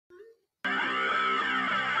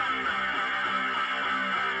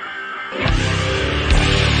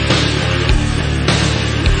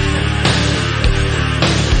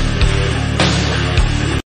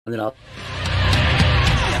and then I'll.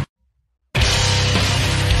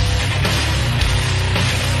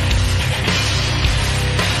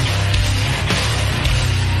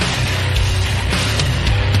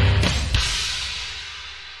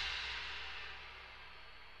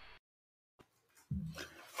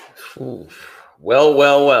 Ooh.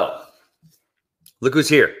 Well. Look who's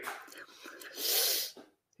here.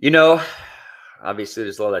 Obviously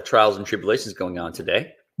there's a lot of trials and tribulations going on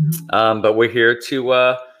today, but we're here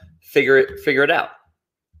to figure it out.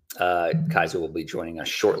 Kaiser will be joining us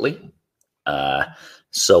shortly.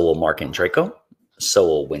 So will Marc and Andreyko. So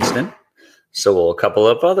will Winston. So will a couple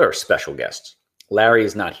of other special guests. Larry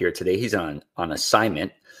is not here today. He's on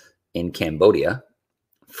assignment in Cambodia.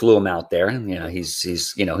 Flew him out there, and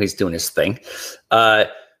he's doing his thing.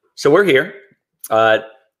 So we're here.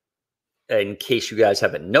 In case you guys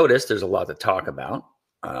haven't noticed, there's a lot to talk about.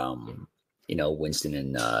 Winston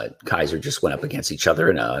and Kaiser just went up against each other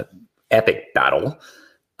in a epic battle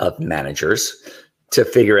of managers to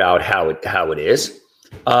figure out how it is.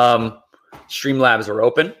 Streamlabs are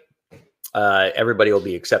open. Everybody will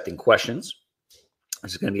be accepting questions.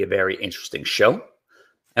 This is going to be a very interesting show.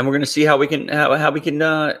 And we're going to see how we can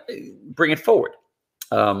bring it forward.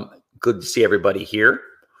 Good to see everybody here.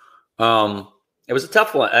 It was a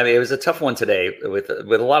tough one. I mean, it was a tough one today with a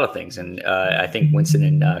lot of things, and I think Winston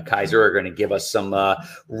and Kaiser are going to give us some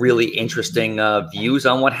really interesting views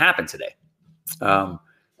on what happened today.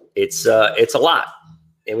 It's a lot.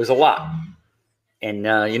 It was a lot, and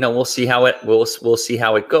we'll see how it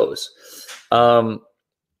goes. Like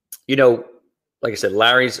I said,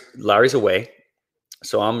 Larry's away.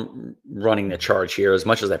 So I'm running the charge here as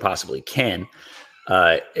much as I possibly can.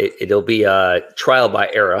 It'll be a trial by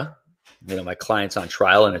error. My client's on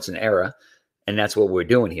trial and it's an error, and that's what we're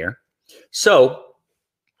doing here. So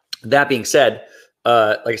that being said,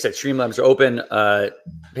 like I said, Streamlabs are open.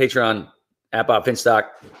 Patreon, app Bob Finstock,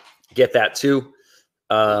 get that too.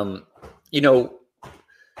 Upon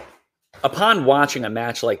watching a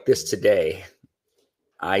match like this today,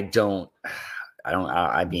 I don't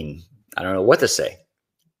know what to say.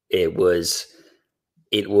 It was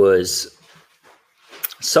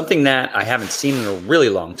something that I haven't seen in a really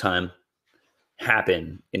long time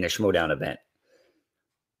happen in a Schmodown event.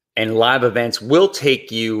 And live events will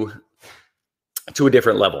take you to a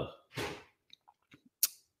different level.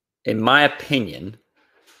 In my opinion,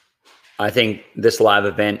 I think this live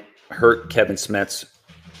event hurt Kevin Smets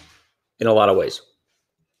in a lot of ways.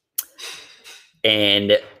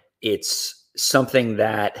 And it's something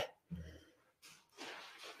that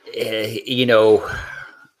as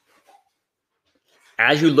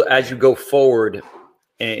you go forward,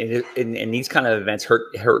 and these kind of events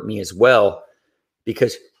hurt me as well,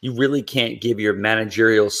 because you really can't give your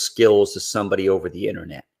managerial skills to somebody over the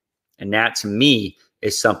internet, and that to me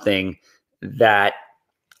is something that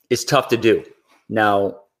is tough to do.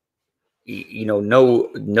 Now,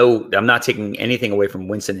 no, I'm not taking anything away from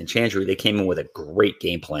Winston and Chandru. They came in with a great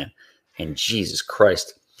game plan, and Jesus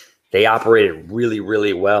Christ, they operated really,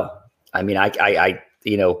 really well. I mean, and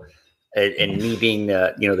me being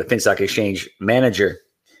the Finstock Exchange manager,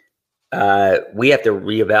 we have to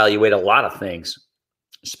reevaluate a lot of things,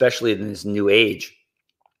 especially in this new age.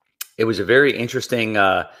 It was a very interesting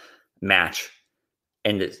match,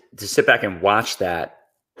 and to sit back and watch that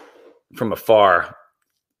from afar,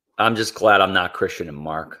 I'm just glad I'm not Christian and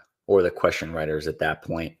Marc or the question writers at that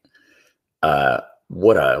point.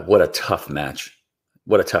 What a tough match.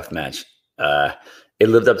 What a tough match. It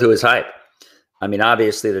lived up to his hype. I mean,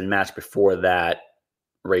 obviously the match before that,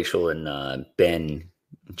 Rachel and Ben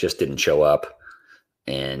just didn't show up,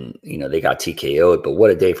 and they got TKO'd, but what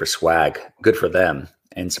a day for Swag. Good for them.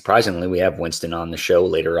 And surprisingly, we have Winston on the show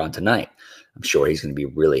later on tonight. I'm sure he's going to be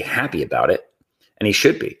really happy about it, and he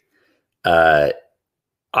should be. I'd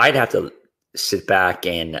have to sit back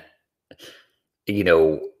and,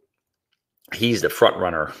 he's the front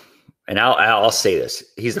runner. And I'll say this: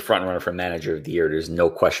 he's the front runner for Manager of the Year. There's no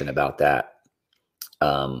question about that.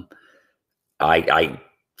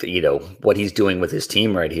 What he's doing with his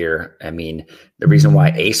team right here. I mean, the reason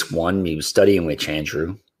why Ace won, he was studying with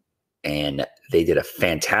Chandru, and they did a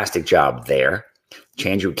fantastic job there.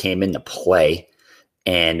 Chandru came into play,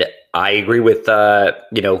 and I agree with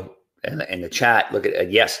in the chat. Look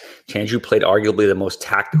at yes, Chandru played arguably the most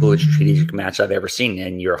tactical and strategic match I've ever seen,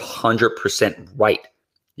 and you're 100% right.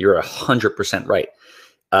 You're 100% right.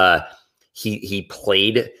 He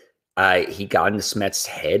played. He got into Smets'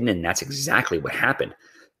 head, and that's exactly what happened.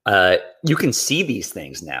 You can see these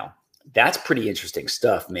things now. That's pretty interesting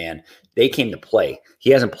stuff, man. They came to play. He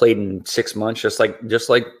hasn't played in 6 months, just like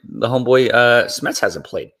the homeboy Smets hasn't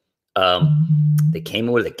played. They came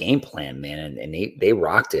in with a game plan, man, and they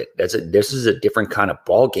rocked it. This is a different kind of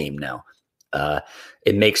ball game now.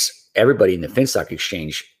 It makes everybody in the FinStock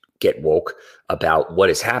Exchange get woke about what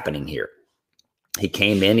is happening here. He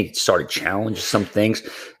came in, he started challenging some things,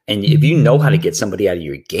 and if you know how to get somebody out of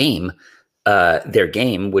your game, their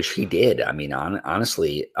game, which he did. I mean,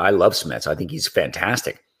 honestly, I love Smets. I think he's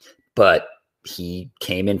fantastic, but he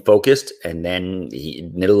came in focused, and then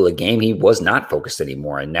middle of the game, he was not focused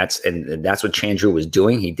anymore. And that's what Chandru was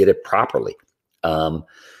doing. He did it properly.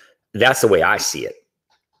 That's the way I see it.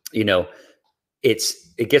 You know, it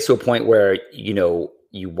gets to a point where, you know,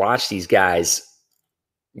 you watch these guys,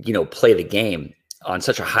 you know, play the game on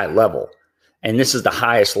such a high level. And this is the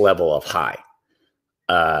highest level of high.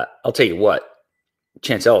 I'll tell you what,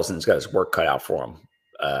 Chance Ellison's got his work cut out for him.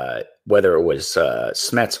 Whether it was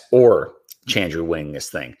Smets or Chandru winning this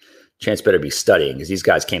thing, Chance better be studying, because these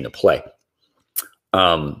guys came to play.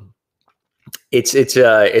 It's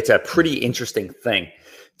a pretty interesting thing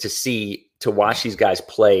to watch these guys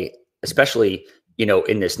play, especially, you know,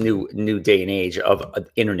 in this new day and age of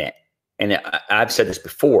internet. And I've said this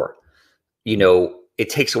before, you know, it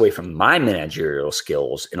takes away from my managerial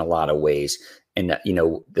skills in a lot of ways. And, you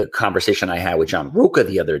know, the conversation I had with John Ruka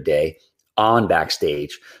the other day on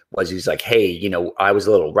backstage was, he's like, hey, you know, I was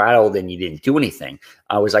a little rattled and you didn't do anything.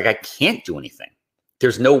 I was like, I can't do anything.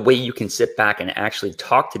 There's no way you can sit back and actually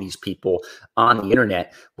talk to these people on the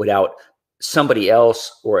internet without somebody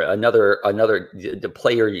else or the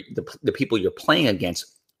player, the people you're playing against,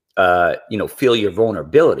 you know, feel your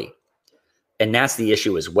vulnerability. And that's the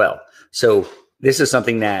issue as well. So this is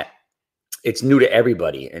something that it's new to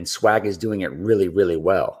everybody, and Swag is doing it really, really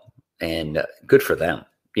well, and good for them,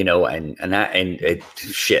 you know, it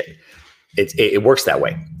works that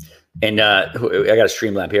way. And I got a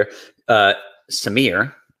Streamlab here.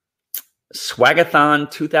 Samir, Swagathon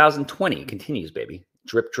 2020 continues, baby.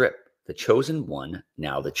 Drip, drip. The chosen one,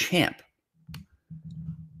 now the champ.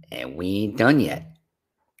 And we ain't done yet.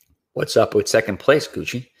 What's up with second place,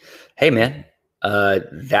 Gucci? Hey, man,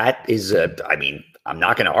 that is, I mean, I'm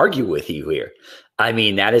not going to argue with you here. I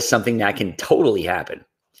mean, that is something that can totally happen.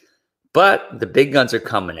 But the big guns are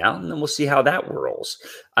coming out, and then we'll see how that rolls.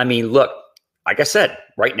 I mean, look, like I said,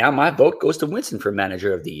 right now my vote goes to Winston for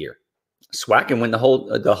Manager of the Year. Swag can win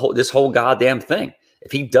this whole goddamn thing.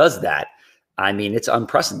 If he does that, I mean, it's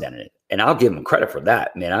unprecedented. And I'll give him credit for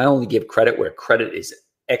that, man. I only give credit where credit is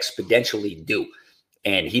exponentially due,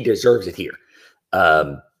 and he deserves it here.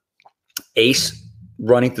 Ace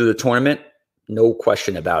running through the tournament, no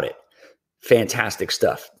question about it. Fantastic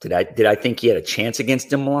stuff. Did I think he had a chance against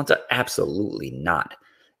Dimolanta? Absolutely not.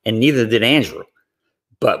 And neither did Andrew.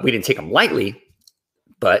 But we didn't take him lightly.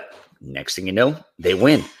 But next thing you know, they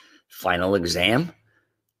win. Final exam.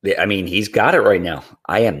 I mean, he's got it right now.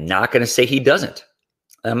 I am not going to say he doesn't.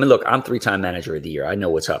 I mean, look, I'm 3-time Manager of the Year. I know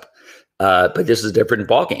what's up. But this is a different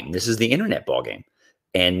ballgame. This is the internet ballgame.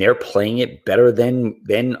 And they're playing it better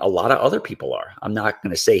than a lot of other people are. I'm not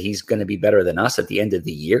going to say he's going to be better than us at the end of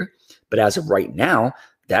the year. But as of right now,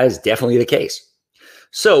 that is definitely the case.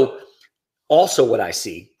 So also what I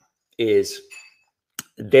see is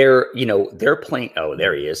they're playing. Oh,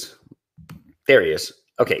 there he is. There he is.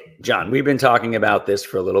 Okay, John, we've been talking about this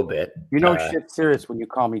for a little bit. You know, shit's serious when you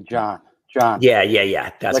call me John. John.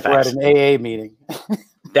 Yeah. That's like facts. We're at an AA meeting.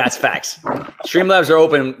 That's facts. Streamlabs are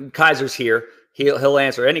open. Kaiser's here. He'll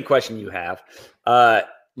answer any question you have.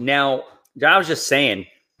 Now, I was just saying,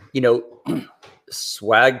 you know,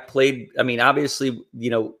 Swag played. I mean, obviously, you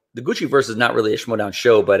know, the Gucci verse is not really a Schmodown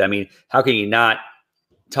show, but I mean, how can you not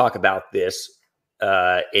talk about this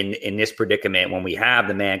in this predicament when we have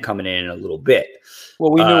the man coming in a little bit?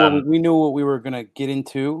 Well, we knew what we were going to get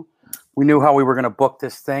into. We knew how we were going to book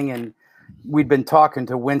this thing, and we'd been talking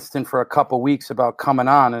to Winston for a couple weeks about coming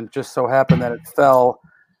on, and it just so happened that it fell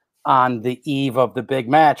on the eve of the big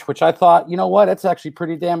match, which I thought, you know what, it's actually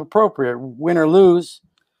pretty damn appropriate. Win or lose,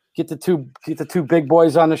 get the two big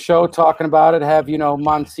boys on the show talking about it. Have, you know,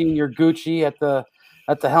 Monsignor Gucci at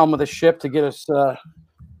the helm of the ship to get us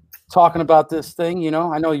talking about this thing. You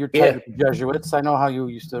know, I know you're tight with the Jesuits. I know how you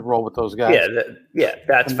used to roll with those guys. Yeah,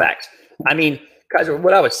 that's facts. I mean, Kaiser,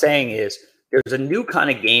 what I was saying is there's a new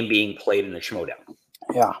kind of game being played in the Schmodown.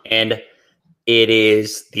 Yeah, and it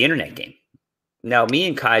is the internet game. Now, me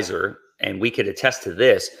and Kaiser, and we could attest to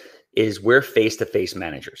this, is we're face-to-face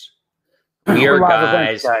managers. We are live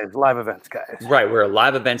events guys. Right, we're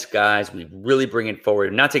live events guys. We really bring it forward.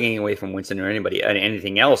 I'm not taking away from Winston or anybody,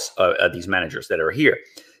 anything else of these managers that are here.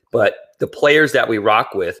 But the players that we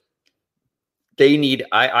rock with, they need,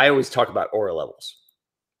 I always talk about aura levels.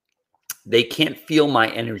 They can't feel my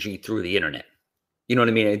energy through the internet. You know what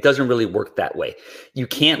I mean? It doesn't really work that way. You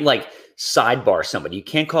can't like sidebar somebody. You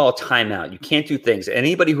can't call a timeout. You can't do things.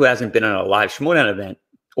 Anybody who hasn't been on a live Schmoedown event,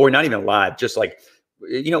 or not even live, just like,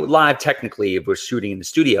 live technically, if we're shooting in the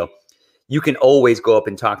studio, you can always go up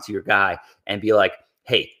and talk to your guy and be like,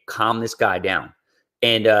 hey, calm this guy down.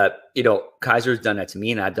 And, Kaiser's done that to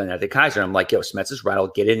me, and I've done that to Kaiser. I'm like, yo, Smets is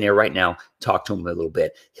rattled. Get in there right now. Talk to him a little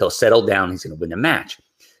bit. He'll settle down. He's going to win the match.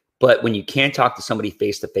 But when you can't talk to somebody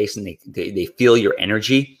face to face and they feel your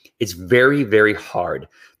energy, it's very, very hard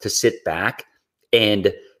to sit back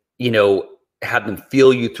and, have them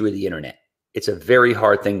feel you through the internet. It's a very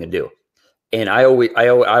hard thing to do. And I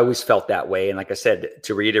always felt that way. And like I said,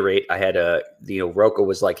 to reiterate, I had Rocco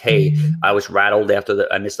was like, hey, I was rattled after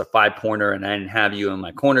I missed a 5-pointer and I didn't have you in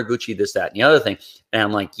my corner, Gucci, this, that, and the other thing. And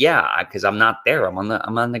I'm like, yeah, because I'm not there. I'm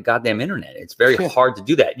on the goddamn internet. It's very hard to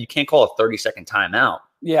do that. You can't call a 30-second timeout.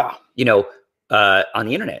 Yeah. On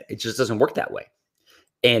the internet, it just doesn't work that way.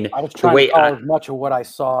 And I was trying to call as much of what I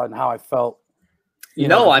saw and how I felt.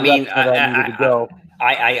 I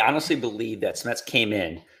honestly believe that Smets came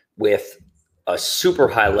in with a super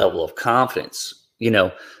high level of confidence,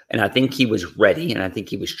 and I think he was ready, and I think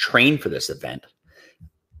he was trained for this event.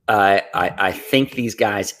 I think these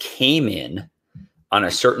guys came in on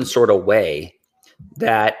a certain sort of way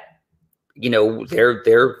that,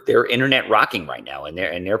 they're internet rocking right now, and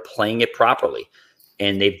they're playing it properly,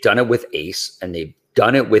 and they've done it with Ace, and they've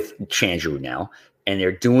done it with Chandru now, and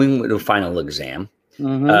they're doing the final exam.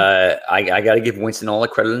 Mm-hmm. I got to give Winston all the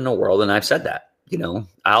credit in the world, and I've said that.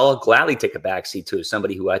 I'll gladly take a backseat to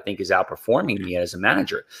somebody who I think is outperforming me as a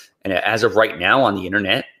manager. And as of right now on the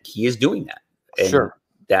internet, he is doing that. And sure.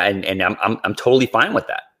 And I'm totally fine with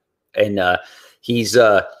that. And he's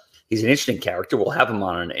an interesting character. We'll have him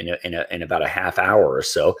on in about a half hour or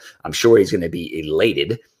so. I'm sure he's going to be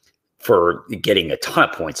elated for getting a ton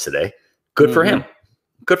of points today. Good for him.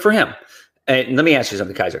 Good for him. And let me ask you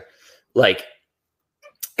something, Kaiser. Like,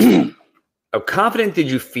 how confident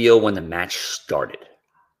did you feel when the match started?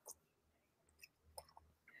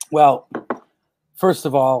 Well, first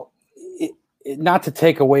of all, not to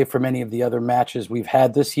take away from any of the other matches we've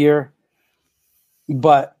had this year,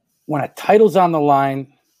 but when a title's on the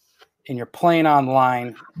line and you're playing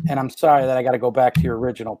online, and I'm sorry that I got to go back to your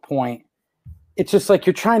original point, it's just like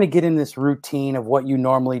you're trying to get in this routine of what you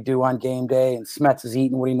normally do on game day, and Smets is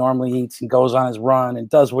eating what he normally eats and goes on his run and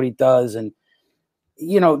does what he does, and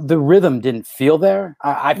the rhythm didn't feel there.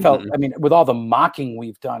 I felt, with all the mocking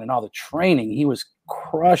we've done and all the training, he was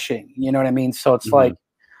crushing, you know what I mean? So it's like,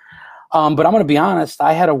 but I'm going to be honest,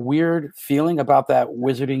 I had a weird feeling about that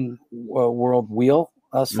Wizarding World wheel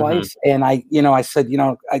slice. And I said,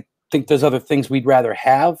 I think there's other things we'd rather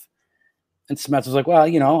have. And Smets was like, well,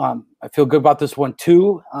 I feel good about this one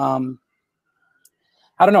too.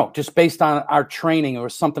 I don't know, just based on our training or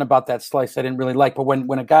something about that slice I didn't really like. But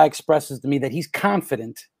when a guy expresses to me that he's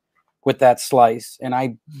confident with that slice, and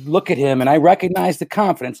I look at him and I recognize the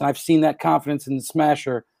confidence, and I've seen that confidence in the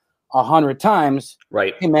Smasher 100 times.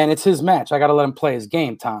 Right. Hey, man, it's his match. I got to let him play his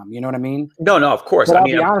game, Tom. You know what I mean? No, of course. But I'll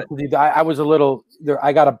be honest with you, I was a little –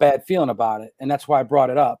 I got a bad feeling about it, and that's why I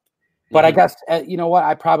brought it up. But I guess, you know what,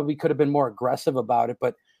 I probably could have been more aggressive about it,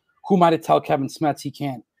 but who am I to tell Kevin Smets he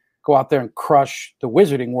can't go out there and crush the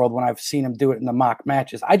Wizarding World when I've seen him do it in the mock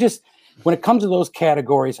matches? When it comes to those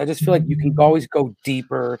categories, I just feel like you can always go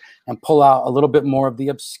deeper and pull out a little bit more of the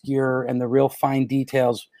obscure and the real fine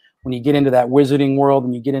details when you get into that Wizarding World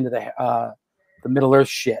and you get into the Middle Earth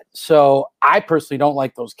shit. So I personally don't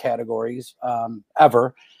like those categories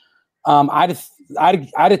ever. I'd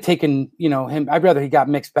have taken, him. I'd rather he got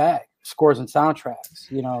mixed bag scores and soundtracks,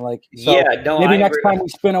 maybe next time we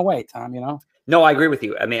spin away, Tom, No, I agree with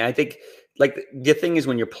you. I think the thing is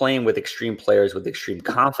when you're playing with extreme players with extreme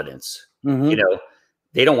confidence,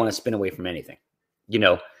 they don't want to spin away from anything,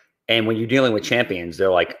 and when you're dealing with champions, they're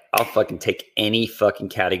like, I'll fucking take any fucking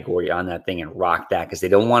category on that thing and rock that, because they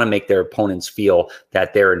don't want to make their opponents feel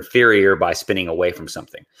that they're inferior by spinning away from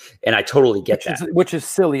something. And I totally get that. Which is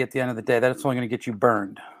silly at the end of the day. That's only going to get you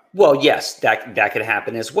burned. Well, yes, that could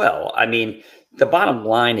happen as well. The bottom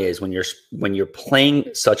line is when you're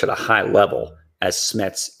playing such at a high level as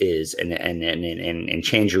Smets is and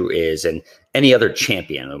Chandru is, and any other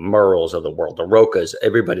champion, the Merles of the world, the Rokas,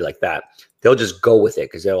 everybody like that, they'll just go with it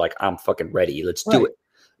because they're like, I'm fucking ready. Let's do it.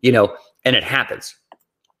 And it happens.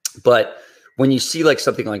 But when you see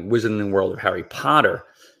something like Wizarding World of Harry Potter,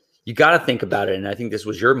 you got to think about it. And I think this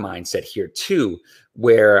was your mindset here too,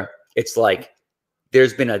 where it's like,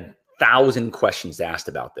 there's been 1,000 questions asked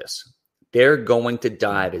about this. They're going to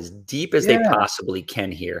dive as deep as they possibly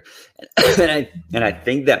can here. And I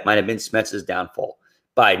think that might have been Smets' downfall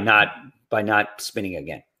by not by not spinning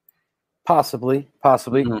again. Possibly.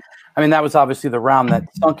 Mm-hmm. I mean, that was obviously the round that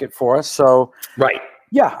sunk it for us. So, right.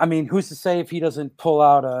 Yeah, I mean, who's to say if he doesn't pull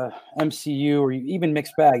out a MCU or even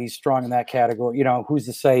mixed bag, he's strong in that category. You know, who's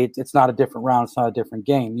to say it's not a different round, it's not a different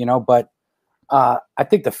game, you know? But I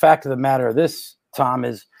think the fact of the matter of this, Tom,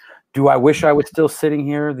 is do I wish I was still sitting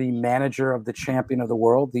here, the manager of the champion of the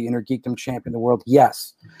world, the Inner Geekdom champion of the world?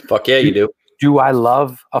 Yes. Fuck yeah, you do. Do I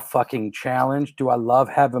love a fucking challenge? Do I love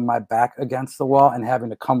having my back against the wall and having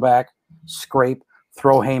to come back, scrape,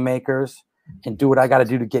 throw haymakers, and do what I got to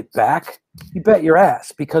do to get back? You bet your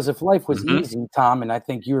ass. Because if life was easy, Tom, and I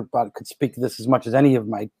think you could speak to this as much as any of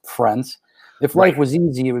my friends, if life was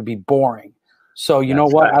easy, it would be boring. So you know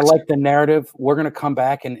what? Facts. I like the narrative. We're going to come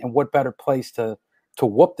back, and what better place to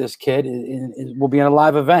whoop this kid? We'll be in a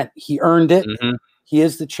live event. He earned it. He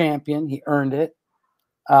is the champion. He earned it.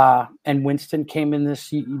 And Winston came in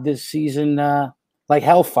this season like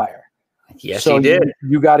hellfire. Yes, so he did.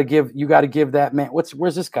 You got to give that man.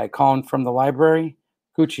 Where's this guy calling from the library?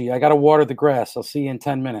 Gucci, I got to water the grass. I'll see you in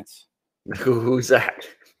 10 minutes. Who's that?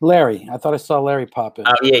 Larry. I thought I saw Larry pop in.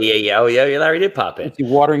 Oh yeah. Oh yeah, Larry did pop in. Is he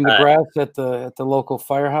watering the grass at the local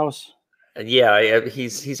firehouse? Yeah,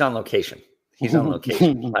 he's on location. He's on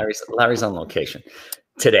location. Larry's on location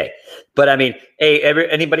today. But I mean, hey,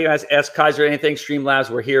 anybody who has asked Kaiser anything, Streamlabs,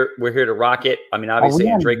 we're here to rock it. I mean, obviously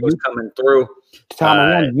Andreyko's coming through. Tom,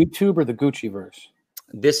 are we on YouTube or the Gucci verse?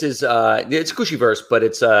 This is it's Gucci verse, but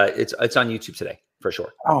it's on YouTube today for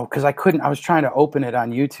sure. Oh, because I was trying to open it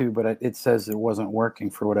on YouTube, but it says it wasn't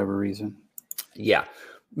working for whatever reason. Yeah.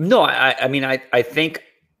 No, I mean,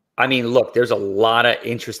 look, there's a lot of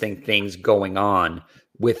interesting things going on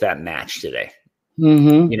with that match today.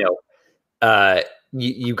 You know,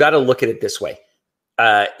 you got to look at it this way.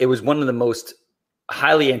 It was one of the most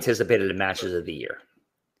highly anticipated matches of the year.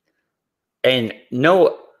 And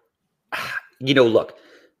look,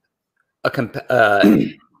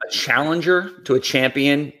 a challenger to a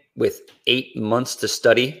champion with 8 months to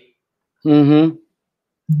study. There's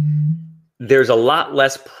a lot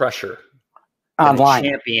less pressure than a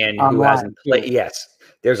champion who hasn't played. Yes.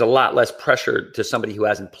 There's a lot less pressure to somebody who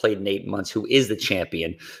hasn't played in 8 months, who is the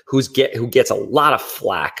champion, who gets a lot of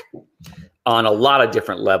flack on a lot of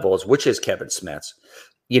different levels, which is Kevin Smets.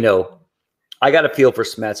 You know, I got a feel for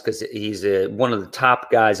Smets because he's one of the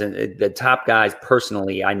top guys, and the top guys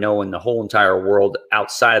personally I know in the whole entire world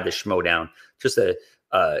outside of the Schmodown. Just a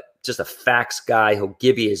facts guy. He'll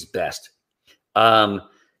give you his best. And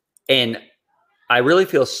I really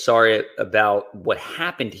feel sorry about what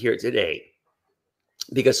happened here today,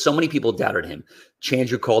 because so many people doubted him.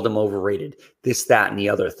 Chandru called him overrated, this, that, and the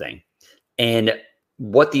other thing. And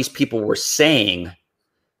what these people were saying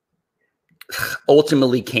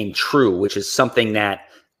ultimately came true, which is something that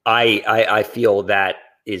I feel that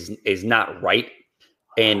is not right.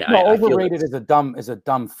 And overrated is a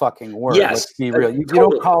dumb fucking word. Yes, let's be real. You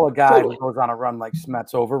don't call a guy who goes on a run like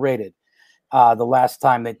Smets overrated. The last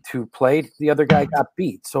time they two played, the other guy got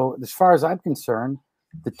beat. So as far as I'm concerned,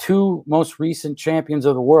 the two most recent champions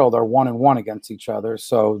of the world are 1-1 against each other.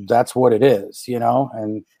 So that's what it is, you know,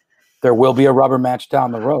 and there will be a rubber match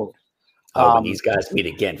down the road. When these guys meet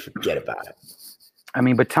again, forget about it. I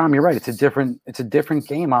mean, but Tom, you're right. It's a different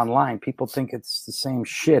game online. People think it's the same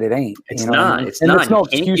shit. It ain't. It's not. I mean? It's not. No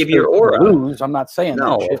excuse give your aura. Lose. I'm not saying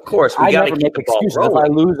no. That shit. Of course, we got to keep the ball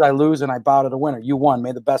rolling. If I lose, and I bow to the winner. You won.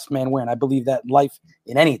 May the best man win. I believe that in life,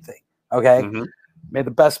 in anything. Okay. May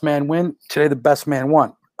the best man win. Today, the best man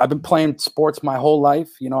won. I've been playing sports my whole life.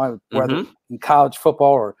 You know, whether in college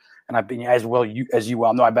football and I've been as you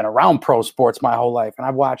well know, I've been around pro sports my whole life, and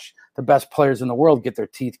I've watched the best players in the world get their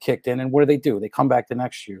teeth kicked in. And what do? They come back the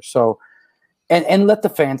next year. So, and let the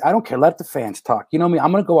fans. I don't care. Let the fans talk. You know me.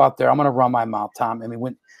 I'm going to go out there. I'm going to run my mouth, Tom. I mean,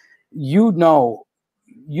 when you know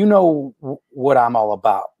what I'm all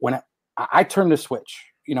about. When I turn the switch.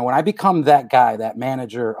 You know, when I become that guy, that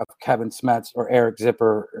manager of Kevin Smets or Eric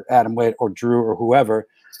Zipper or Adam Wade or Drew or whoever,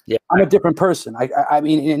 I'm a different person. I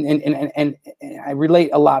mean, and I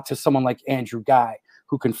relate a lot to someone like Andrew Guy,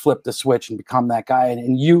 who can flip the switch and become that guy.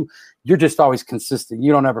 And you're just always consistent.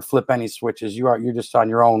 You don't ever flip any switches. You're just on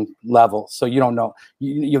your own level. So you don't know.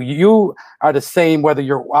 You are the same whether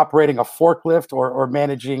you're operating a forklift or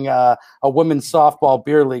managing a women's softball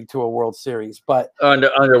beer league to a World Series. But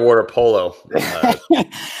underwater polo, a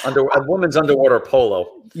women's underwater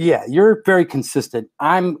polo. Yeah, you're very consistent.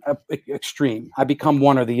 I'm extreme. I become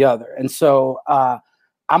one or the other. And so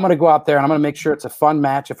I'm going to go out there and I'm going to make sure it's a fun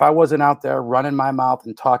match. If I wasn't out there running my mouth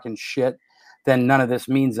and talking shit, then none of this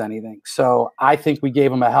means anything. So I think we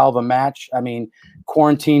gave him a hell of a match. I mean,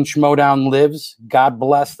 quarantine Schmodown lives. God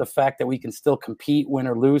bless the fact that we can still compete, win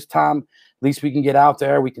or lose, Tom. At least we can get out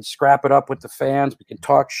there. We can scrap it up with the fans. We can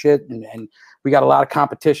talk shit, and we got a lot of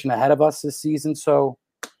competition ahead of us this season. So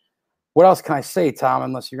what else can I say, Tom,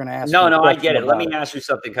 unless you're going to ask No, me I get it. Let me it. ask you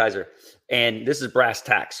something, Kaiser. And this is brass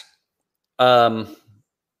tacks. And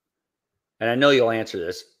I know you'll answer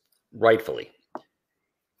this rightfully.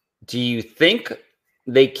 Do you think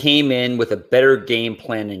they came in with a better game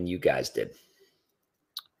plan than you guys did?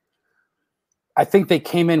 I think they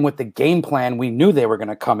came in with the game plan we knew they were going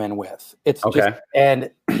to come in with. It's okay.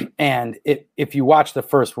 If you watch the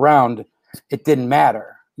first round, it didn't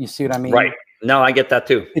matter. You see what I mean? Right. No, I get that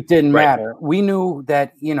too. It didn't matter. We knew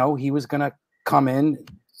that, he was going to come in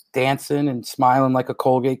dancing and smiling like a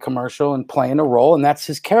Colgate commercial and playing a role. And that's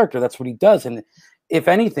his character. That's what he does. And if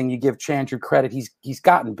anything, you give Chandru credit. He's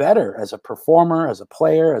gotten better as a performer, as a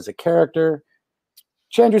player, as a character.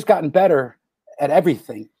 Chandru's gotten better at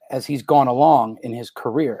everything as he's gone along in his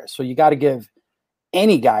career. So you got to give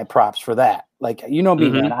any guy props for that. Like, me,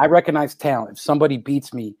 man, I recognize talent. If somebody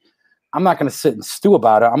beats me, I'm not going to sit and stew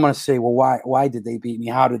about it. I'm going to say, well, why did they beat me?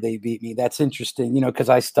 How did they beat me? That's interesting, because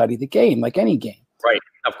I study the game like any game. Right.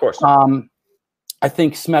 Of course. I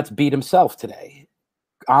think Smets beat himself today.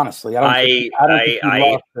 Honestly, I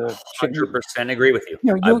don't think 100% agree with you.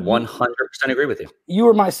 I 100% agree with you. You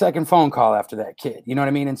were my second phone call after that kid. You know what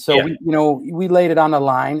I mean? And so we laid it on the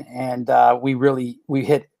line, and we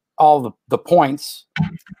hit all the points.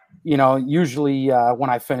 Usually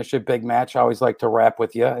when I finish a big match, I always like to rap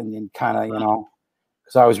with you and kind of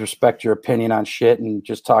because I always respect your opinion on shit and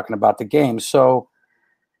just talking about the game. So.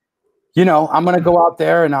 I'm going to go out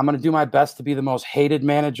there and I'm going to do my best to be the most hated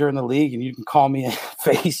manager in the league. And you can call me a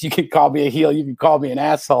face, you can call me a heel, you can call me an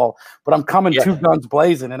asshole, but I'm coming two guns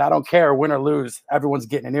blazing, and I don't care, win or lose. Everyone's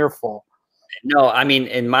getting an earful. No, I mean,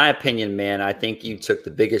 in my opinion, man, I think you took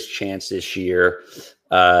the biggest chance this year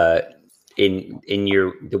in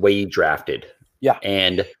the way you drafted. Yeah.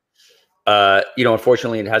 And,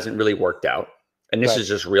 unfortunately, it hasn't really worked out. And this is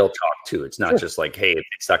just real talk too. It's not just like, hey,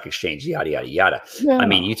 stock exchange, yada, yada, yada. Yeah. I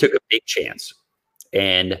mean, you took a big chance.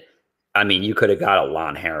 And I mean, you could have got a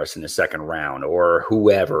Lon Harris in the second round or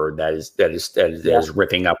whoever that is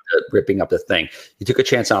ripping up the thing. You took a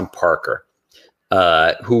chance on Parker,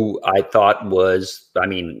 who I thought was,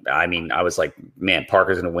 I was like, man,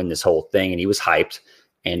 Parker's going to win this whole thing. And he was hyped.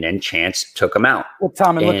 And then Chance took him out. Well,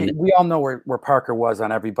 Tom, we all know where Parker was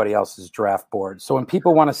on everybody else's draft board. So when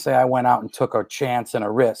people want to say I went out and took a chance and a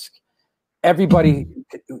risk, everybody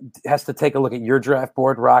has to take a look at your draft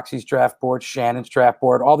board, Roxy's draft board, Shannon's draft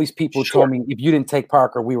board. All these people told me if you didn't take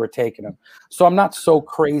Parker, we were taking him. So I'm not so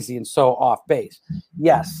crazy and so off base.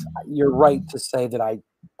 Yes, you're right to say that I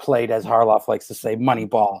played, as Harloff likes to say, money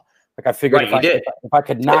ball. Like I figured if I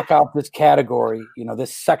could knock out this category,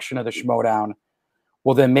 this section of the Schmodown,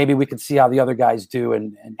 well, then maybe we could see how the other guys do.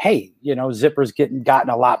 And hey, Zipper's gotten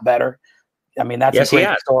a lot better. I mean, that's a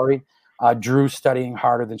great story. Drew studying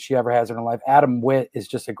harder than she ever has in her life. Adam Witt is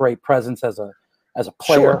just a great presence as a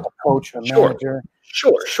player, a coach, a manager.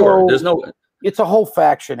 Sure. So it's a whole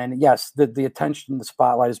faction. And yes, the attention, the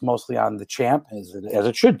spotlight is mostly on the champ as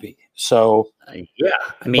it should be. So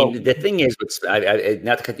the thing is,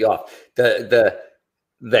 not to cut you off,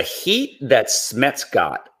 the heat that Smets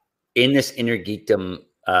got in this inner geekdom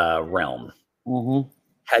realm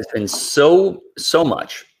has been so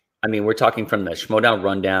much. I mean, we're talking from the Schmodown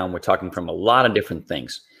rundown. We're talking from a lot of different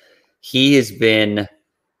things. He has been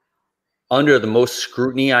under the most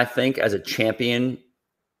scrutiny, I think, as a champion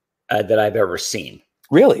that I've ever seen.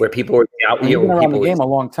 Really? Where people were doubting He's been around the game a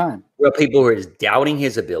long time. Where people were just doubting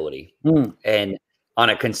his ability and on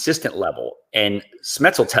a consistent level. And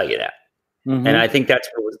Smets will tell you that. And I think that's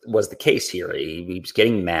what was the case here. He was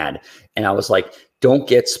getting mad. And I was like, don't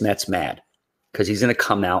get Smets mad because he's going to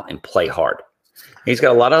come out and play hard. And he's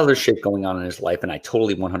got a lot of other shit going on in his life, and I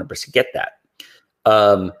totally 100% get that.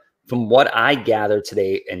 From what I gathered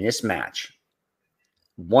today in this match,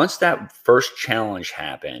 once that first challenge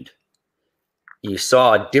happened, you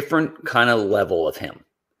saw a different kind of level of him.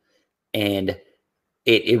 And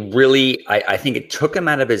it really, I think it took him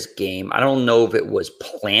out of his game. I don't know if it was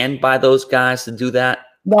planned by those guys to do that.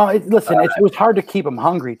 No, it was hard to keep him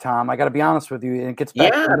hungry, Tom. I got to be honest with you. And it gets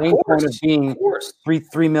back to the main point of being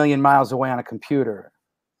 3 million miles away on a computer.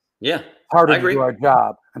 Yeah. Harder to do our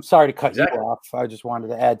job. I'm sorry to cut you off. I just wanted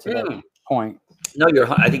to add to that point. No,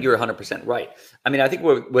 I think you're 100% right. I mean, I think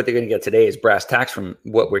what they're going to get today is brass tacks from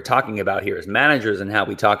what we're talking about here as managers and how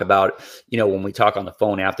we talk about, when we talk on the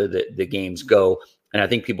phone after the games go. And I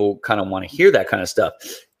think people kind of want to hear that kind of stuff.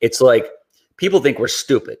 It's like people think we're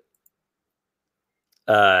stupid.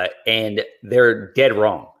 And they're dead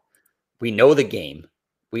wrong. We know the game.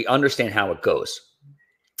 We understand how it goes.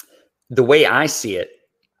 The way I see it,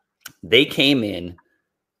 they came in,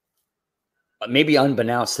 maybe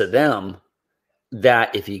unbeknownst to them,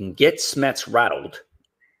 that if you can get Smets rattled,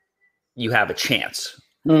 you have a chance.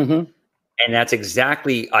 Mm-hmm. And that's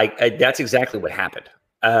exactly that's exactly what happened.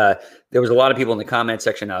 There was a lot of people in the comment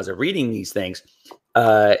section as I was reading these things.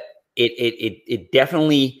 It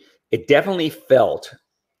definitely felt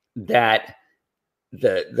that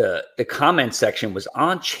the comment section was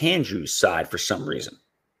on Chandru's side for some reason,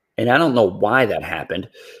 and I don't know why that happened.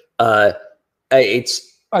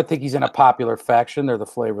 I think he's in a popular faction. They're the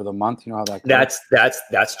flavor of the month. You know how that goes.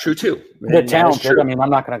 That's true too. They're talented. I mean, I'm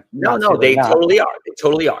not going to. No, they totally are. They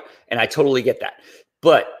totally are, and I totally get that.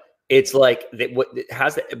 But it's like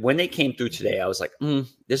when they came through today, I was like,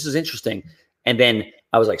 this is interesting. And then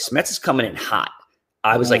I was like, Smets is coming in hot.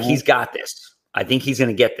 I was like, he's got this. I think he's going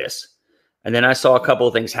to get this. And then I saw a couple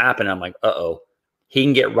of things happen. I'm like, he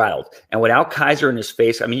can get rattled. And without Kaiser in his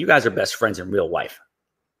face, I mean, you guys are best friends in real life,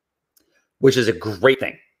 which is a great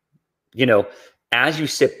thing. You know, as you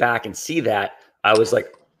sit back and see that, I was like,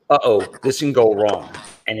 this can go wrong.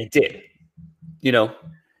 And it did, you know.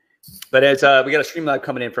 But as we got a stream live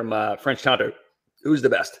coming in from French Taunter, who's the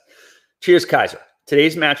best? Cheers, Kaiser.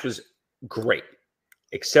 Today's match was great,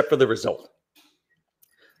 except for the result.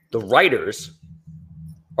 The writers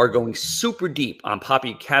are going super deep on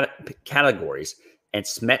popular categories, and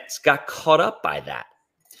Smets got caught up by that.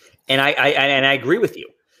 And I agree with you.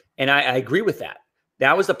 And I agree with that.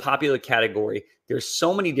 That was the popular category. There's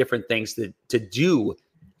so many different things to do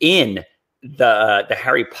in the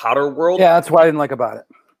Harry Potter world. Yeah, that's what I didn't like about it.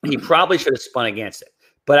 He probably should have spun against it.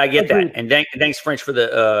 But I get that. And thanks, French, for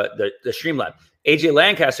the stream live. AJ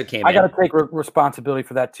Lancaster came in. I got to take responsibility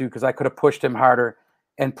for that, too, because I could have pushed him harder.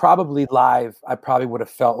 And probably live, I probably would have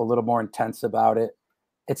felt a little more intense about it.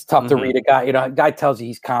 It's tough to read a guy. You know, a guy tells you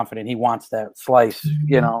he's confident. He wants that slice.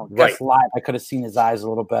 You know, right. Just live, I could have seen his eyes a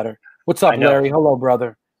little better. What's up, Larry? Hello,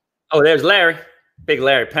 brother. Oh, there's Larry. Big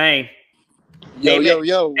Larry Payne.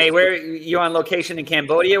 Yo. Hey, where you on location in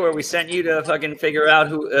Cambodia where we sent you to fucking figure out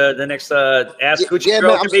who the next Ask Gucci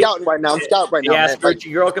girl man, can be? I'm scouting right now. Ask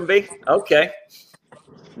Gucci girl can be? Okay.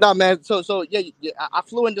 No, man. So I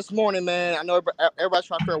flew in this morning, man. I know everybody's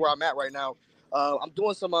trying to figure out where I'm at right now. I'm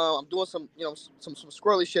doing some you know, some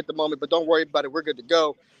squirrely shit at the moment, but don't worry about it. We're good to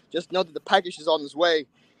go. Just know that the package is on its way,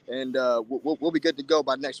 and we'll be good to go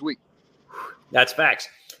by next week. That's facts.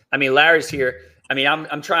 I mean, Larry's here. I mean,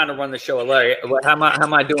 I'm trying to run the show with Larry. How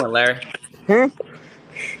am I doing, Larry?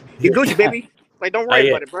 You Gucci, baby. Like, don't worry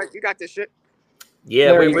about it, bro. You got this shit.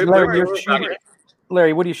 Yeah, Larry,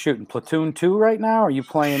 what are you shooting? Platoon 2 right now? Are you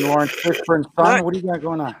playing Lawrence Fishburne and Son? What do you got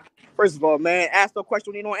going on? First of all, man, ask no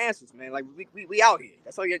question, we need no answers, man. Like we out here.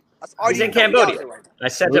 That's all. He's in Cambodia. I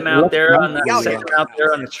sent him out there on the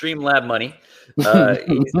Streamlab money.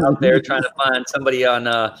 He's out there trying to find somebody on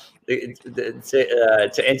to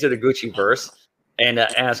enter the Gucci verse. And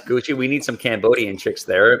ask Gucci, we need some Cambodian chicks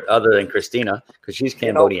there, other than Christina, because she's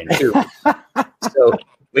Cambodian too. So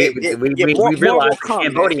we realize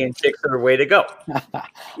Cambodian chicks are the way to go.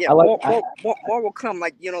 Yeah, more will come.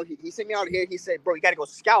 Like, you know, he sent me out here. He said, "Bro, you got to go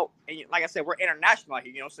scout." And like I said, we're international out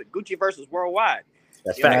here. You know, so Gucci versus worldwide.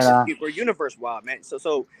 That's facts. We're universe wide, man.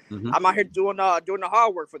 So I'm out here doing the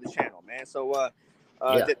hard work for the channel, man. So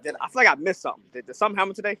I feel like I missed something. Did something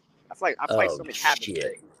happen today? I feel like something happened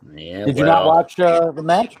today. Yeah, Did you not watch the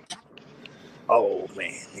match? Oh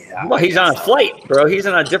man, yeah. Well, he's on a flight, bro. He's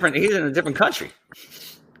in a different country.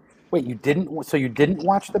 Wait, you didn't? So you didn't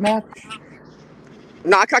watch the match?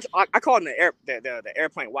 No, I called in the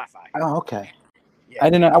airplane Wi-Fi. Oh, okay. Yeah.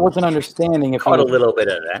 I wasn't understanding if caught a little bit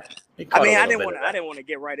of that. I mean, I didn't want to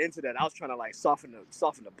get right into that. I was trying to like soften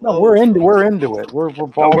the blow. No, we're into it. We're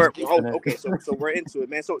okay. So we're into it,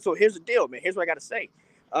 man. So here's the deal, man. Here's what I got to say.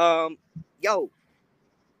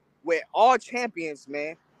 We're all champions,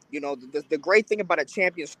 man. You know, the great thing about a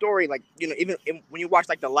champion story, like, you know, even when you watch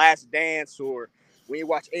like The Last Dance or when you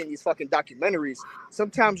watch any of these fucking documentaries,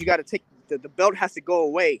 sometimes you got to take the belt has to go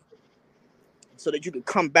away so that you can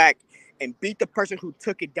come back and beat the person who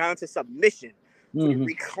took it down to submission,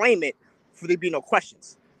 reclaim it, for there be no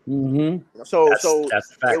questions. Mm-hmm. So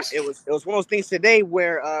that's it was one of those things today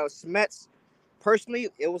where Smets, personally,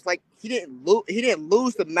 it was like he didn't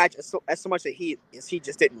lose the match as so much that he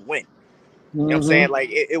just didn't win. You know what I'm saying? Like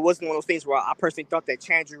it wasn't one of those things where I personally thought that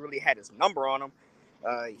Chandru really had his number on him.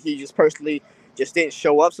 He just personally just didn't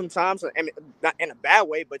show up sometimes. I mean, not in a bad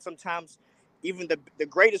way, but sometimes even the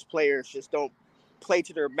greatest players just don't play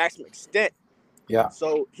to their maximum extent. Yeah.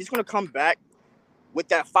 So he's gonna come back. with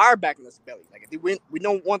that fire back in his belly. Like we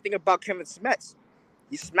know one thing about Kevin Smets,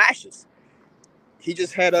 he smashes. He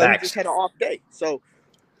just had an off day, so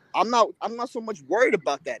I'm not so much worried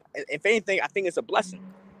about that. If anything, I think it's a blessing.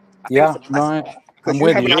 I'm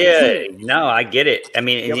with you. Yeah, no, I get it. I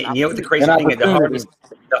mean, you know what the crazy thing is?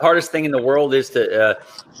 The hardest thing in the world is to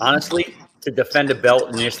honestly to defend a belt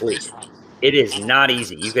in this league. It is not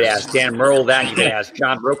easy. You could ask Dan Murrell that. You could ask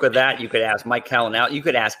John Roca that. You could ask Mike Callan. You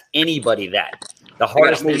could ask anybody that. The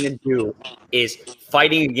hardest thing to do is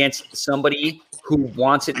fighting against somebody who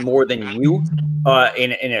wants it more than you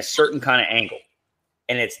in a certain kind of angle.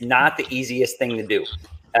 And it's not the easiest thing to do.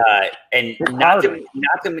 And not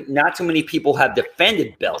too many people have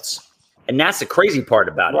defended belts. And that's the crazy part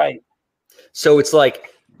about it. Right. So it's like,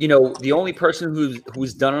 you know, the only person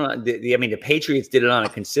who's done it the Patriots did it on a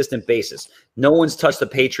consistent basis. No one's touched the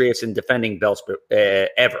Patriots in defending belts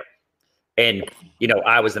ever. And, you know,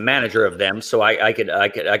 I was the manager of them, so I could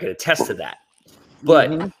attest to that.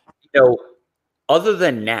 But, you know, other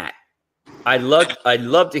than that, I'd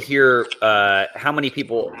love to hear how many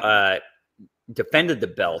people defended the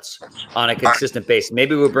belts on a consistent basis.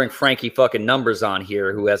 Maybe we'll bring Frankie fucking Numbers on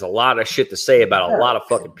here, who has a lot of shit to say about a lot of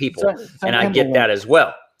fucking people, and I get that as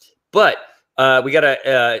well. But we got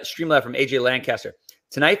a stream live from AJ Lancaster.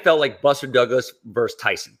 Tonight felt like Buster Douglas versus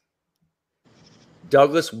Tyson.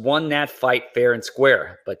 Douglas won that fight fair and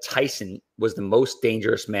square, but Tyson was the most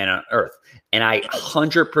dangerous man on earth, and I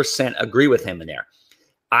 100% agree with him in there.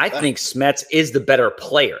 I think Smets is the better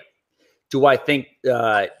player. Do I think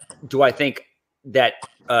that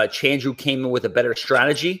Chandru came in with a better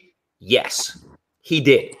strategy? Yes, he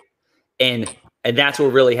did. And that's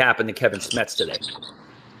what really happened to Kevin Smets today.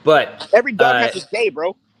 But every dog has his day,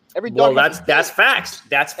 bro. Every dog that's facts.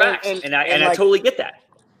 That's facts. And I totally get that.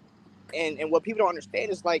 And what people don't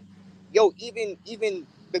understand is like, yo, even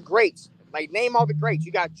the greats, like name all the greats.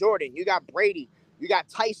 You got Jordan, you got Brady, you got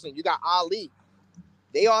Tyson, you got Ali.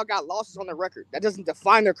 They all got losses on their record. That doesn't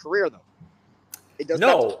define their career, though. It does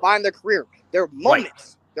not define their career. There are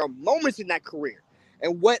moments. Right. There are moments in that career.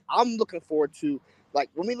 And what I'm looking forward to, like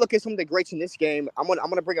when we look at some of the greats in this game, I'm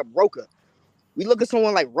gonna bring up Roca. We look at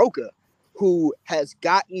someone like Roca, who has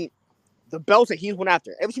gotten the belts that he's won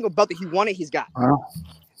after. Every single belt that he wanted, he's got.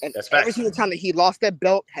 And every single time that he lost that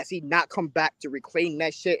belt, has he not come back to reclaim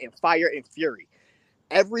that shit in fire and fury?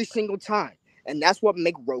 Every single time. And that's what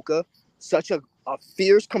makes Roca such a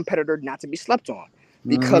fierce competitor not to be slept on.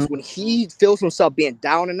 Because when he feels himself being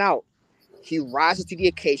down and out, he rises to the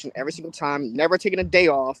occasion every single time, never taking a day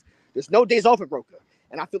off. There's no days off at Roca.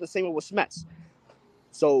 And I feel the same way with Smets.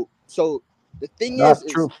 So the thing is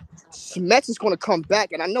Smets is going to come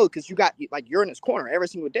back, and I know because you're in his corner every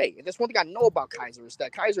single day. And that's one thing I know about Kaiser is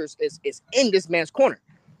that Kaiser is in this man's corner.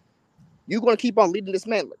 You're going to keep on leading this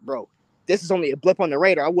man, bro. This is only a blip on the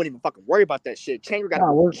radar. I wouldn't even fucking worry about that shit.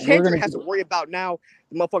 Chandru has to worry about now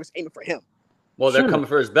the motherfuckers aiming for him. Well, they're coming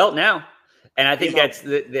for his belt now. And I think that's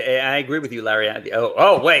I agree with you, Larry.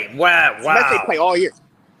 Wait. Wow. They play all year.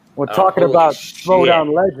 We're talking about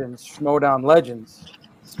Schmodown legends.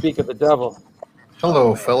 Speak of the devil.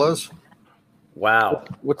 Hello, fellas. Wow.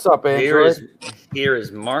 What's up, Andrew? Here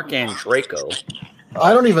is Marc Andreyko.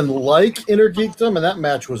 I don't even like Intergeekdom, and that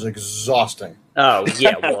match was exhausting. Oh,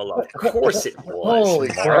 yeah, well, of course it was. Holy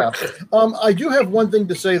crap. I do have one thing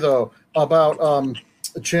to say, though, about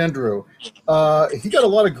Chandru. He got a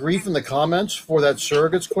lot of grief in the comments for that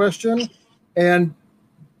surrogates question, and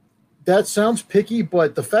that sounds picky,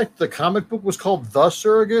 but the fact that the comic book was called The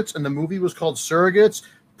Surrogates and the movie was called Surrogates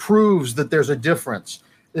proves that there's a difference.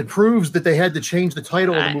 It proves that they had to change the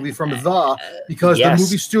title of the movie from The because the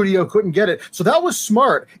movie studio couldn't get it. So that was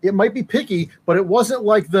smart. It might be picky, but it wasn't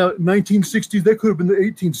like the 1960s. That could have been the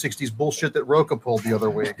 1860s bullshit that Roca pulled the other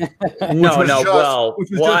week. I don't know about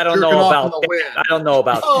that. I don't know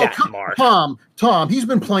about that, Mark. Tom, he's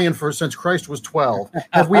been playing since Christ was 12.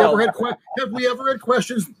 Have we ever had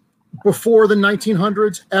questions before the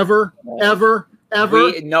 1900s? Ever?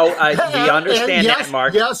 We understand that,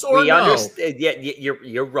 Mark. Yes or no? Understand. Yeah,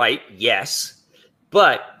 you're right. Yes,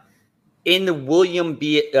 but in the William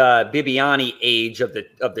Bibiani age of the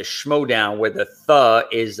Schmodown, where the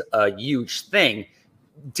is a huge thing,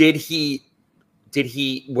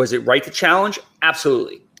 was it right to challenge?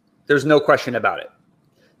 Absolutely. There's no question about it.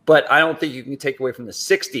 But I don't think you can take away from the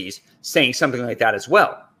 60s saying something like that as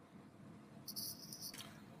well.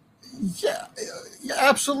 Yeah,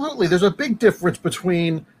 absolutely. There's a big difference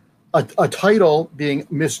between a title being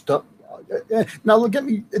missed up. Now, look at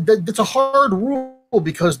me. That's a hard rule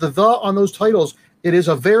because the on those titles, it is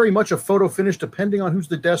a very much a photo finish depending on who's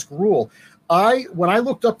the desk rule. When I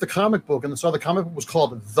looked up the comic book and saw the comic book was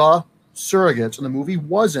called The surrogates and the movie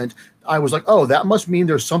wasn't, I was like, oh, that must mean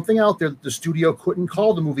there's something out there that the studio couldn't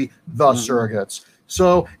call the movie The Surrogates.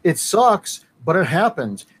 So it sucks, but it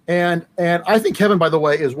happened. And I think Kevin, by the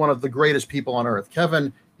way, is one of the greatest people on earth.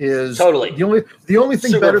 Kevin is totally the only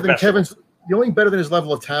thing super better than Kevin's. The only better than his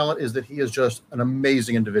level of talent is that he is just an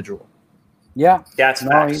amazing individual. Yeah, that's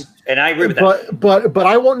nice, and I agree with that. But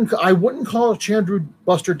I wouldn't call Chandru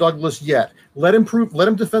Buster Douglas yet. Let him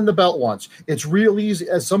defend the belt once. It's real easy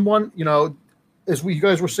as someone, you know, as you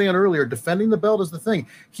guys were saying earlier, defending the belt is the thing.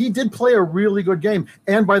 He did play a really good game.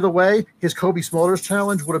 And by the way, his Kobe Smulders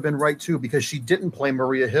challenge would have been right too, because she didn't play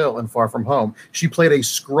Maria Hill in Far From Home. She played a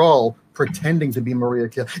Skrull pretending to be Maria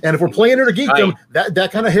Hill. And if we're playing Inner Geekdom,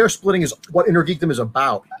 that kind of hair splitting is what Inner Geekdom is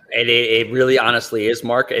about. And it really honestly is,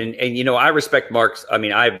 Mark. And you know, I respect Mark's. I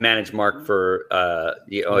mean, I've managed Mark for a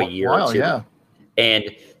year or two. Yeah. And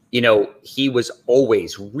you know, he was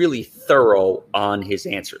always really thorough on his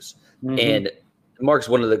answers. And Mark's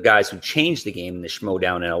one of the guys who changed the game in the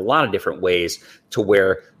Schmodown in a lot of different ways to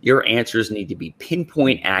where your answers need to be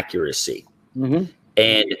pinpoint accuracy.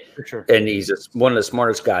 And and he's one of the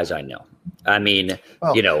smartest guys I know. I mean,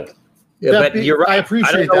 you know, but you're right. I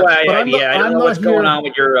appreciate that. But I don't know what's going on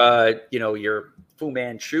with your, you know, your Fu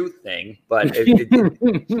Manchu thing, but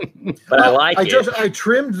but I like it. I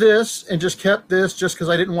trimmed this and just kept this just because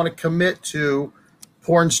I didn't want to commit to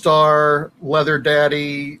porn star, leather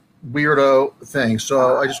daddy, weirdo thing.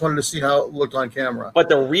 So I just wanted to see how it looked on camera. But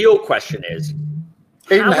the real question is,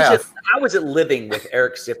 8.5. How is it living with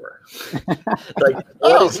Eric Zipper? Like,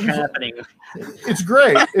 what is happening? It's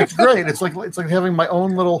great. It's great. It's like having my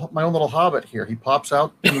own little hobbit here. He pops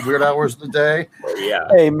out in the weird hours of the day. Yeah.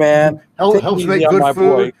 Hey man, helps make good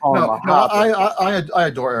food. I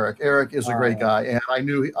adore Eric. Eric is a great guy, and I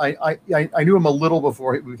knew him a little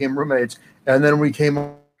before we became roommates, and then we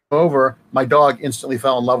came over, my dog instantly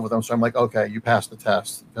fell in love with him. So I'm like, okay, you passed the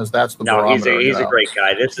test, because that's the barometer. He's a great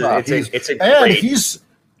guy.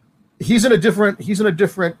 He's in a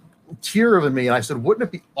different tier than me. And I said, wouldn't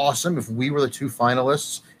it be awesome if we were the two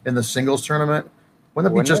finalists in the singles tournament?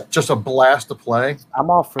 Wouldn't it be just a blast to play? I'm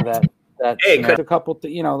all for that. A couple,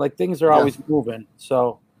 like things are always moving.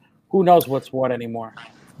 So who knows what's what anymore?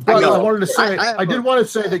 But I wanted to say, I did want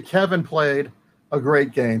to say that Kevin played a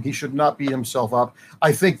great game. He should not beat himself up.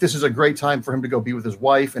 I think this is a great time for him to go be with his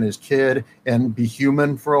wife and his kid and be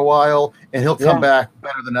human for a while, and he'll come back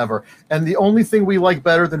better than ever. And the only thing we like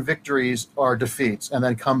better than victories are defeats and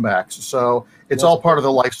then comebacks. So it's all part of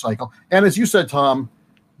the life cycle. And as you said, Tom,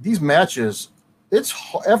 these matches,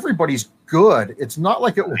 everybody's good. It's not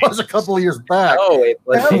like it was a couple of years back.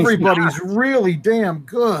 Everybody's really damn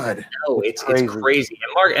good. No, it's crazy.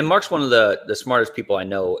 And Mark's one of the smartest people I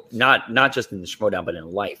know, not just in the Schmodown, but in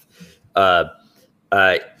life.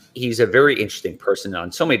 He's a very interesting person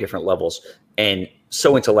on so many different levels and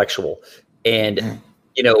so intellectual. And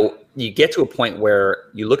you know, you get to a point where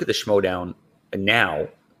you look at the Schmodown now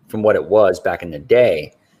from what it was back in the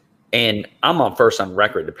day. And I'm on first on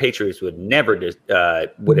record. The Patriots would have never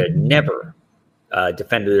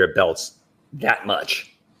defended their belts that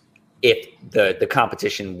much if the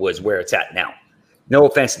competition was where it's at now. No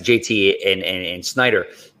offense to JT and Snyder,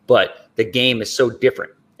 but the game is so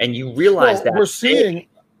different. And you realize that we're seeing.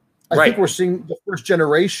 I think we're seeing the first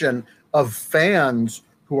generation of fans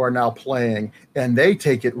who are now playing, and they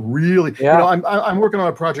take it really. You know, I'm working on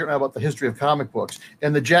a project now about the history of comic books,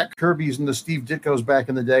 and the Jack Kirbys and the Steve Ditkos back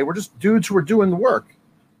in the day were just dudes who were doing the work.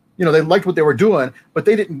 You know, they liked what they were doing, but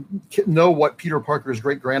they didn't know what Peter Parker's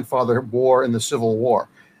great-grandfather wore in the Civil War.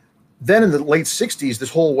 Then in the late 60s, this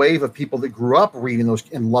whole wave of people that grew up reading those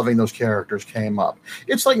and loving those characters came up.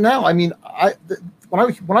 It's like now, I mean,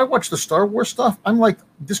 when I watch the Star Wars stuff, I'm like,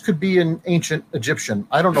 this could be an ancient Egyptian.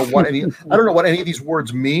 I don't know what any of these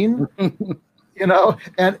words mean, you know,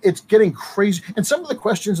 and it's getting crazy. And some of the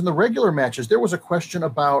questions in the regular matches, there was a question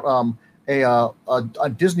about a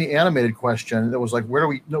Disney animated question that was like,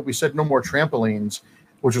 we said no more trampolines,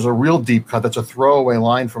 which was a real deep cut. That's a throwaway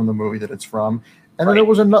line from the movie that it's from. And then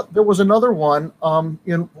there was another one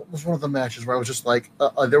in what was one of the matches where I was just like,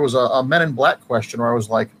 there was a Men in Black question where I was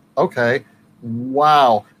like, okay,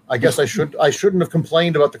 wow, I guess I shouldn't have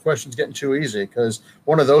complained about the questions getting too easy, because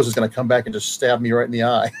one of those is going to come back and just stab me right in the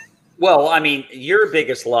eye. Well, I mean, your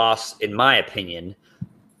biggest loss, in my opinion,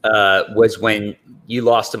 was when you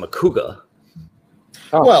lost to Makuga.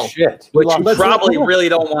 Oh, well, shit. Which you probably really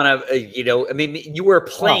don't want to, you know, I mean, you were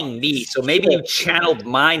playing me, so maybe you channeled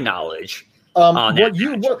my knowledge. What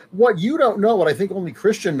you don't know, what I think only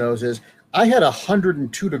Christian knows, is I had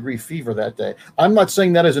 102-degree fever that day. I'm not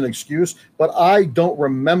saying that as an excuse, but I don't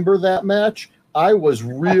remember that match. I was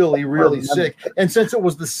really, really sick. And since it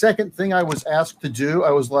was the second thing I was asked to do,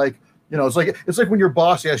 I was like, it's like when your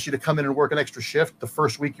boss asks you to come in and work an extra shift. The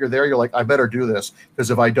first week you're there, you're like, I better do this,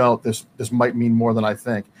 because if I don't, this might mean more than I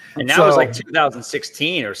think. And that was like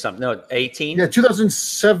 2016 or something. No, 18. Yeah,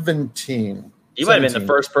 2017. You might have been the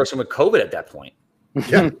first person with COVID at that point.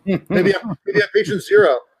 Yeah, maybe I'm patient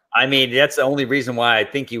zero. I mean, that's the only reason why I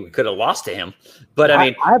think you could have lost to him. But I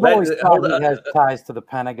mean, I've always thought he has ties to the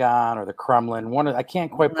Pentagon or the Kremlin. I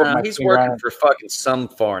can't quite put my he's finger working on for fucking some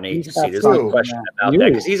foreign agency. There's no question about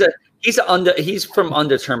that, because he's from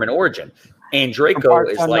undetermined origin. Andreyko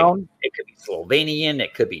is like, it could be Slovenian,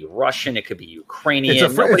 it could be Russian, it could be Ukrainian.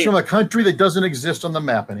 It's from a country that doesn't exist on the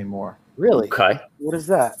map anymore. Really? Okay. What is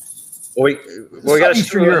that? We got a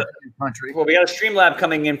Eastern European country. Well, we got a Streamlab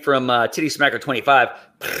coming in from Titty Smacker 25.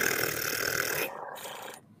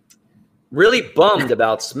 Really bummed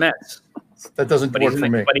about Smets. That doesn't work for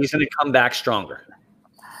me. But he's going to come back stronger.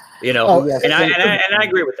 And I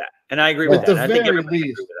agree with that. And I agree with that. I think everybody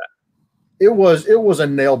agrees with that. It was a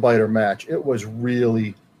nail biter match. It was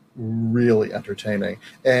really, really entertaining,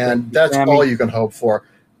 and that's all you can hope for.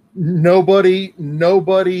 Nobody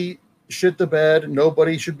shit the bed.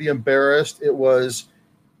 Nobody should be embarrassed. It was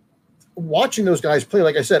watching those guys play.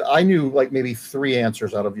 Like I said, I knew like maybe 3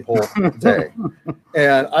 answers out of the whole day,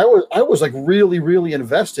 and I was like really, really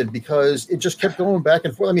invested, because it just kept going back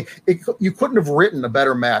and forth. I mean, you couldn't have written a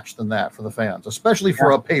better match than that for the fans, especially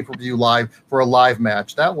for a pay-per-view live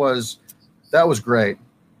match. That was great.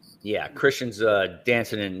 Yeah, Christian's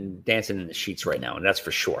dancing in the sheets right now, and that's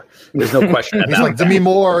for sure. There's no question about He's like Demi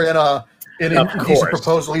Moore in a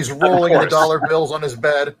proposal. He's rolling in the dollar bills on his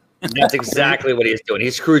bed. That's exactly what he's doing.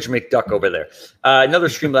 He's Scrooge McDuck over there. Another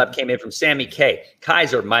Streamlab came in from Sammy K.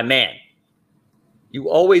 Kaiser, my man. You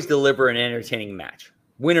always deliver an entertaining match,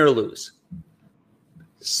 win or lose.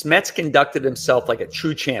 Smets conducted himself like a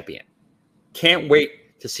true champion. Can't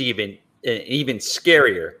wait to see an even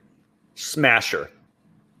scarier smasher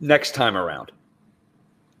next time around.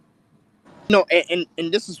 No, and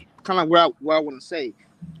this is kind of where I want to say.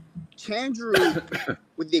 Chandru,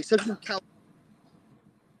 with the exception of Cal,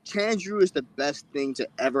 Chandru is the best thing to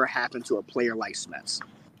ever happen to a player like Smets.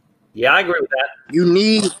 Yeah, I agree with that.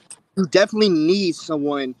 You definitely need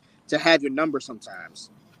someone to have your number sometimes,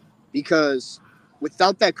 because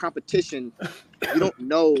without that competition, you don't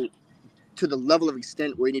know to the level of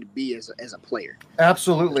extent where you need to be as a player.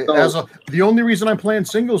 Absolutely. So, the only reason I'm playing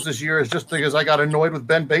singles this year is just because I got annoyed with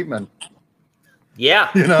Ben Bateman. Yeah.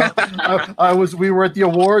 We were at the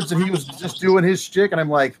awards and he was just doing his shtick, and I'm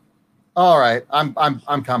like, all right,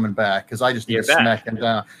 I'm coming back, because I just need to smack him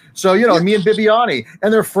down. So, me and Bibiani,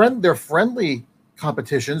 and they're friendly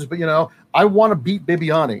competitions, but I want to beat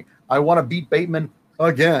Bibiani. I want to beat Bateman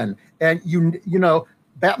again. And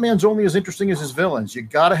Batman's only as interesting as his villains. You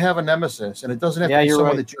got to have a nemesis, and it doesn't have to be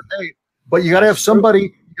someone that you hate, but you got to have somebody.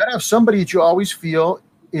 You got to have somebody that you always feel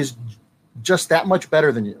is just that much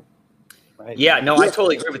better than you. Right. Yeah, no, I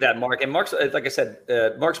totally agree with that, Marc. And Marc's, like I said,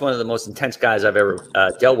 Marc's one of the most intense guys I've ever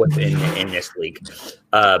dealt with in this league.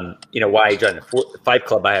 Why he joined the Fight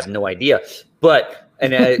Club, I have no idea. But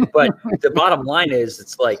the bottom line is,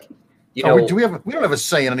 it's like, we don't have a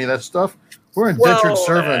say in any of that stuff. We're indentured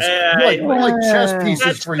servants. We're like chess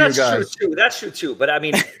pieces for you guys. That's true too. That's true too. But I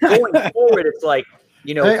mean, going forward, it's like,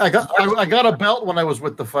 Hey, I got a belt when I was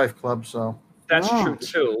with the Fight Club, so that's true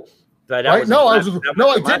too. Right? I didn't.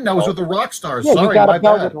 I was with the Rock Stars. Yeah, Sorry, you got my a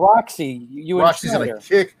belt bad. with Roxy. Roxy's gonna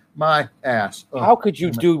kick my ass. How could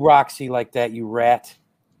you do Roxy like that, you rat?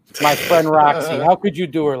 My friend Roxy. How could you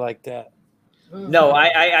do her like that? No,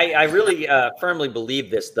 I really firmly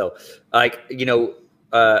believe this, though. Like,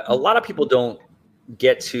 a lot of people don't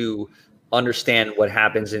get to understand what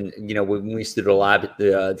happens in, when we used to do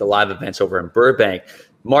the live events over in Burbank.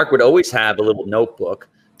 Marc would always have a little notebook,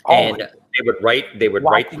 and they would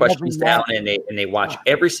write questions down, and they watch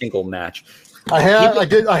every single match. I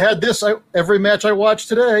had this every match I watched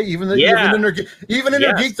today, even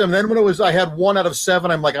Intergeek them. Then when I had 1 out of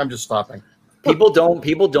 7, I'm like, I'm just stopping. People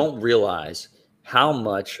don't realize how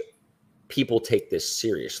much people take this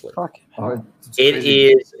seriously.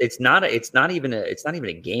 It's not even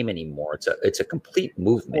a game anymore. It's a complete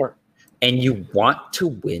movement, and you want to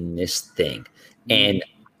win this thing. And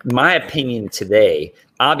my opinion today,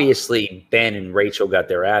 obviously, Ben and Rachel got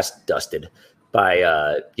their ass dusted by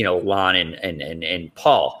Lon and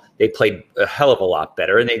Paul. They played a hell of a lot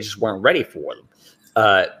better, and they just weren't ready for them.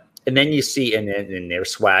 And then you see, and their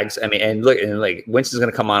swags. I mean, and look, and like Winston's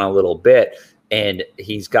going to come on a little bit, and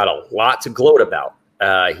he's got a lot to gloat about.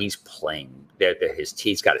 He's playing.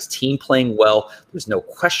 He's got his team playing well. There's no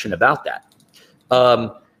question about that.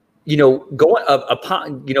 going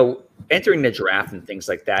upon, entering the draft and things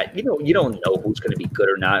like that, you don't know who's going to be good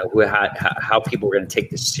or not, how people are going to take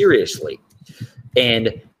this seriously.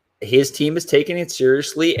 And his team is taking it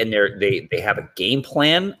seriously, and they have a game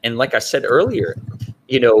plan. And like I said earlier,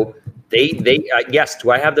 they yes,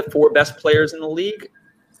 do I have the 4 best players in the league?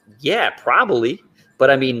 Yeah, probably.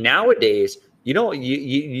 But I mean, nowadays, you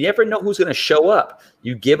never know who's going to show up.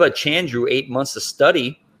 You give a Chandru 8 months to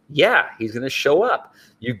study, yeah, he's going to show up.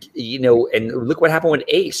 And look what happened with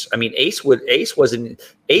Ace. I mean, Ace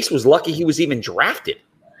was lucky he was even drafted,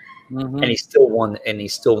 and he still won. And he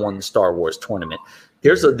still won the Star Wars tournament.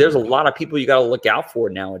 There's a lot of people you got to look out for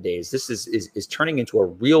nowadays. This is turning into a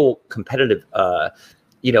real competitive,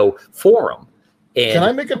 forum. And can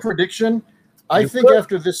I make a prediction? I think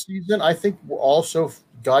after this season, I think we're all so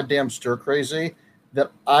goddamn stir crazy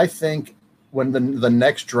that I think when the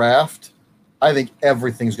next draft, I think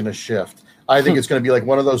everything's going to shift. I think it's going to be like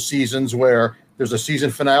one of those seasons where there's a season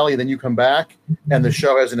finale, and then you come back, and the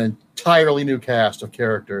show has an entirely new cast of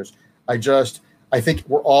characters. I think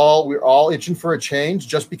we're all itching for a change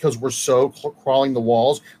just because we're so crawling the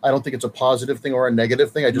walls. I don't think it's a positive thing or a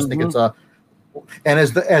negative thing. I just think it's and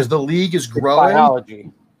as the league is growing,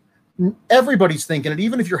 biology. Everybody's thinking it.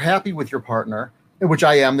 Even if you're happy with your partner, which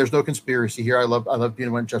I am, there's no conspiracy here. I love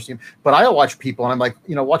being one Justin, but I watch people, and I'm like,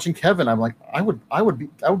 watching Kevin, I'm like, I would be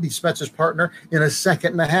Smets' partner in a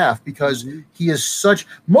second and a half because he is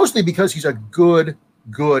mostly because he's a good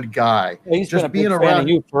guy. Yeah, he's just been a big fan of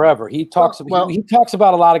you forever. He talks about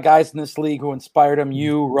a lot of guys in this league who inspired him.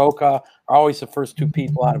 You, Roca, are always the first 2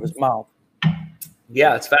 people out of his mouth.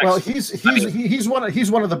 Yeah, it's facts. Well, he's one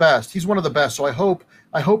of the best. He's one of the best. So I hope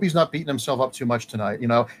he's not beating himself up too much tonight. He's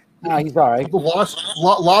all right. The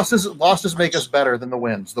losses make us better than the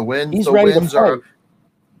wins. The wins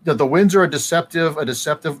are a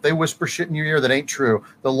deceptive. They whisper shit in your ear that ain't true.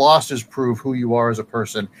 The losses prove who you are as a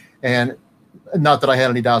person. And not that I had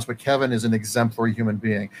any doubts, but Kevin is an exemplary human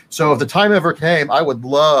being. So if the time ever came, I would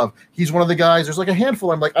love. He's one of the guys. There's like a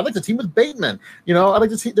handful. I'm like, I'd like to team with Bateman. I'd like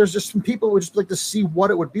to see. There's just some people who would just like to see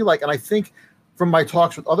what it would be like. And I think from my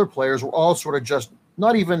talks with other players, we're all sort of just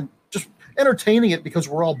not even just entertaining it because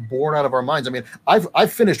we're all bored out of our minds. I mean,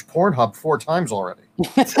 I've finished Pornhub 4 times already.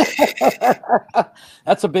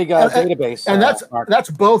 That's a big database, and that's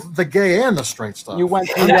both the gay and the straight stuff. You went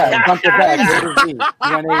through that. Jumped back. A to Z. You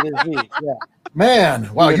went A to Z. Yeah.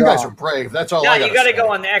 Man, wow, you guys are brave. That's all. Yeah, you got to go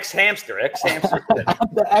on the X Hamster. The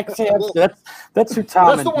X Hamster. That's who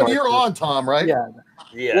Tom. That's the one you're on, Tom, right? Yeah.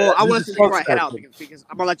 Yeah. Well, I want to before I head out because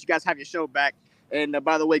I'm gonna let you guys have your show back. And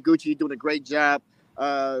by the way, Gucci, you're doing a great job.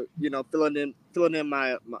 Filling in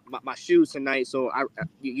my shoes tonight. So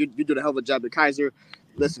you did a hell of a job at Kaiser.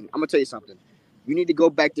 Listen, I'm gonna tell you something. You need to go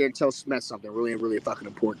back there and tell Smith something really, really fucking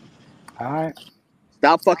important. All right.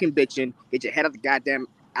 Stop fucking bitching. Get your head out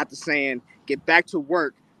the sand. Get back to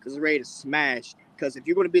work because you're ready to smash. Because if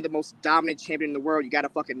you're going to be the most dominant champion in the world, you got to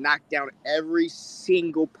fucking knock down every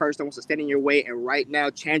single person that wants to stand in your way. And right now,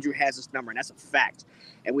 Chandru has this number, and that's a fact.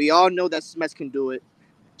 And we all know that Smets can do it.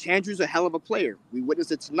 Chandru's a hell of a player. We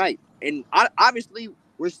witnessed it tonight. And obviously,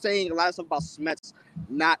 we're saying a lot of stuff about Smets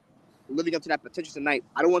not living up to that potential tonight.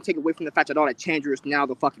 I don't want to take away from the fact at all that Chandru is now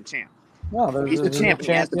the fucking champ. No, he's the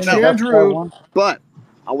champion. He has the belt. Chandru. But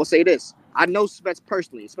I will say this. I know Smets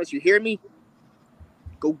personally. Smets, you hear me?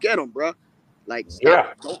 Go get him, bro. Like,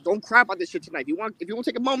 stop. Yeah. Don't cry about this shit tonight. If you want to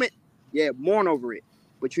take a moment, mourn over it.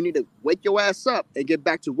 But you need to wake your ass up and get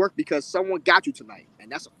back to work because someone got you tonight.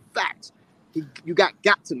 And that's a fact. You got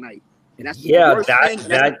tonight. And that's the worst thing.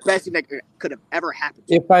 And that's the best thing that could have ever happened.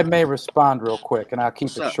 If I may respond real quick, and I'll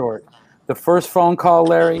keep it short. The first phone call,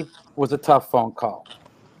 Larry, was a tough phone call.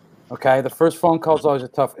 Okay? The first phone call is always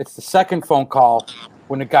it's the second phone call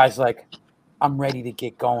when the guy's like, I'm ready to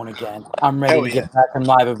get going again. I'm ready to get back in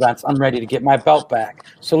live events. I'm ready to get my belt back.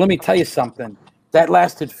 So let me tell you something. That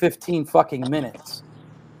lasted 15 fucking minutes.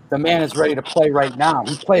 The man is ready to play right now.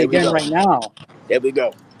 He play again right now. There we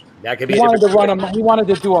go. That could be. He wanted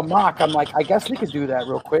to do a mock. I'm like, I guess we could do that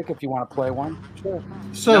real quick if you want to play one. Sure.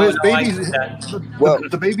 So his baby's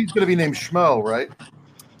the baby's going to be named Schmo, right?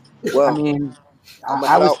 Well, I mean,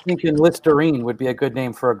 I was thinking Listerine would be a good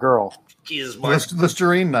name for a girl. Jesus, Marc.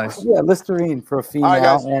 Listerine, nice. Yeah, Listerine for a female. All right,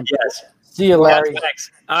 guys. And see you, Larry.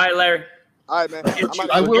 All right, Larry. All right, man.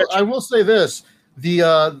 I will say this: the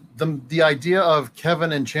idea of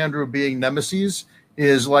Kevin and Chandru being nemesis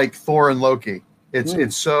is like Thor and Loki. It's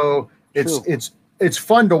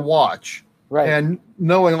fun to watch, right? And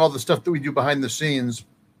knowing all the stuff that we do behind the scenes,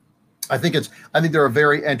 I think they're a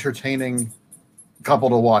very entertaining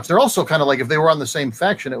couple to watch. They're also kind of like if they were on the same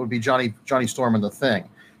faction, it would be Johnny Storm and the Thing.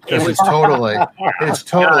 Because it's totally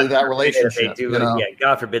that relationship. They do it. Yeah,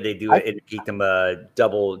 God forbid they do it and beat them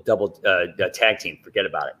double tag team. Forget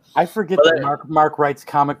about it. I forget that Marc writes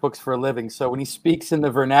comic books for a living. So when he speaks in the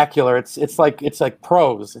vernacular, it's like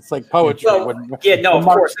prose. It's like poetry. Well, when of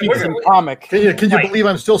Marc course. speaks in comic. Can you believe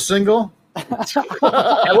I'm still single? We'll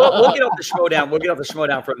get off the Schmodown. We'll get off the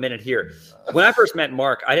Schmodown for a minute here. When I first met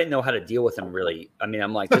Marc, I didn't know how to deal with him really. I mean,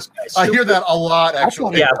 I'm like, this guy's I hear that a lot,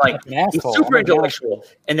 actually. Yeah, like he's super intellectual.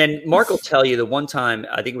 And then Marc will tell you the one time,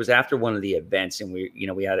 I think it was after one of the events, and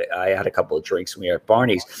I had a couple of drinks, and we were at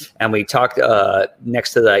Barney's, and we talked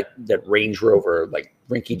next to that Range Rover, like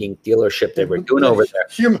rinky-dink dealership that we're doing over there.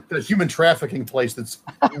 The human trafficking place that's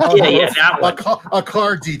that one. A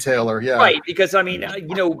car detailer, yeah. Right, because I mean,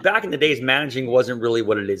 back in the days, managing wasn't really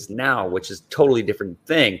what it is now, which is a totally different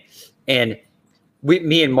thing. And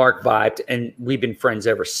me and Marc vibed, and we've been friends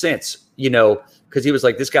ever since, because he was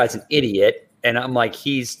like, this guy's an idiot. And I'm like,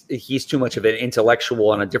 he's too much of an intellectual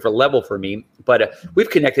on a different level for me. But we've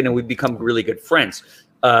connected and we've become really good friends.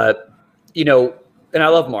 And I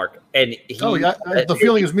love Marc. And the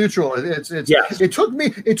feeling is mutual.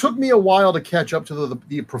 It took me a while to catch up to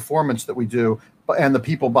the performance that we do and the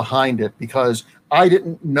people behind it, because I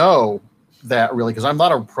didn't know that really, because I'm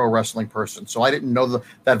not a pro wrestling person, so I didn't know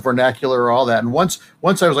that vernacular or all that. And once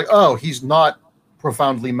I was like, oh, he's not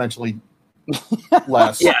profoundly mentally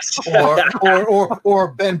less, yes, or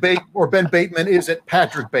Ben Bateman isn't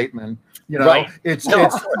Patrick Bateman. Right. Then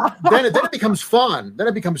it becomes fun.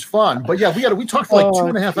 But yeah, we talked for like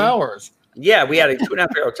 2.5 hours. Yeah, we had a 2.5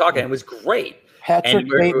 hour talk, and it was great. Patrick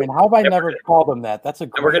Bateman. How have I never called him that? That's a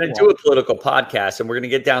great. And we're going to do a political podcast, and we're going to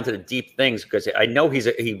get down to the deep things, because I know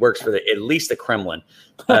he works for at least the Kremlin.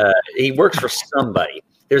 He works for somebody.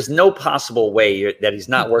 There's no possible way that he's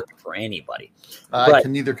not working for anybody. I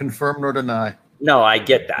can neither confirm nor deny. No, I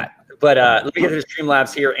get that. But let me get to the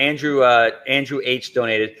Streamlabs here. Andrew H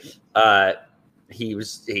donated.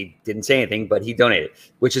 He didn't say anything, but he donated,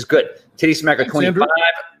 which is good. Titty Smacker 25.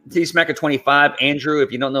 Titty Smacker 25. Andrew,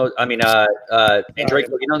 if you don't know, Andreyko,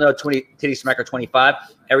 if you don't know Titty Smacker 25,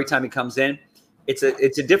 every time he comes in, it's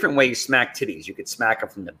a different way you smack titties. You could smack them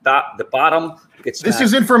from the bottom. You could smack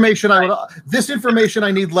this information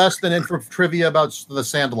I need less than trivia about the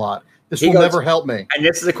Sandlot. This will never help me. And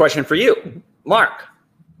this is a question for you, Marc.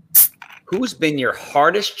 Who's been your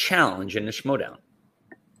hardest challenge in the Schmodown?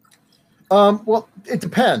 Well, it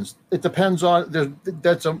depends. It depends on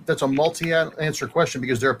that's a multi-answer question,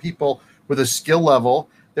 because there are people with a skill level.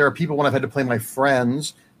 There are people when I've had to play my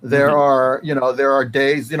friends. There are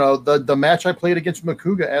days. The match I played against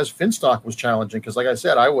Makuga as Finstock was challenging, because, like I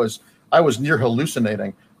said, I was near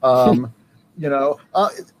hallucinating. But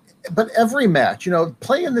every match,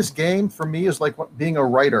 playing this game for me is like being a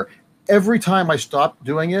writer. Every time I stop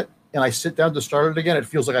doing it and I sit down to start it again, it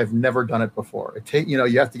feels like I've never done it before.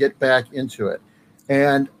 You have to get back into it.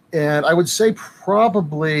 And I would say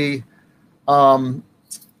probably, the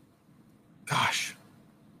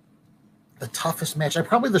toughest match,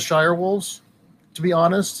 probably the Shire Wolves, to be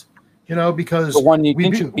honest, because the one did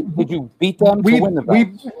you beat them to win the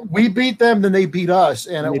belt? We beat them, then they beat us.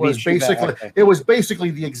 And it was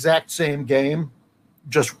basically the exact same game,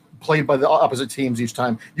 just played by the opposite teams each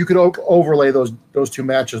time. You could overlay those two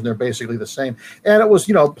matches, and they're basically the same. And it was,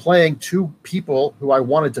 playing two people who I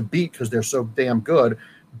wanted to beat because they're so damn good.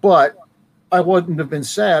 But I wouldn't have been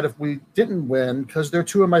sad if we didn't win, because they're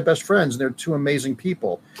two of my best friends, and they're two amazing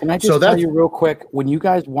people. Can I just tell you real quick, when you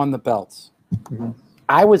guys won the belts,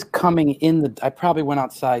 I was coming in I probably went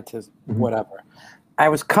outside to whatever. I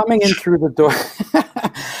was coming in through the door.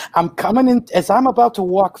 I'm coming in, as I'm about to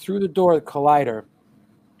walk through the door of the Collider,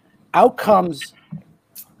 out comes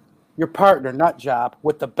your partner, Nutjob,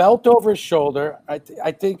 with the belt over his shoulder. I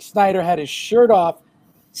think Snyder had his shirt off,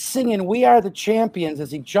 singing "We Are the Champions"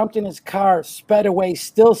 as he jumped in his car, sped away,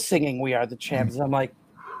 still singing "We Are the Champions." I'm like,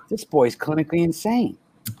 this boy's clinically insane.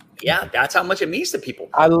 Yeah, that's how much it means to people.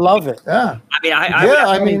 I love it. Yeah.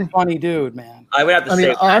 I mean, funny dude, man. I would have to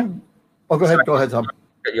say. Go ahead, Tom.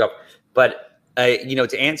 Cut you off. But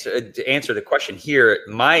to answer the question here,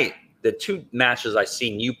 the two matches I've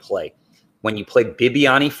seen you play, when you played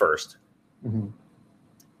Bibiani first,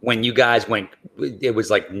 when you guys went, it was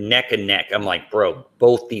like neck and neck. I'm like, bro,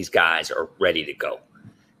 both these guys are ready to go.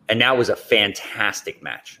 And that was a fantastic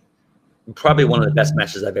match. Probably one of the best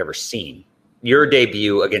matches I've ever seen. Your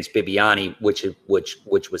debut against Bibiani, which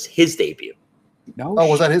was his debut. No. Oh,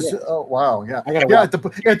 was that his? Oh, wow. Yeah. Yeah. At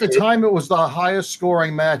the time, it was the highest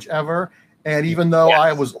scoring match ever. And even though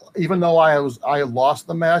I lost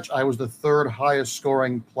the match, I was the third highest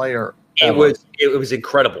scoring player It was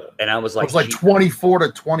incredible, and I was like, it was like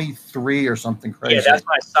 24-23 or something crazy. Yeah, that's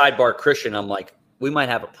my sidebar, Christian. I'm like, we might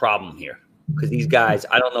have a problem here because these guys,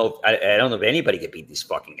 I don't know if anybody could beat these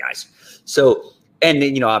fucking guys. So, and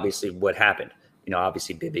then obviously what happened.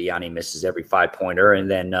 Obviously Bibiani misses every 5-pointer,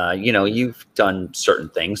 and then you've done certain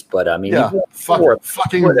things, but I mean,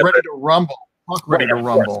 fucking ready to rumble, ready to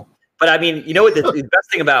rumble. But I mean, what the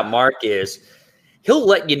best thing about Marc is, he'll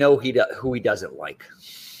let you know who he doesn't like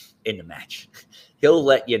in the match. He'll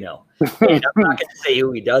let you know. And I'm not going to say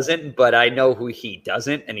who he doesn't, but I know who he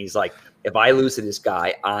doesn't. And he's like, if I lose to this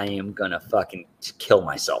guy, I am going to fucking kill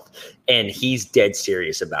myself. And he's dead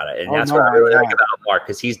serious about it. And that's what I really like about Marc,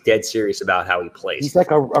 because he's dead serious about how he plays. He's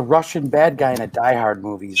like a Russian bad guy in a Die Hard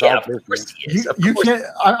movie. He's of course he is. You can't.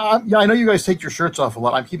 I know you guys take your shirts off a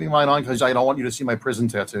lot. I'm keeping mine on because I don't want you to see my prison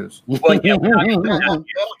tattoos. Well, I'll give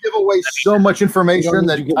away so much information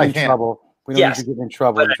that I can't. We don't need to get in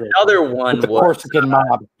trouble. But another one was the Corsican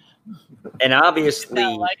mob. And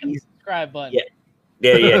obviously, subscribe button. Yeah.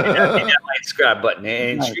 Hit that like subscribe button.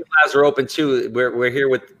 And Streamlabs are open too. We're here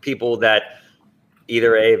with people that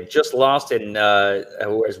either have just lost and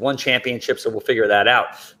who has won championships, so we'll figure that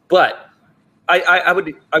out. But I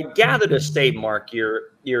would gather to state, Marc,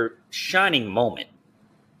 your shining moment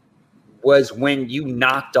was when you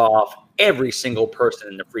knocked off every single person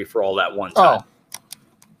in the free for all that one time. Oh,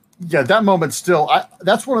 yeah, that moment still.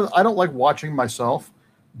 That's one of I don't like watching myself,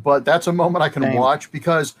 but that's a moment I can watch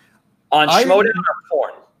because on Schmodown or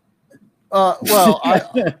porn. Well,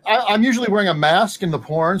 I'm usually wearing a mask in the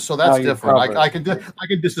porn, so that's different. I can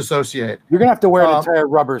disassociate. You're gonna have to wear an entire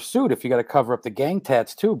rubber suit if you got to cover up the gang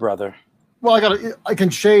tats too, brother. Well, I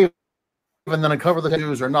can shave and then I cover the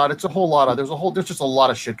tattoos or not. It's a whole lot of there's just a lot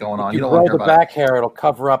of shit going on. You don't grow the back hair; it'll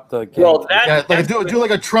cover up the. Well, do like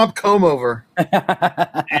a Trump comb over.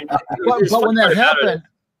 But when that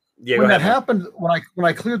happened, when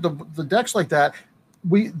I cleared the decks like that,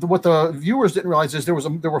 what the viewers didn't realize is there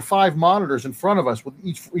were 5 monitors in front of us with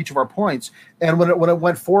each of our points, and when it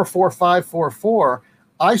went 4 4 5 4 4,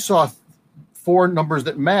 I saw 4 numbers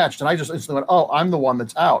that matched, and I just instantly went, "Oh, I'm the one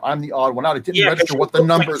that's out. I'm the odd one out." It didn't register what the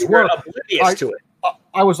numbers were.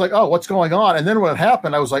 I was like, "Oh, what's going on?" And then when it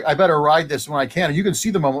happened, I was like, "I better ride this when I can." And you can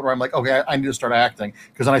see the moment where I'm like, "Okay, I need to start acting,"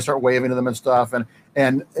 because then I start waving to them and stuff. But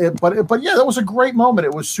yeah, that was a great moment.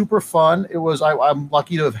 It was super fun. I'm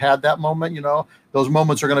lucky to have had that moment. Those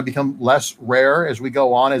moments are going to become less rare as we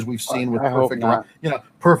go on, as we've seen with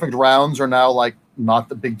perfect rounds are now like not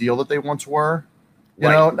the big deal that they once were.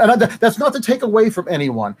 And that's not to take away from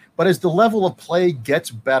anyone, but as the level of play gets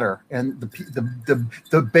better, and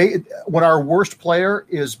when our worst player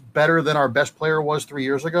is better than our best player was 3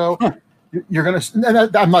 years ago, you're gonna.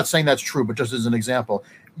 And I'm not saying that's true, but just as an example,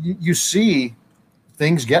 you see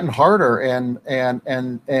things getting harder, and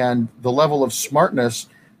the level of smartness.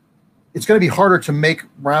 It's going to be harder to make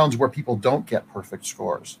rounds where people don't get perfect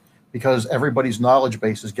scores because everybody's knowledge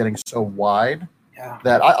base is getting so wide.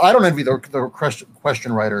 That I don't envy the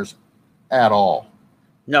question writers at all.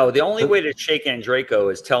 No, the only way to shake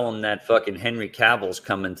Andreyko is tell him that fucking Henry Cavill's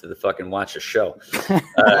coming to the fucking watch the show.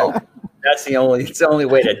 It's the only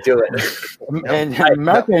way to do it. And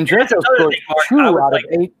Marc Andreyko scored 2 out of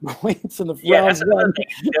 8 points in the round. Yeah, that's another thing.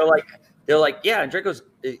 They're like, yeah, Andreyko's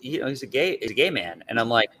he's a gay man, and I'm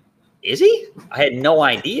like, is he? I had no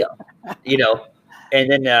idea. And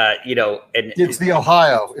then, and it's the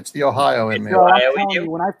Ohio in me.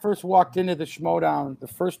 When I first walked into the Schmodown, the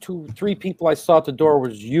first 2-3 people I saw at the door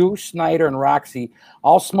was you, Snyder, and Roxy,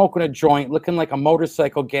 all smoking a joint, looking like a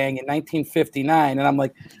motorcycle gang in 1959. And I'm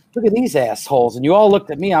like, look at these assholes. And you all looked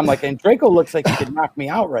at me. I'm like, Andreyko looks like he could knock me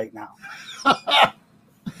out right now.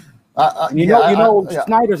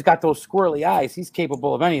 Snyder's got those squirrely eyes. He's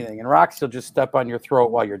capable of anything, and Roxy will just step on your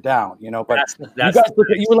throat while you're down. But you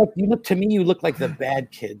look to me. You look like the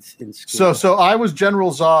bad kids in school. So I was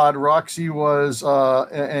General Zod. Roxy was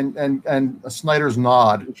and Snyder's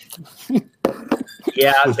Nod.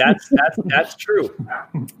 Yeah, that's true. We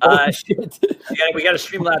got a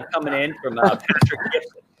Streamlab coming in from Patrick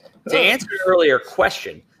Gibson. To answer an earlier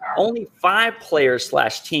question, only 5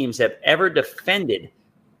 players/teams have ever defended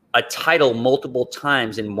a title multiple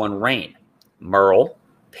times in one reign: Merle,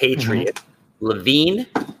 Patriot, Levine,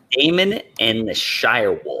 Damon, and the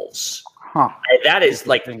Shire Wolves. That is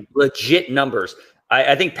like legit numbers.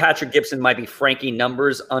 I think Patrick Gibson might be franking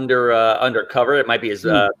numbers undercover. It might be his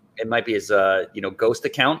ghost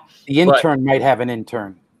account. The intern might have an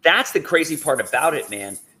intern. That's the crazy part about it,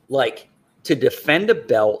 man. Like, to defend a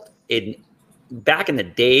belt back in the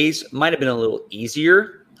days might have been a little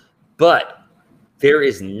easier, but there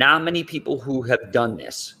is not many people who have done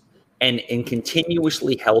this. and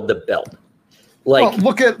continuously held the belt. Like,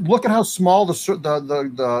 well, look at how small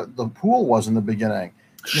the pool was in the beginning.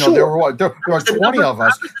 Sure. There were 20 of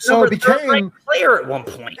us, so it became player at one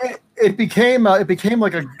point. It became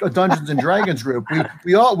like a Dungeons and Dragons group.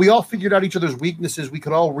 We all figured out each other's weaknesses. We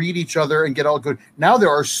could all read each other and get all good. Now there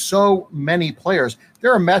are so many players.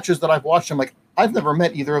 There are matches that I've watched. I'm like, I've never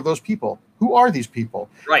met either of those people. Who are these people?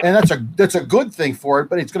 Right. And that's a good thing for it,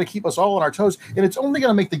 but it's going to keep us all on our toes, and it's only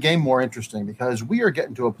going to make the game more interesting because we are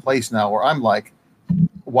getting to a place now where I'm like,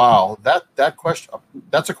 wow,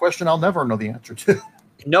 that's a question I'll never know the answer to.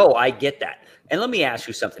 No, I get that. And let me ask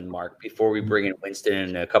you something, Mark, before we bring in Winston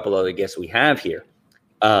and a couple other guests we have here.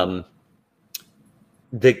 When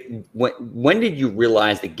did you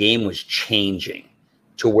realize the game was changing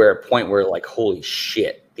to where a point where like, holy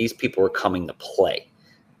shit, these people are coming to play?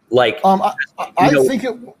 Like, I think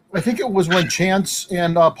it was when Chance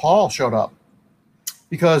and Paul showed up,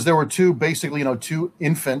 because there were two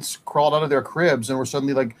infants crawled out of their cribs and were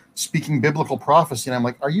suddenly like speaking biblical prophecy, and I'm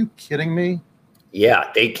like, are you kidding me?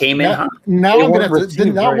 Yeah, they came in. Now I'm going to have to.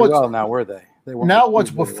 Now were they? Now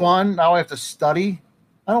what's fun? Now I have to study.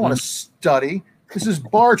 I don't want to study. This is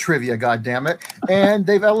bar trivia, goddammit. And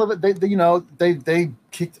they've elevated. They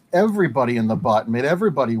kicked everybody in the butt, made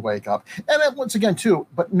everybody wake up. And then, once again, too,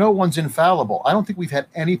 but no one's infallible. I don't think we've had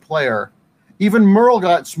any player. Even Merle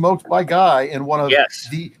got smoked by Guy in one of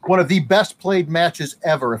the best played matches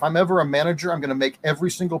ever. If I'm ever a manager, I'm going to make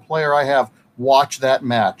every single player I have watch that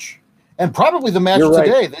match. And probably the match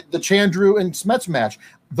today, the Chandru and Smets match.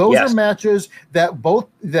 Those are matches that the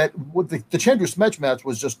Chandru Smets match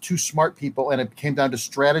was just two smart people, and it came down to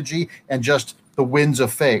strategy and just the winds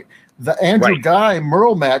of fate. The Andrew Guy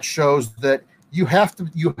Merle match shows that you have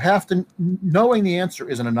to knowing the answer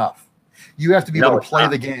isn't enough. You have to be able to play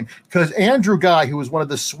the game, because Andrew Guy, who is one of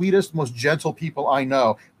the sweetest, most gentle people I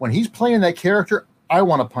know, when he's playing that character, I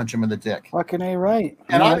want to punch him in the dick. Fucking A, right.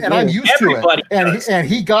 And I'm used to it. And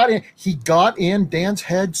he got in Dan's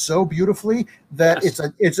head so beautifully that it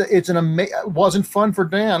wasn't fun for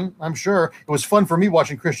Dan, I'm sure. It was fun for me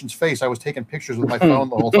watching Christian's face. I was taking pictures with my phone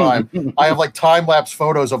the whole time. I have like time-lapse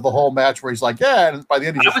photos of the whole match where he's like, yeah, and by the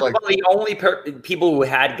end he's just like, one of the only people who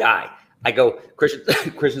had Guy. I go,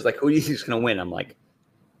 Christian's like, who do you think is going to win? I'm like,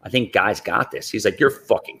 I think Guy's got this. He's like, you're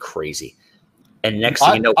fucking crazy. And next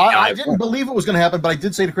thing you know, I didn't believe it was going to happen, but I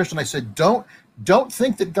did say to Christian, I said, don't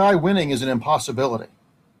think that Guy winning is an impossibility.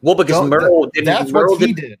 Well, because Merle didn't. That's what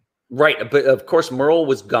he did. Right. But of course, Merle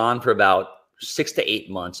was gone for about 6 to 8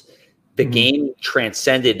 months. The game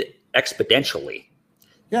transcended exponentially.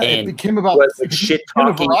 Yeah, it became about shit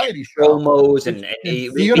talking, variety promos, and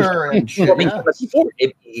theater and shit.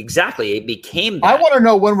 Exactly. It became that. I want to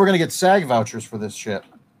know when we're going to get SAG vouchers for this shit.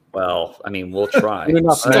 Well, I mean, we'll try. Let me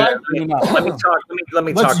talk.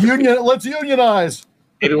 Let's unionize.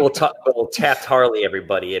 Maybe we'll talk. We'll tap Harley,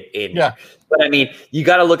 everybody. Yeah. But I mean, you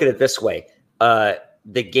got to look at it this way.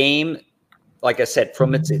 The game, like I said,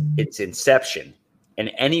 from its inception,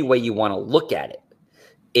 and any way you want to look at it,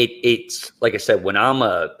 it's like I said. When I'm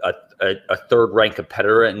a third-ranked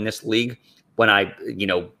competitor in this league, when I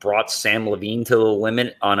brought Sam Levine to the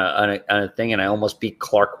limit on a thing, and I almost beat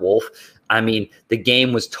Clark Wolf. I mean, the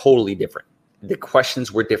game was totally different. The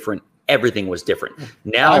questions were different. Everything was different.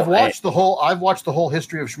 Now I've watched the whole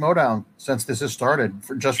history of Schmodown since this has started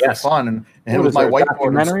for fun, and it was my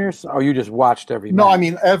whiteboard. Or you just watched every? No, I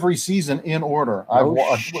mean every season in order. I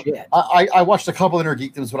watched a couple of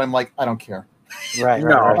Intergeekdoms, but I'm like, I don't care. Right.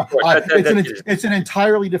 No, it's an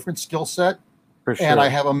entirely different skill set. For sure. And I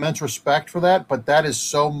have immense respect for that, but that's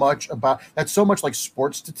so much like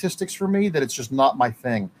sports statistics for me that it's just not my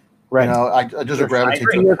thing. Right. I just gravitate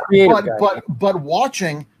to it. But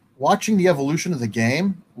watching the evolution of the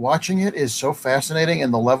game, watching it is so fascinating,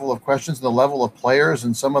 and the level of questions and the level of players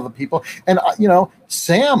and some of the people. And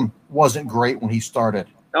Sam wasn't great when he started.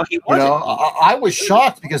 No, he wasn't. I was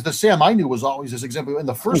shocked because the Sam I knew was always this example. In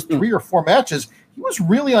the first 3 or 4 matches, he was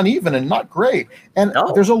really uneven and not great. And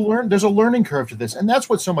there's a learning curve to this, and that's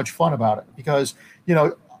what's so much fun about it. Because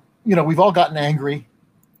we've all gotten angry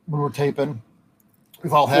when we're taping.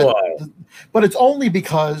 We've all had, but it's only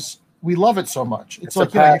because we love it so much. It's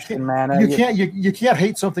like you can't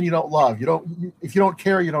hate something you don't love. If you don't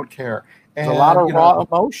care, you don't care. And there's a lot of raw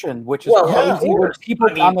emotion, which is crazy.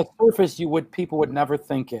 On the surface, people would never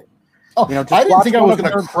think it. I didn't think I was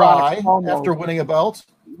going to cry after winning a belt.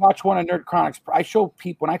 Watch one of Nerd Chronics. I show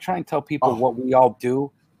people when I try and tell people what we all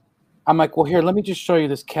do. I'm like, well, here, let me just show you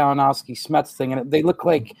this Kalinowski Smets thing, and they look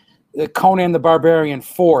like Conan the Barbarian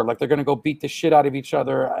 4, like they're going to go beat the shit out of each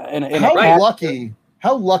other. How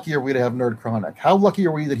how lucky are we to have Nerd Chronic? How lucky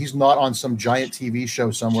are we that he's not on some giant TV show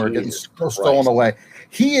somewhere getting stolen away?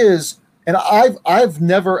 He is, and I've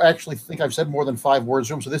never actually think I've said more than 5 words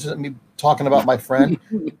to him, so this isn't me talking about my friend.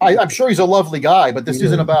 I'm sure he's a lovely guy, but this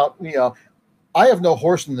isn't about, I have no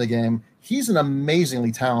horse in the game. He's an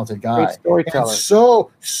amazingly talented guy. Great storyteller. And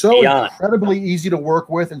so incredibly easy to work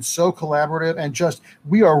with and so collaborative, and just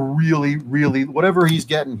we are really, really, whatever he's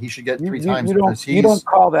getting, he should get 3 times. You don't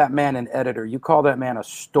call that man an editor. You call that man a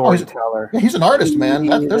storyteller. He's an artist, man.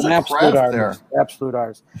 There's an absolute artist there. Absolute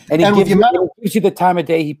artist. And he gives you the time of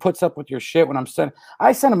day. He puts up with your shit when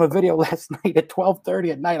I sent him a video last night at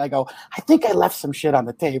 12:30 at night. I go, I think I left some shit on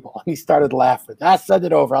the table. And he started laughing. I send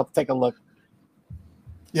it over. I'll take a look.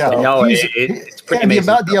 Yeah, so, it's pretty amazing.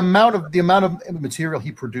 The amount of material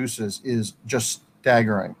he produces is just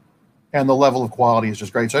staggering, and the level of quality is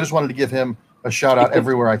just great. So I just wanted to give him a shout out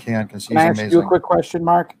everywhere I can because he's amazing. Can I ask you a quick question,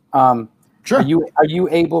 Marc? Sure. Are you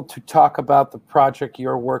able to talk about the project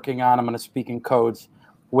you're working on? I'm going to speak in codes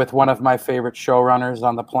with one of my favorite showrunners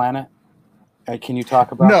on the planet. Can you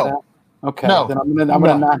talk about that? Okay. No. Then I'm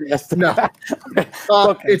gonna not ask. No.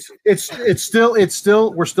 Okay. It's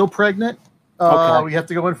still we're still pregnant. Okay. We have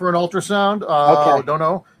to go in for an ultrasound. Okay. Don't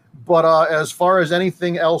know. But as far as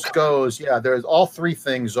anything else goes, there's all 3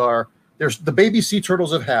 things are. There's the baby sea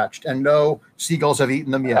turtles have hatched, and no seagulls have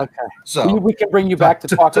eaten them yet. Okay. So we can bring you back to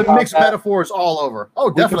talk about mix metaphors all over.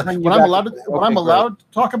 Oh, definitely. When I'm allowed to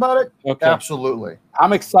talk about it, absolutely.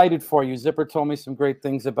 I'm excited for you. Zipper told me some great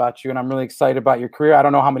things about you, and I'm really excited about your career. I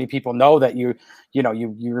don't know how many people know that you're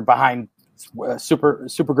behind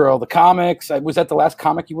Supergirl, the comics. Was that the last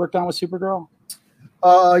comic you worked on with Supergirl?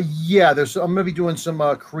 Yeah. I'm gonna be doing some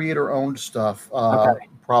creator-owned stuff,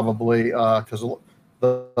 probably because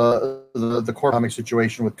the core comic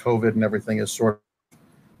situation with COVID and everything is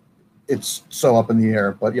it's so up in the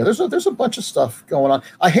air. But yeah, there's a bunch of stuff going on.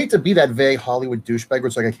 I hate to be that vague Hollywood douchebag where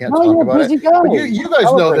it's like I can't talk about it. But you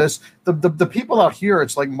guys know this. The people out here,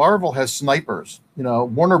 it's like Marvel has snipers.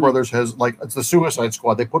 Warner Brothers has it's the Suicide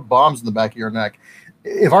Squad. They put bombs in the back of your neck.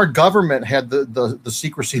 If our government had the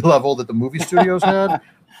secrecy level that the movie studios had,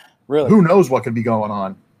 really, who knows what could be going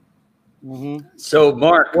on? Mm-hmm. So,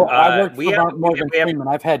 Marc, I worked for Morgan Freeman.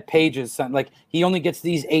 I've had pages sent. He only gets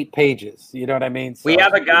these 8 pages. You know what I mean? So, we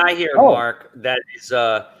have a guy here, Marc, that is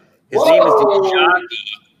his name is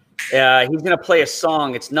Jockey. He's going to play a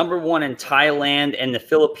song. It's #1 in Thailand and the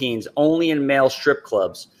Philippines, only in male strip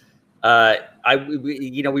clubs. We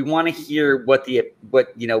want to hear what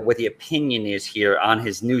the opinion is here on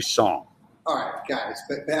his new song. All right, guys,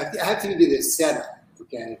 but I have to give you this setup,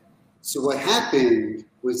 okay? So what happened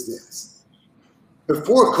was this.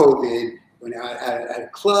 Before COVID, when I at a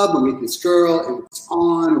club, we meet this girl, and it's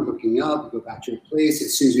on, we're hooking up, we go back to her place.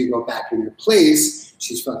 As soon as we go back in her place,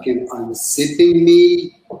 she's fucking unzipping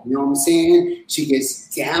me, you know what I'm saying? She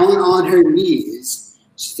gets down on her knees,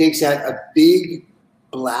 she takes out a big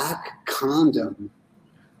black condom,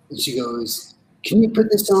 and she goes, "Can you put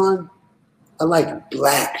this on? I like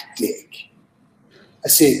black dick." I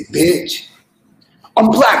said, "Bitch, I'm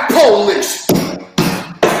black Polish."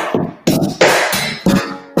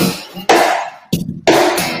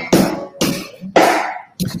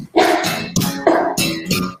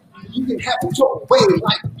 You can have it your way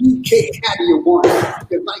like BK, how do you want it?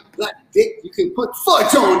 If you like black dick, you can put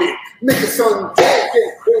fudge on it. Make it some dead,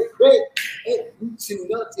 Hey, roots and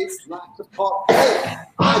nuts, it's like a parfait.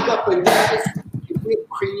 I got bananas, you whipped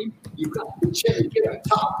cream. You got the cherry, get a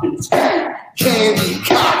top and scream. Candy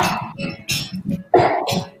cotton.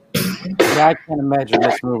 Yeah, I can't imagine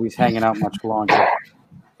this movie's hanging out much longer.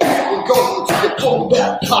 We're going to the cold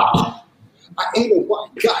back top. I ain't a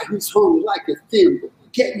white guy who's hung like a thimble.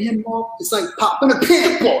 Getting him off is like popping a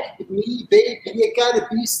pimple. With me, baby, you gotta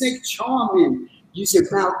be snake charming. Use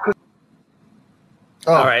your mouth.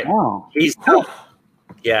 All right. Wow. He's tough.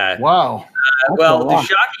 Yeah. Wow. Well, the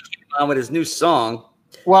Shocky came on with his new song.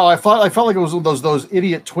 Well, I felt like it was those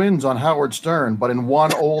idiot twins on Howard Stern, but in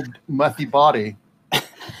one old methy body.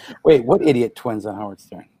 Wait, what idiot twins on Howard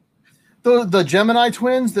Stern? The Gemini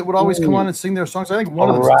twins that would always come on and sing their songs. I think one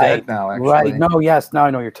of them's dead now, actually. Right. No, yes. Now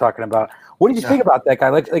I know what you're talking about. What did you think about that guy?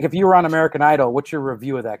 Like if you were on American Idol, what's your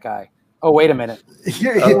review of that guy? Oh, wait a minute.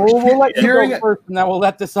 We'll let you go first, and then we'll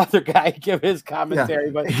let this other guy give his commentary.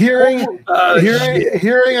 Yeah. But hearing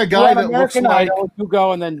a guy that looks like you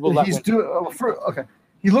go, and then we'll let okay.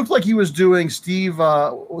 He looked like he was doing Steve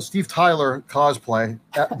Tyler cosplay,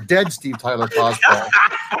 dead Steve Tyler cosplay.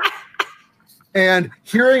 And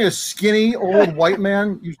hearing a skinny old white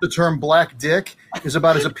man use the term black dick is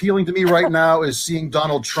about as appealing to me right now as seeing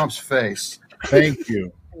Donald Trump's face. Thank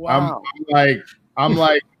you. Wow. I'm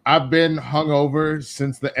like I've been hungover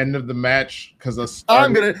since the end of the match because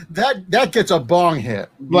that gets a bong hit.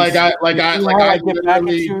 How I get back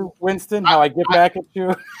at you, Winston. How I get back at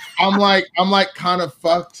you. I'm like kind of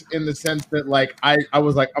fucked in the sense that like I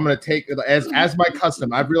was like I'm gonna take it as my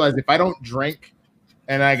custom. I've realized if I don't drink,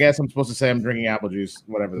 and I guess I'm supposed to say I'm drinking apple juice,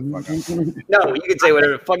 whatever the fuck. No, you can say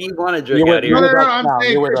whatever the fuck you want to drink out here. No, I'm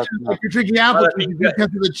saying like you're drinking apple juice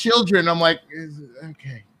because of the children. I'm like,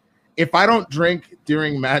 okay. If I don't drink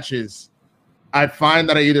during matches, I find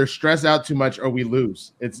that I either stress out too much or we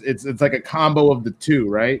lose. It's like a combo of the two,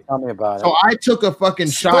 right? Tell me about it. So I took a fucking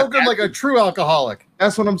shot. Spoken like a true alcoholic.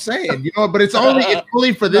 That's what I'm saying. You know, but it's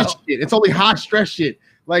only for this shit. It's only hot stress shit.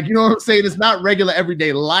 Like, you know what I'm saying? It's not regular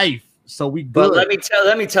everyday life. So we good. But let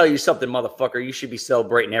me tell you something, motherfucker. You should be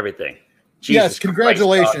celebrating everything. Jesus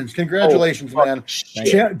congratulations. Christ, congratulations, man.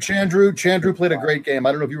 Chandru played a great game.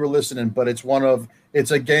 I don't know if you were listening, but it's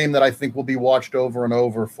a game that I think will be watched over and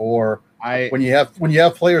over when you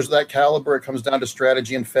have players of that caliber. It comes down to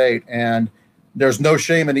strategy and fate, and there's no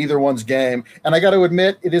shame in either one's game. And I got to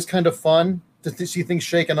admit, it is kind of fun to see things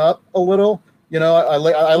shaken up a little. You know, I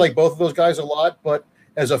like both of those guys a lot, but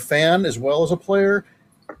as a fan as well as a player,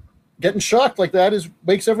 getting shocked like that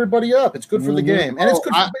wakes everybody up. It's good for the game, and it's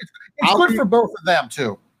good for both of them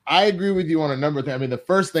too. I agree with you on a number of things. I mean, the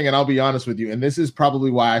first thing, and I'll be honest with you, and this is probably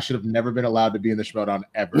why I should have never been allowed to be in the Schmodown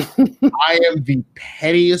ever. I am the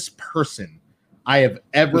pettiest person I have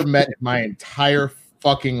ever met in my entire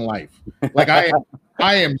fucking life. Like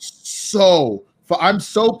I'm so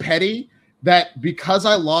petty that because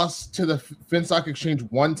I lost to the Finstock Exchange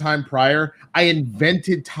one time prior, I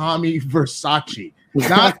invented Tommy Versace.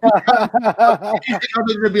 Not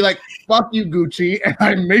to be like, fuck you, Gucci, and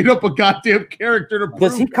I made up a goddamn character to prove.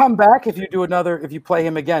 Does he come back if you play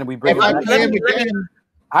him again? We bring him back.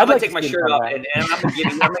 I'm gonna take my shirt off and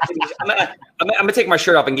I'm gonna take my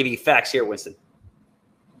shirt off and give you facts here, Winston.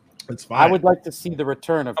 It's fine. I would like to see the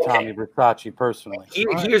return of Tommy Versace personally.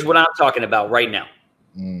 Here's what I'm talking about right now.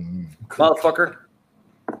 Motherfucker.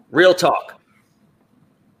 Real talk.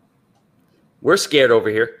 We're scared over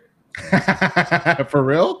here. For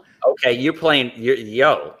real? Okay, you're playing.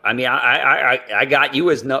 I mean, I got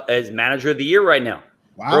you as manager of the year right now,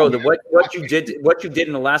 bro. What you did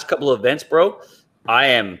in the last couple of events, bro.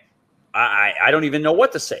 I don't even know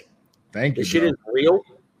what to say. Thank you. This shit is real.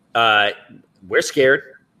 We're scared.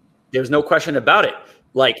 There's no question about it.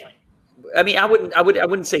 Like, I mean, I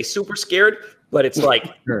wouldn't say super scared, but it's like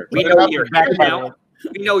we know you're here now.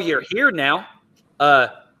 We know you're here now.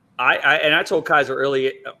 I told Kaiser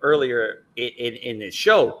earlier in this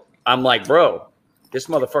show, I'm like, bro, this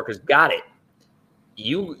motherfucker's got it.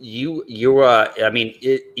 You're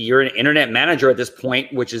an internet manager at this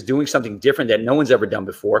point, which is doing something different that no one's ever done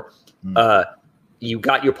before. You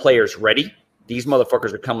got your players ready. These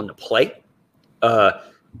motherfuckers are coming to play.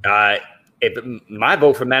 If my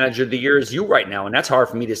vote for manager of the year is you right now, and that's hard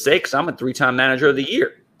for me to say because I'm a 3-time manager of the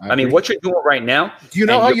year. I mean, what you're doing right now. Do you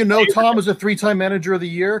know how you know Tom is a 3-time manager of the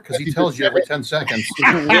year? Because he tells you every 10 seconds.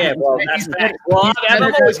 Yeah, well, that's that. Well, I'm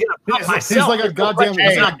always going to pump myself. He's like a goddamn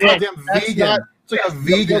vegan. It's like a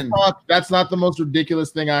vegan. That's not the most ridiculous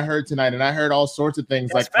thing I heard tonight. And I heard all sorts of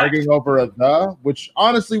things like arguing over which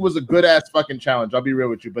honestly was a good ass fucking challenge. I'll be real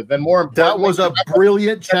with you. But then more importantly, that was a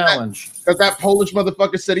brilliant challenge. Because that Polish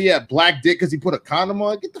motherfucker said he had black dick because he put a condom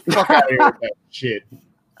on. Get the fuck out of here with that shit.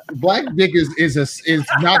 Black dick is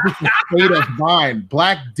not just a state of mind.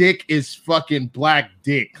 Black dick is fucking black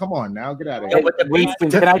dick. Come on now, get out of here.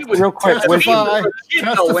 Winston, can I real quick?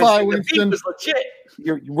 Testify, Winston.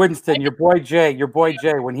 Winston, your boy Jay,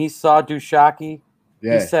 when he saw Dushaki,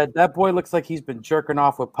 he said that boy looks like he's been jerking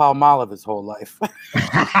off with Palmolive his whole life.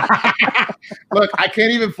 Look, I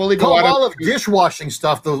can't even fully go out. Palmolive dishwashing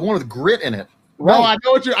stuff, the one with grit in it. Right. No, I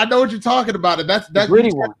know what you're talking about. That's gritty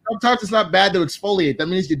one. Sometimes it's not bad to exfoliate. That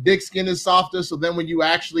means your dick skin is softer. So then when you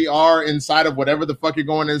actually are inside of whatever the fuck you're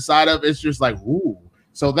going inside of, it's just like, ooh.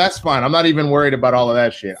 So that's fine. I'm not even worried about all of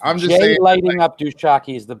that shit. I'm just saying, lighting up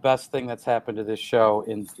Dushaki is the best thing that's happened to this show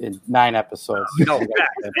in 9 episodes. No,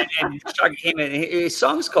 and Dushaki came in. His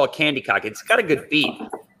song's called Candy Cock. It's got a good beat.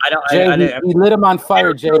 He lit him on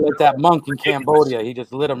fire, Jay, like that monk in Cambodia. He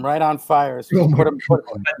just lit him right on fire. So put him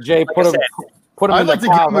I'd like to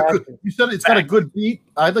give him a good, you said it's got a good beat.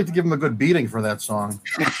 I'd like to give him a good beating for that song.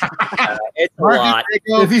 It's a lot.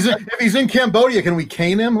 If he's in Cambodia, can we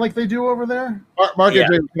cane him like they do over there? Marc,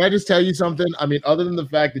 can I just tell you something? I mean, other than the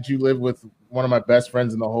fact that you live with one of my best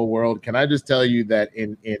friends in the whole world, can I just tell you that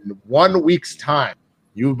in 1 week's time,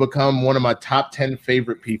 you've become one of my top 10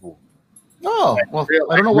 favorite people. Oh, well,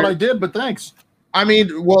 I don't know what I did, but thanks. I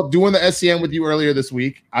mean, well, doing the SCM with you earlier this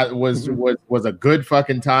week was a good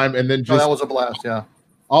fucking time, and then just that was a blast. Yeah.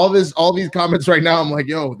 All these comments right now, I'm like,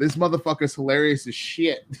 yo, this motherfucker's hilarious as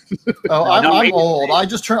shit. I'm old.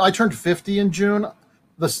 I turned 50 in June.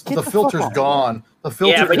 The filter's gone. The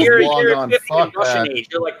filter but is you're long gone. 50 Fuck in Russian that. age.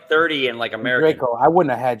 You're like 30 in like American. Andreyko, I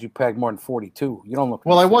wouldn't have had you pegged more than 42. You don't look.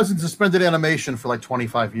 Well, I was in suspended animation for like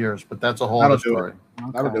 25 years, but that's a whole other story.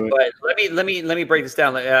 That'll do it. But let me break this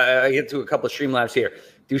down. I get to a couple of Streamlabs here.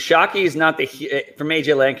 Shockey is not from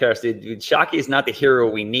AJ Lancaster. Shockey is not the hero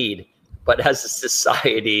we need, but as a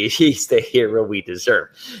society, he's the hero we deserve.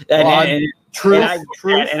 True. And I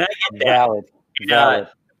get that. Valid.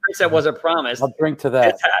 That wasn't promised. I'll drink to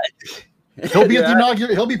that. He'll be at the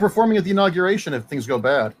He'll be performing at the inauguration if things go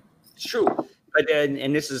bad. It's true. But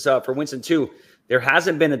and this is for Winston too. There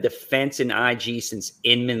hasn't been a defense in IG since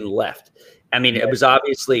Inman left. I mean, it was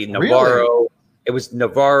obviously Navarro. Really? It was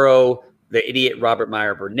Navarro, the idiot Robert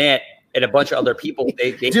Meyer Burnett, and a bunch of other people.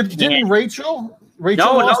 Didn't Rachel?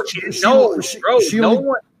 No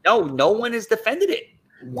one has defended it.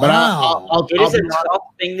 Wow. It is a tough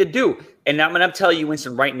thing to do. And I'm going to tell you,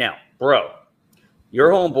 Winston, right now, bro,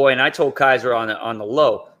 your homeboy, and I told Kaiser on the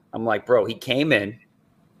low, I'm like, bro, he came in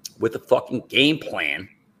with a fucking game plan.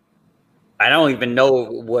 I don't even know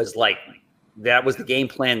it was like that was the game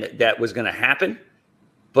plan that was going to happen.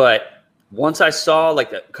 But once I saw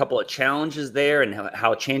like a couple of challenges there and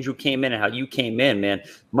how Chandru came in and how you came in, man,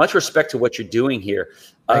 much respect to what you're doing here.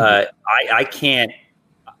 I can't,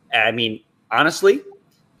 I mean, honestly,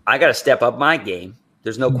 I got to step up my game.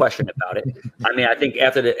 There's no question about it. I mean, I think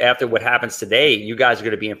after what happens today, you guys are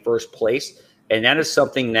going to be in first place, and that is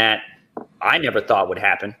something that I never thought would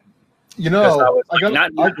happen. You know,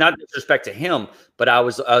 not disrespect to him, but I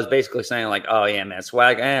was basically saying like, oh yeah, man,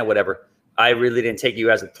 swag, whatever. I really didn't take you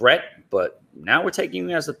as a threat, but now we're taking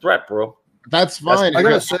you as a threat, bro. That's fine. I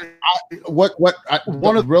gotta say, one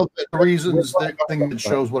of the reasons that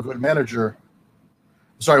shows what a good manager.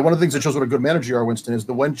 Sorry, one of the things that shows what a good manager you are, Winston, is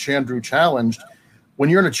the when Chandru challenged. When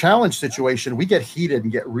you're in a challenge situation, we get heated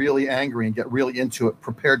and get really angry and get really into it,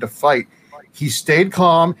 prepared to fight. He stayed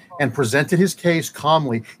calm and presented his case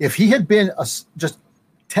calmly. If he had been just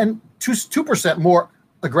 2% more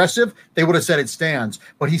aggressive, they would have said it stands.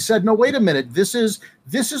 But he said, "No, wait a minute. This is.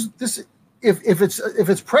 If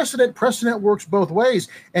it's precedent works both ways."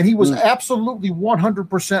 And he was absolutely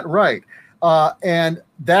 100% right. And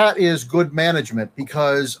that is good management,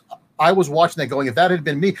 because I was watching that going, if that had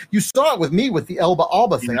been me, you saw it with me with the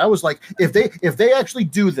Alba thing. I was like, if they actually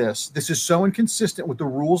do this is so inconsistent with the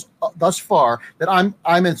rules thus far that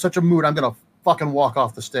I'm in such a mood, I'm going to fucking walk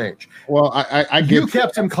off the stage. Well, you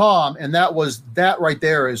kept him calm, and that right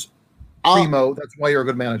there is primo. That's why you're a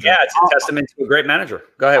good manager. Yeah, it's a testament to a great manager.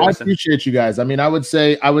 Go ahead, Winston. I appreciate you guys. I mean, I would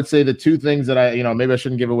say the two things that maybe I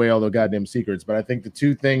shouldn't give away all the goddamn secrets, but I think the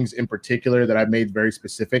two things in particular that I made very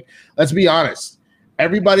specific. Let's be honest.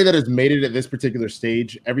 Everybody that has made it at this particular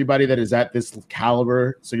stage, everybody that is at this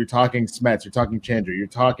caliber, so you're talking Smets, you're talking Chandru, you're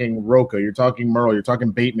talking Roca, you're talking Merle, you're talking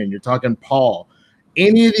Bateman, you're talking Paul.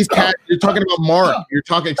 Any of these cats, you're talking about Marc, you're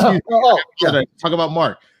talking, talk about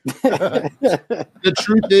Marc. The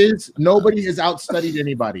truth is, nobody has outstudied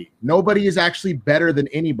anybody. Nobody is actually better than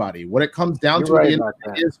anybody. What it comes down to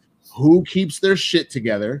is who keeps their shit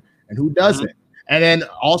together and who doesn't. And then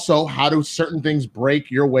also, how do certain things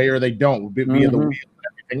break your way or they don't, be in the wheel and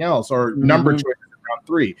everything else, or number choices in round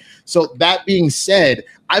 3. So that being said,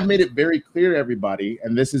 I've made it very clear to everybody,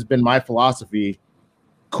 and this has been my philosophy.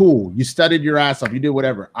 Cool, you studied your ass off, you did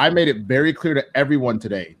whatever. I made it very clear to everyone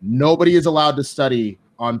today. Nobody is allowed to study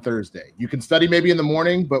on Thursday. You can study maybe in the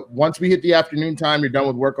morning, but once we hit the afternoon time, you're done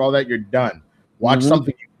with work, all that, you're done. Watch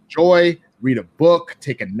something you enjoy, read a book,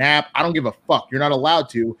 take a nap. I don't give a fuck. You're not allowed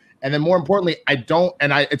to. And then more importantly,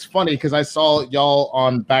 it's funny because I saw y'all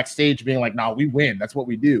on backstage being like, nah, we win. That's what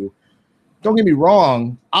we do. Don't get me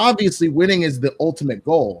wrong. Obviously, winning is the ultimate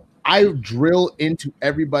goal. I drill into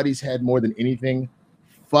everybody's head more than anything.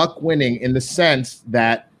 Fuck winning, in the sense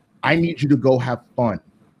that I need you to go have fun.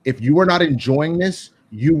 If you are not enjoying this,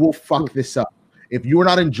 you will fuck this up. If you are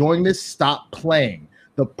not enjoying this, stop playing.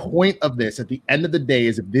 The point of this at the end of the day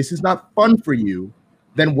is, if this is not fun for you,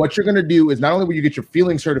 then what you're going to do is not only will you get your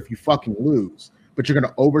feelings hurt if you fucking lose, but you're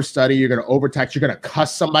going to overstudy, you're going to overtax, you're going to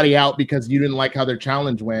cuss somebody out because you didn't like how their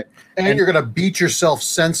challenge went. And you're going to beat yourself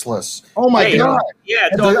senseless. Oh, my God. Yeah.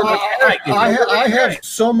 I have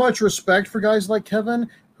so much respect for guys like Kevin,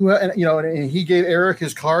 and he gave Eric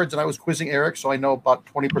his cards, and I was quizzing Eric, so I know about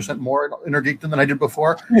 20% more Intergeek than I did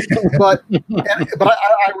before. But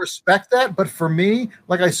I respect that. But for me,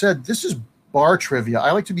 like I said, this is bar trivia.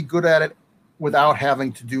 I like to be good at it without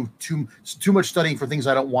having to do too much studying for things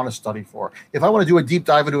I don't want to study for. If I want to do a deep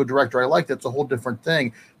dive into a director I like, that's a whole different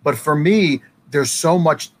thing. But for me, there's so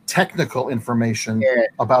much technical information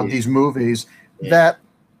about these movies that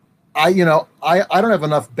I don't have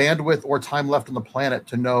enough bandwidth or time left on the planet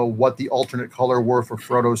to know what the alternate color were for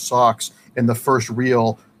Frodo's socks in the first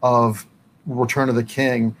reel of Return of the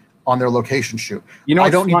King on their location shoot. I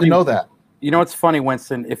don't need to know that. You know what's funny,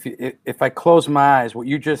 Winston? If I close my eyes, what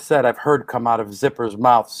you just said, I've heard come out of Zipper's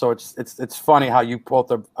mouth. So it's funny how you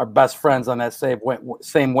both are best friends on that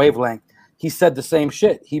same wavelength. He said the same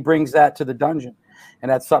shit. He brings that to the dungeon, and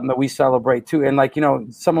that's something that we celebrate too. And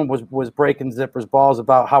someone was breaking Zipper's balls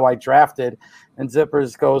about how I drafted, and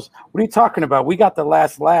Zippers goes, "What are you talking about? We got the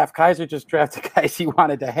last laugh. Kaiser just drafted guys he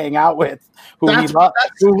wanted to hang out with, who he loves.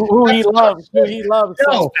 We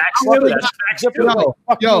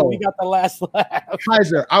got the last laugh."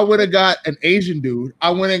 Kaiser, I would have got an Asian dude. I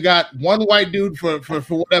went and got one white dude for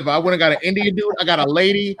whatever. I went and got an Indian dude. I got a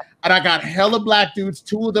lady, and I got hella black dudes.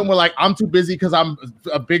 2 of them were like, "I'm too busy because I'm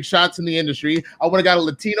a big shots in the industry." I would have got a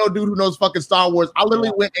Latino dude who knows fucking Star Wars. I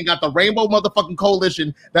literally went and got the Rainbow motherfucking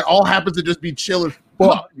coalition that all happens to just be chilling. I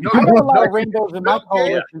got a lot of rainbows in my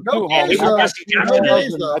coalition too. I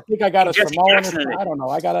think I got a Samoan. I don't know.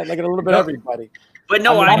 I got like a little bit of everybody. But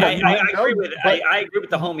no, I agree with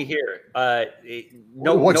the homie here.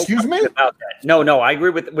 Excuse me? About that. No, I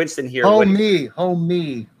agree with Winston here. Homie.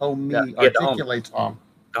 Articulates the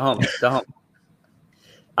homie.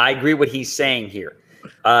 I agree what he's saying here.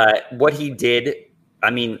 What he did,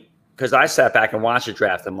 because I sat back and watched the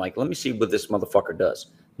draft. I'm like, let me see what this motherfucker does.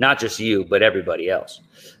 Not just you, but everybody else.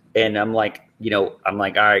 And I'm like, all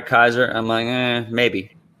right, Kaiser. I'm like,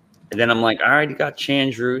 maybe. And then I'm like, all right, you got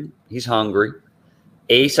Chandru. He's hungry.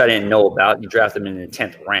 Ace, I didn't know about. You drafted him in the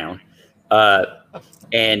 10th round.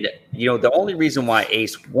 And the only reason why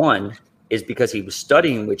Ace won is because he was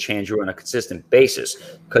studying with Chandru on a consistent basis.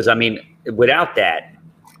 Because, without that,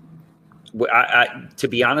 to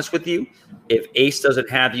be honest with you, if Ace doesn't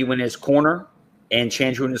have you in his corner and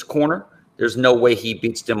Chandru in his corner, there's no way he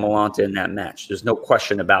beats Demolanta in that match. There's no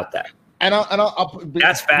question about that.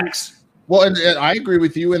 That's facts. Well, and I agree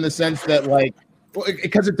with you in the sense that,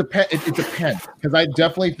 because it depends. It depends. Because I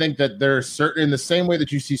definitely think that there are certain, in the same way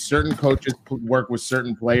that you see certain coaches work with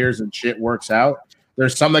certain players and shit works out.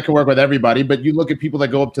 There's some that can work with everybody, but you look at people that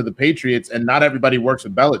go up to the Patriots, and not everybody works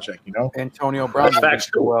with Belichick. Antonio Brown. That's facts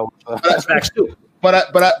too. Well, that's facts too.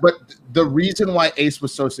 But the reason why Ace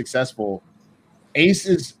was so successful, Ace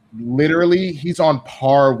is literally, he's on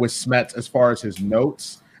par with Smets as far as his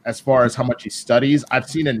notes, as far as how much he studies. I've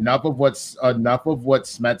seen enough of what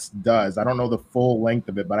Smets does. I don't know the full length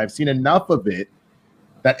of it, but I've seen enough of it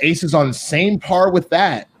that Ace is on the same par with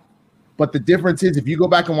that. But the difference is, if you go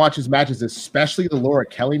back and watch his matches, especially the Laura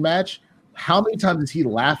Kelly match, how many times is he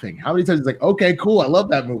laughing? How many times he's like, "Okay, cool, I love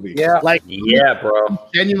that movie." Yeah, bro. I'm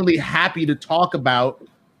genuinely happy to talk about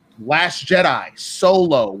Last Jedi,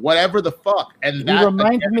 Solo, whatever the fuck. And that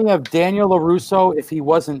reminds me of Daniel LaRusso if he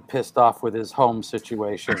wasn't pissed off with his home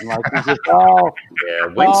situation. Like he's just,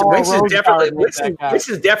 Winston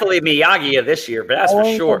is definitely Miyagi of this year, but that's for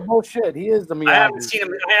sure. Bullshit, he is the Miyagi. I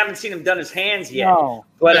haven't seen him done his hands yet. No.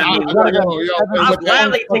 But I'll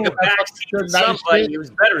gladly take a backseat to somebody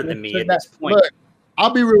who's better than me at this point. Look, I'll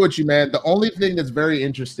be real with you, man. The only thing that's very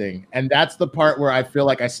interesting, and that's the part where I feel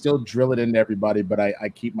like I still drill it into everybody, but I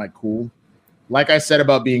keep my cool. Like I said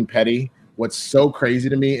about being petty, what's so crazy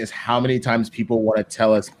to me is how many times people want to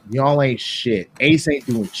tell us, y'all ain't shit. Ace ain't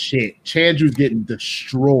doing shit. Chandru's getting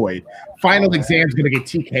destroyed. Final exam's going to get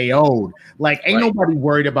TKO'd. Like, ain't nobody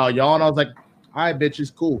worried about y'all. And I was like, all right, bitch, it's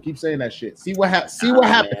cool. Keep saying that shit. See what happens.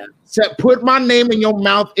 Put my name in your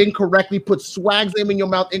mouth incorrectly. Put Swag's name in your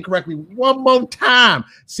mouth incorrectly one more time.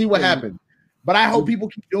 See what happens. But I hope people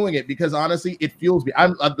keep doing it because honestly, it fuels me.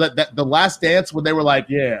 I'm the Last Dance when they were like,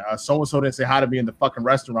 so and so didn't say hi to me in the fucking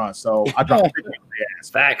restaurant, so I dropped a picture.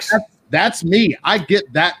 Facts. That's me. I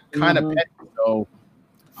get that kind of petty. So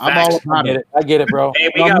I'm all about it. I get it, bro.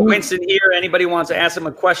 Hey, we got Winston here. Anybody wants to ask him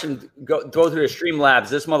a question, go through the Streamlabs.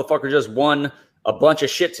 This motherfucker just won a bunch of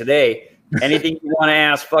shit today. Anything you want to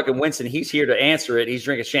ask fucking Winston, he's here to answer it. He's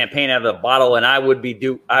drinking champagne out of the bottle, and I would be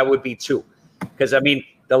too. Because,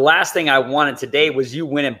 the last thing I wanted today was you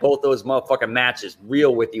winning both those motherfucking matches.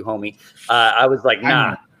 Real with you, homie. I was like,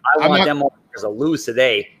 nah, I want them motherfuckers to lose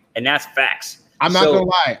today, and that's facts. I'm not gonna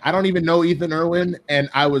lie. I don't even know Ethan Irwin, and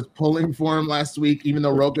I was pulling for him last week, even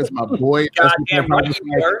though Roka's my boy. I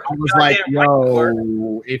was like,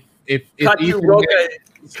 yo, if cut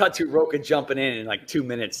to Roca jumping in like 2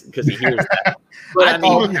 minutes because he hears that. But I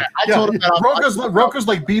told him that Roca's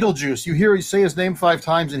like Beetlejuice. You hear he say his name 5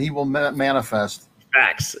 times and he will manifest.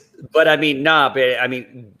 Facts. But I mean,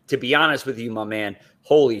 to be honest with you, my man,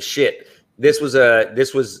 holy shit. This was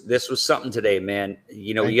something today, man.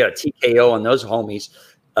 You know, you got a TKO on those homies,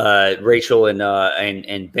 Rachel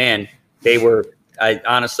and Ben. They were. I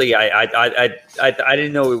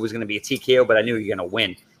didn't know it was going to be a TKO, but I knew you were going to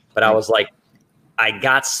win. But I was like, I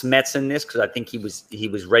got Smets in this because I think he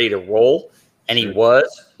was ready to roll, and he was.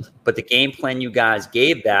 But the game plan you guys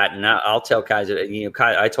gave that, and I'll tell Kaiser.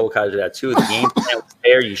 I told Kaiser that too. The game plan was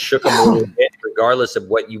there. You shook him a little bit, regardless of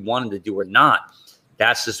what you wanted to do or not.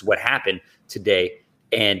 That's just what happened today.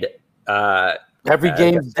 And every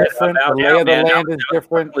game is different. The lay of the land is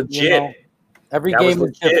different. Legit. Every game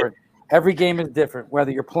is different. Every game is different.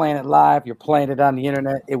 Whether you're playing it live, you're playing it on the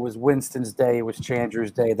internet. It was Winston's day. It was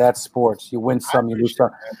Chandru's day. That's sports. You win some, you lose some.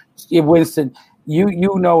 Winston, you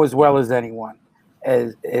know as well as anyone,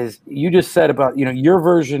 as you just said about your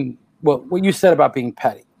version. Well, what you said about being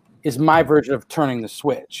petty is my version of turning the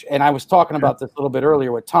switch. And I was talking about this a little bit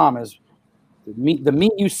earlier with Tom. Is the me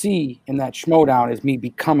you see in that schmodown is me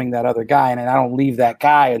becoming that other guy, and I don't leave that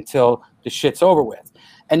guy until the shit's over with.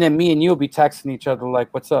 And then me and you'll be texting each other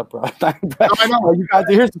like, "What's up, bro?" I know you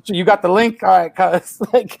got the link. All right, cuz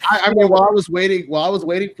I mean, while I was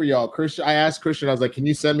waiting for y'all, Christian, I asked Christian, I was like, "Can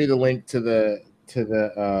you send me the link to the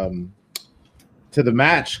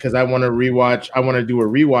match? Because I want to rewatch. I want to do a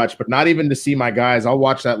rewatch, but not even to see my guys. I'll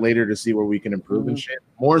watch that later to see where we can improve and shit.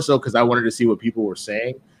 More so because I wanted to see what people were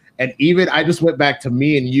saying. And even I just went back to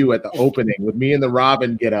me and you at the opening with me and the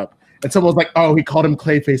Robin get up. And someone was like, "Oh, he called him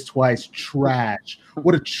Clayface twice. Trash.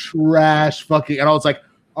 What a trash fucking." And I was like,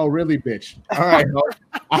 "Oh, really, bitch? All right."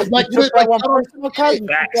 I was like, you let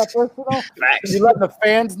the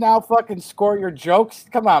fans now fucking score your jokes?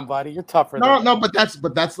 Come on, buddy. You're tougher. No, but that's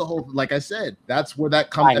the whole. Like I said, that's where that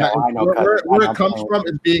comes. Where it comes from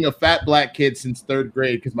is being a fat black kid since 3rd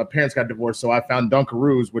grade because my parents got divorced. So I found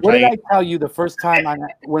Dunkaroos. What did I tell you the first time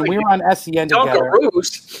when we were on SEN together?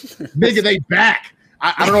 Dunkaroos, nigga, they back.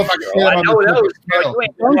 I don't know if I can say that on the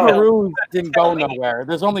Dunkaroos didn't go nowhere.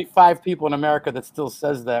 There's only 5 people in America that still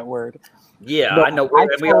says that word. Yeah, I know.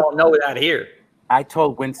 We all know that here. I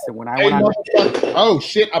told Winston when I went on. Oh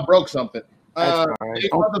shit! I broke something. Right.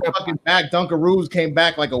 Motherfucking back Dunkaroos came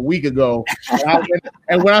back like a week ago,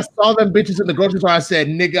 and when I saw them bitches in the grocery store, I said,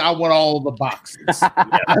 "Nigga, I want all of the boxes."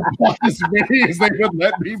 I bought as many as they would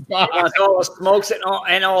let me buy. All the smokes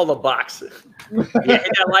and all the boxes. Yeah,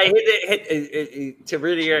 hit that light. Hit to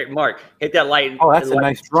reiterate, Mark. Hit that light. Oh, that's a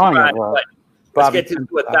nice drawing. Let's get to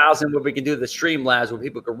 1,000 where we can do the Streamlabs where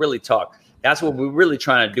people can really talk. That's what we're really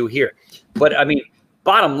trying to do here. But I mean,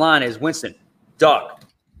 bottom line is, Winston, dog.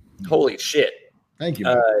 Holy shit! Thank you.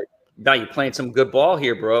 Now you're playing some good ball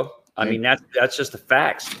here, bro. I mean, that's just the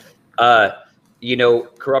facts.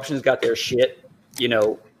 Corruption's got their shit.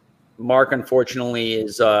 Marc unfortunately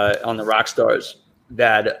is on the rock stars.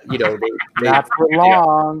 That they not for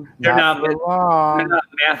long. They're not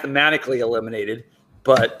mathematically eliminated.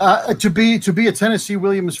 But to be a Tennessee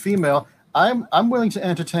Williams female, I'm willing to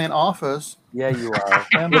entertain offers. Yeah, you are.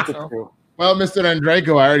 Well, Mr.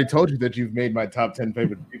 Andreyko, I already told you that you've made my top 10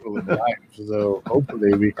 favorite people in life. So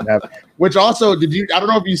hopefully we can have. Which also, I don't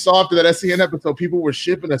know if you saw after that SCN episode, people were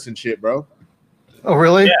shipping us and shit, bro. Oh,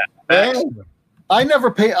 really? Yeah. I never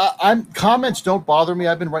pay. Comments don't bother me.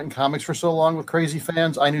 I've been writing comics for so long with crazy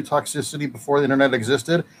fans. I knew toxicity before the internet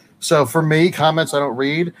existed. So for me, comments I don't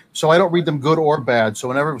read. So I don't read them good or bad. So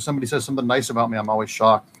whenever somebody says something nice about me, I'm always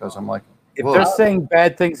shocked because I'm like, if they're saying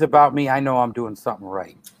bad things about me, I know I'm doing something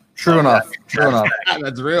right. True enough.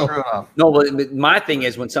 That's real. True enough. No, but my thing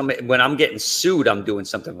is when I'm getting sued, I'm doing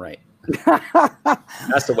something right.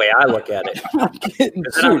 That's the way I look at it. Then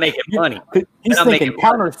I'm making money. He's thinking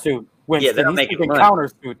countersuit. Winston. Yeah, then I'm making money.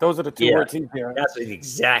 Countersuit. Those are the two words he's hearing. That's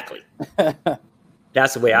exactly.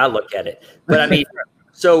 That's the way I look at it. But I mean,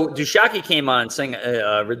 so Dushaki came on and sang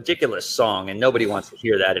a ridiculous song, and nobody wants to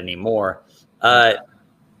hear that anymore.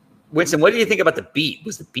 Winston, what do you think about the beat?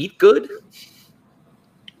 Was the beat good?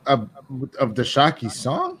 Of the Shocky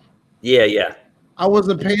song? Yeah. I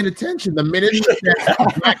wasn't paying attention. The minute he said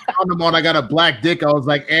black condom on, I got a black dick, I was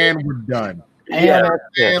like, and we're done. And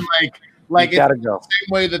like it's the same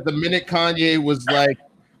way that the minute Kanye was like,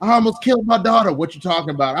 I almost killed my daughter. What you talking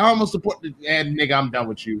about? I almost supported. And nigga, I'm done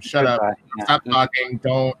with you. Shut up. Stop talking.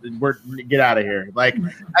 Get out of here. Like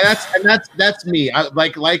that's me. I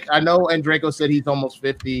know Andreyko said he's almost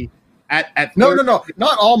 50. No,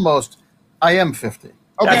 not almost. I am 50.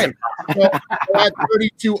 Okay, so at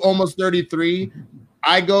 32, almost 33,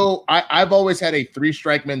 I've always had a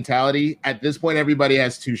 3-strike mentality. At this point, everybody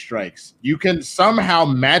has 2 strikes. You can somehow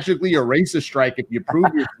magically erase a strike if you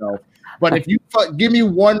prove yourself. But if you give me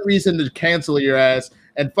one reason to cancel your ass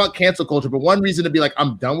and fuck cancel culture, but one reason to be like,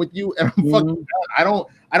 I'm done with you and I'm fucking done.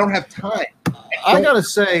 I don't have time. I gotta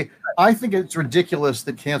say, I think it's ridiculous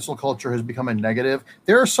that cancel culture has become a negative.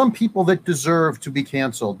 There are some people that deserve to be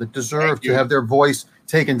canceled, that deserve to have their voice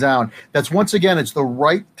taken down. That's once again, it's the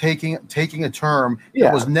right taking a term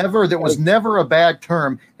that was never a bad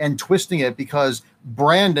term and twisting it because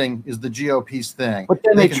branding is the GOP's thing. But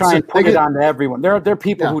then they try and put it onto everyone. There are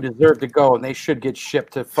people who deserve to go and they should get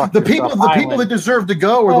shipped to fuck. The people that deserve to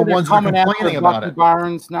go are the ones that are complaining about it.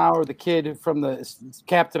 Barnes now, or the kid from the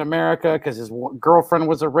Captain America because his girlfriend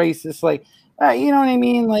was a racist. Like, you know what I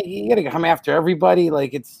mean? Like, you got to come after everybody.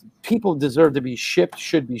 Like, it's people deserve to be shipped,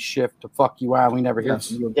 should be shipped to fuck you out. We never hear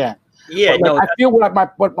from you again. Yeah, but, I feel what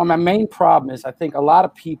my main problem is. I think a lot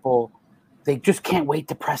of people, they just can't wait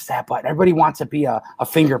to press that button. Everybody wants to be a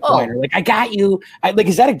finger pointer. Like, I got you. Like,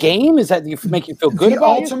 is that a game? Is that make you feel good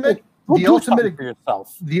about it? The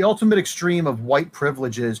ultimate extreme of white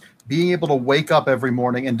privilege is being able to wake up every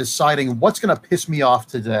morning and deciding what's going to piss me off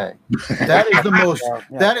today. That is the most.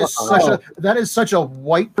 That is such a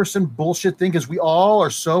white person bullshit thing because we all are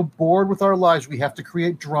so bored with our lives. We have to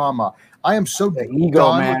create drama. I am so done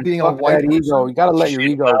with being a white person. Ego. You got to let your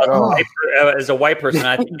ego go. As a white person,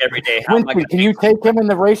 I think every day. Winston, can you take him in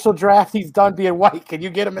the racial draft? He's done being white. Can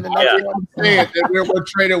you get him in the next one? We're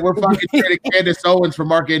trading. We're fucking trading Candace Owens for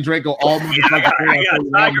Marc Andreyko. All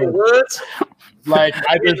motherfucking Tiger Woods. Like,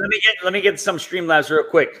 let me get some Streamlabs real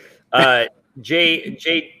quick.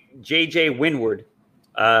 JJ Windward.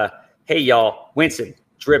 Hey y'all, Winston,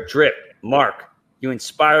 drip drip. Marc, you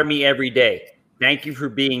inspire me every day. Thank you for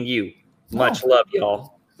being you. Much love,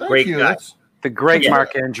 y'all. Great guy. That's the great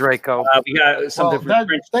Marc Andreyko. We got some different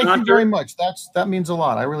French. Thank you very much. That means a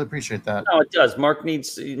lot. I really appreciate that. No, it does. Marc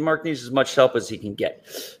needs as much help as he can get.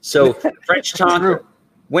 So French Tonka,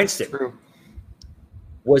 Winston.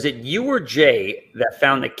 Was it you or Jay that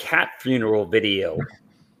found the cat funeral video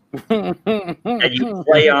that you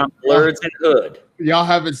play on Blurs and Hood? Y'all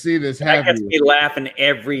haven't seen this, have That gets you? me laughing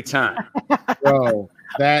every time. Bro,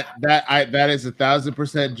 that is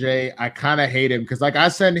 1,000% Jay. I kind of hate him because, like, I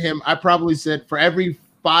probably send for every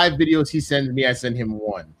 5 videos he sends me, I send him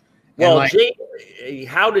 1. Well, like, Jay,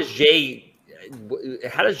 how does Jay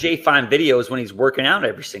find videos when he's working out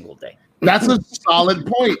every single day? That's a solid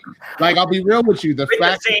point. Like, I'll be real with you. The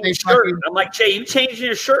fact that they shirt. I'm like, Jay, you changing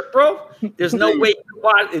your shirt, bro? There's no way.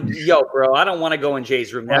 Yo, bro, I don't want to go in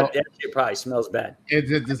Jay's room. That shit probably smells bad.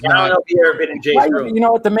 It's I don't know if you've ever been in Jay's room. You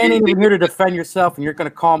know what? The man ain't even here to defend yourself, and you're going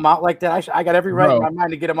to call him out like that. I got every right in my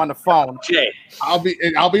mind to get him on the phone. Jay, I'll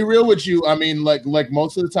be real with you. I mean, like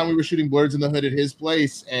most of the time we were shooting Blurs in the Hood at his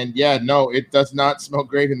place, and yeah, no, it does not smell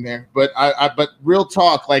great in there. But but real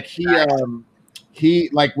talk, like he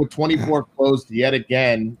like with 24 closed yet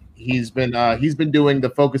again. He's been doing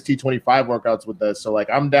the Focus T25 workouts with us. So like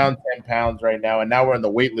I'm down 10 pounds right now, and now we're in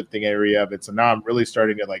the weightlifting area of it. So now I'm really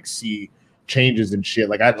starting to like see changes and shit.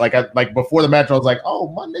 Like I before the match, I was like, oh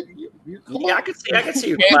my nigga, I can see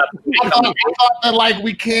you. I thought that like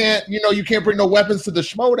we can't, you can't bring no weapons to the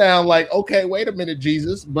schmodown. Like, okay, wait a minute,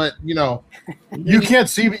 Jesus, but you can't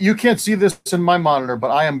see this in my monitor,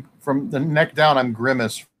 but I am from the neck down. I'm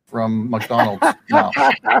Grimace from McDonald's. No.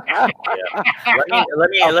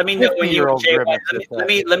 Let me know when you and Jay.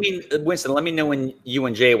 Winston. Let me know when you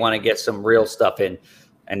and Jay want to get some real stuff in,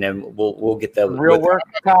 and then we'll get the real work.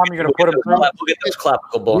 Tom, you're gonna put them through. We'll get those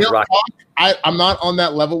clavicle bones rocking. I'm not on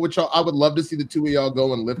that level with y'all. I would love to see the two of y'all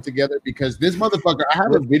go and lift together because this motherfucker. I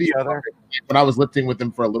have a video when I was lifting with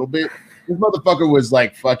him for a little bit. This motherfucker was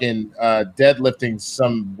like fucking deadlifting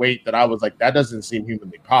some weight that I was like, that doesn't seem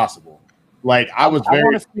humanly possible. Like I want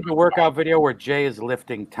to see the workout video where Jay is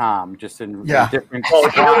lifting Tom, just in different.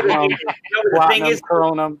 The thing is,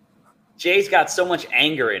 curling him. Jay's got so much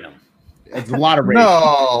anger in him. It's a lot of rage.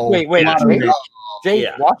 No, wait,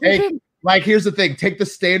 Jay, Washington. Like, here's the thing: take the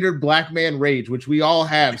standard black man rage, which we all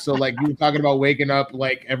have. So, like, you were talking about waking up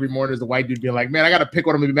like every morning as a white dude being like, "Man, I got to pick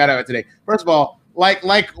what I'm gonna be mad at today." First of all, like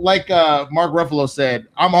Mark Ruffalo said,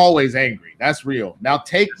 I'm always angry. That's real. Now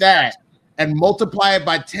take that and multiply it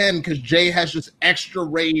by 10 because Jay has just extra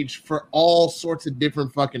rage for all sorts of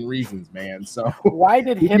different fucking reasons, man. So why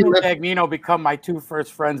did him and Dagnino become my 2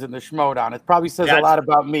 first friends in the Schmodown? It probably says a lot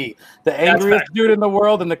about me. The angriest dude in the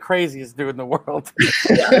world and the craziest dude in the world.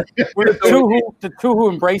 We're the two who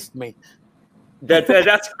embraced me. That's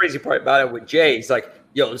the crazy part about it with Jay. He's like,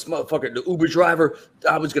 yo, this motherfucker, the Uber driver,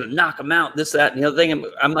 I was gonna knock him out, this, that, and the other thing.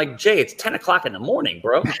 I'm like, Jay, it's 10 o'clock in the morning,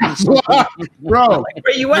 bro. Bro, like,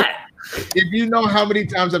 where you at? If you know how many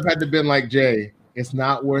times I've had to been like, Jay, it's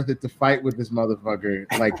not worth it to fight with this motherfucker.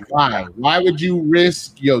 Like, why? Why would you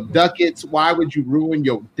risk your ducats? Why would you ruin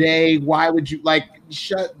your day? Why would you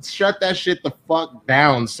shut that shit the fuck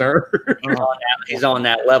down, sir? He's on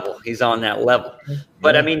that level. He's on that level.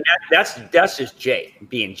 But I mean, that's just Jay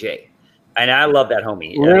being Jay. And I love that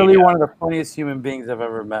homie. Literally one of the funniest human beings I've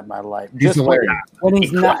ever met in my life. He's Just when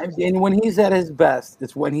he's not, and when he's at his best,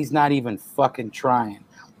 it's when he's not even fucking trying.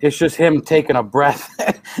 It's just him taking a breath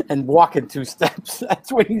and walking 2 steps.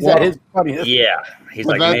 That's when he's at his funniest. Yeah, he's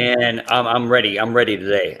like, man, I'm ready. I'm ready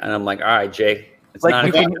today. And I'm like, all right, Jay. It's like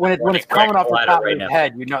you can, when it's coming off the top of his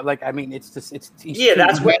head, you know, like I mean, it's just that's good.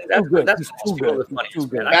 That's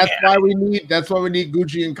why we need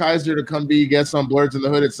Gucci and Kaiser to come be guests on Blurs in the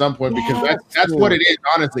Hood at some point, because that's what it is.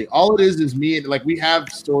 Honestly, all it is me and like we have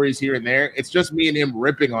stories here and there. It's just me and him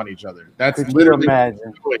ripping on each other. That's literally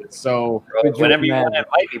it. So whenever you want to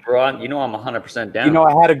invite me, bro, you know I'm 100% down. You know,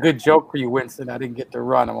 I had a good joke for you, Winston. I didn't get to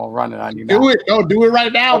run. I'm gonna run it on you now. Do it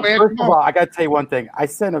right now, man. First of all, I gotta tell you one thing. I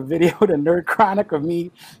sent a video to Nerd Chronic of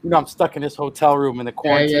me. You know, I'm stuck in this hotel room in the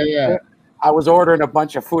quarantine. Yeah. I was ordering a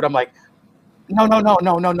bunch of food. I'm like,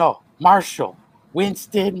 no. Marshall,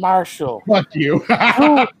 Winston Marshall. Fuck you.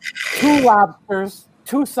 two lobsters,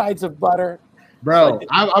 2 sides of butter. Bro,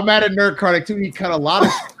 I'm at a Nerd Chronic too. He cut a lot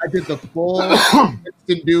of shit. I did the full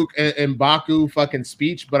Winston Duke and Baku fucking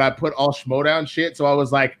speech, but I put all Schmodown shit. So I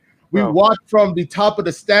was like, we watch from the top of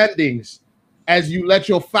the standings as you let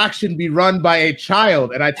your faction be run by a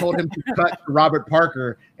child. And I told him to cut to Robert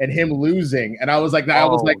Parker and him losing. And I was like,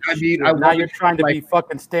 now you're trying to be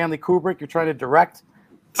fucking Stanley Kubrick. You're trying to direct.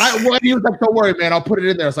 He was like, don't worry, man. I'll put it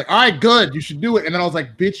in there. I was like, all right, good. You should do it. And then I was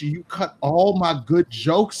like, bitch, you cut all my good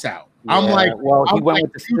jokes out. Yeah, I'm like, he went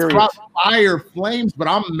with the serious fire flames, but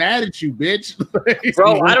I'm mad at you, bitch.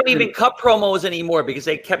 Bro, I don't even cut promos anymore because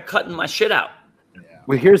they kept cutting my shit out. Yeah.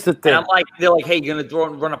 Well, here's the thing. And I'm like, they're like, hey, you're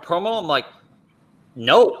gonna run a promo? I'm like,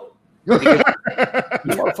 no.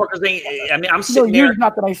 Motherfuckers ain't. I mean, I'm sitting there.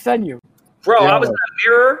 Not that I send you, bro. I was in a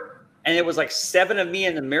mirror, and it was like 7 of me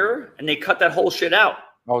in the mirror, and they cut that whole shit out.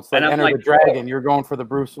 Oh, it's like Enter the Dragon. You're going for the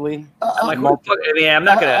Bruce Lee. I'm like, I mean, I'm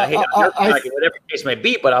not gonna hate whatever case may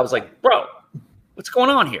be, but I was like, bro, what's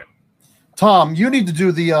going on here? Tom, you need to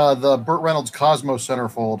do the Burt Reynolds Cosmo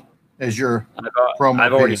centerfold as your promo.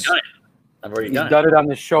 I've already done it. He's done it on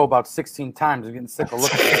this show about 16 times. I'm getting sick of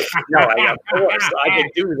looking at it. No, of course I can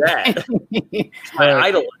do that. It's my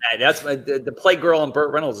idol. That's the Playgirl and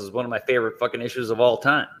Burt Reynolds is one of my favorite fucking issues of all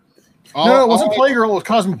time. No, it wasn't Playgirl. It was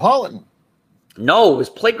Cosmopolitan. No, it was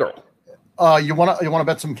Playgirl. You wanna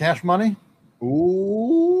bet some cash money?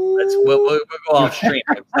 Ooh, we'll go off stream.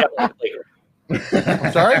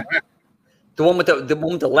 I'm sorry. The one with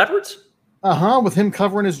the leopards. With him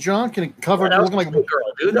covering his junk and covered looking like Playgirl,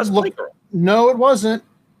 dude. That's Playgirl. No, it wasn't.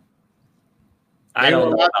 I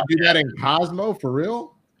don't know to do that in Cosmo for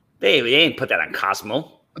real. They ain't put that on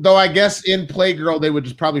Cosmo. Though I guess in Playgirl they would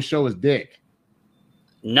just probably show his dick.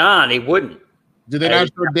 Nah, they wouldn't. Did they not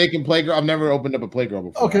show dick in Playgirl? I've never opened up a Playgirl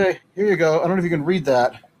before. Okay, here you go. I don't know if you can read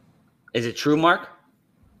that. Is it true, Mark?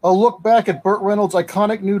 A look back at Burt Reynolds'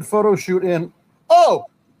 iconic nude photo shoot in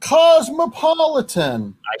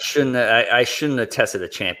Cosmopolitan. I shouldn't have tested a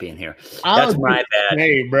champion here. That's my bad.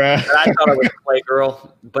 Hey, bro. I thought it was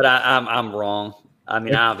Playgirl, but I'm wrong. I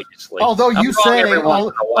mean, obviously. Although you saying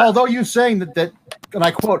that, and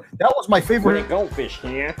I quote, that was my favorite. When it goldfish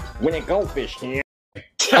here. When it goldfish here.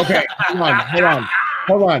 Okay,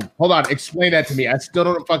 hold on. Explain that to me. I still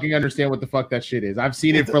don't fucking understand what the fuck that shit is. I've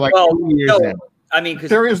seen it for like 2 years now. I mean, because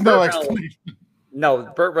there is no explanation. No,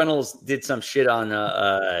 Burt Reynolds did some shit on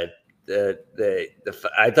the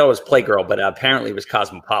I thought it was Playgirl, but apparently it was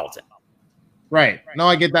Cosmopolitan. Right. No,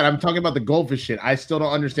 I get that. I'm talking about the goldfish shit. I still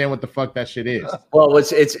don't understand what the fuck that shit is. Well,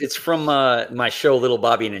 it's from my show Little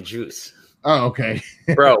Bobby and the Juice. Oh, okay.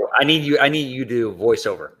 Bro, I need you to do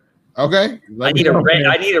voiceover. Okay. I need a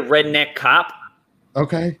redneck cop.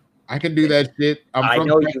 Okay. I can do that shit. I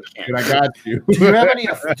know you can. I got you. Do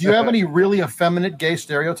you have any really effeminate gay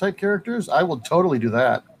stereotype characters? I will totally do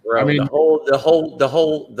that. Bro, I mean,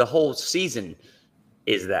 the whole season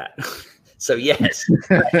is that. So yes.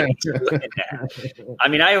 I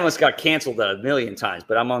mean, I almost got canceled a million times,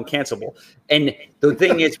 but I'm uncancelable. And the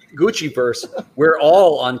thing is, Gucciverse, we're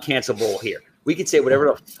all uncancelable here. We can say whatever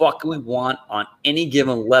the fuck we want on any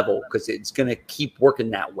given level because it's going to keep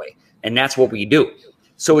working that way. And that's what we do.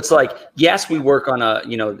 So it's like, yes, we work on the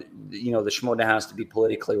Schmodown has to be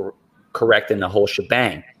politically correct in the whole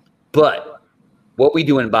shebang. But What we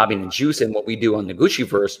do in Bobby and the Juice and what we do on the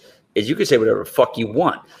Gucciverse is you can say whatever the fuck you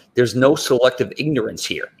want. There's no selective ignorance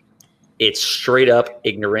here. It's straight up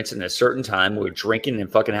ignorance. And at a certain time, we're drinking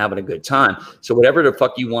and fucking having a good time. So whatever the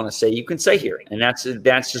fuck you want to say, you can say here. And that's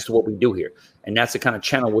just what we do here. And that's the kind of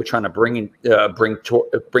channel we're trying to bring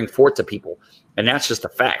forth to people. And that's just the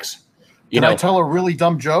facts. Can I tell a really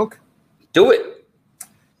dumb joke? Do it.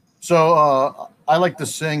 So I like to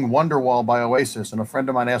sing Wonderwall by Oasis, and a friend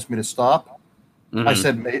of mine asked me to stop. Mm-hmm.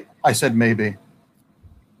 I said maybe.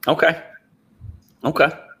 Okay.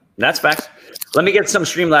 That's facts. Let me get some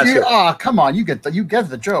Streamlabs here. Oh, come on. You get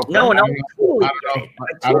the joke. No, I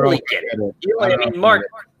totally get it. You know what I mean, Mark?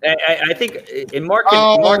 I think in Mark.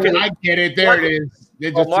 I get it. There it is.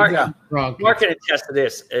 Mark can attest to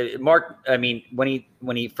this. Mark, I mean, when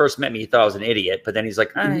he first met me, he thought I was an idiot, but then he's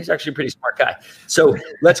like, he's actually a pretty smart guy. So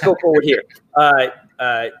let's go forward here.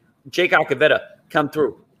 Jake Alcavetta, come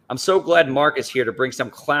through. I'm so glad Mark is here to bring some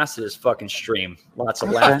class to this fucking stream. Lots of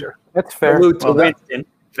laughter. That's fair. Salute to Winston.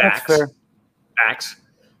 Facts. That's fair. Facts.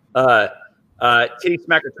 Titty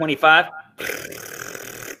Smacker 25.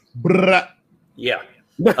 Yeah.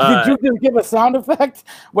 Did you just give a sound effect?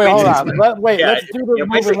 Wait, hold on. Let's do the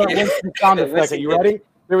Winston sound effect. Are you ready?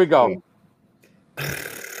 Here we go. That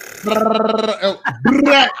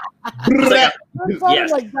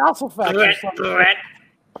sounded like Mouse effect or something.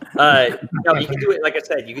 No, you can do it. Like I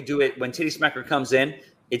said, you can do it when Titty Smacker comes in.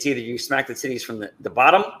 It's either you smack the titties from the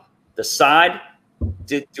bottom, the side,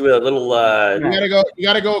 do a little. You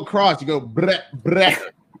gotta go across. You go breh, breh.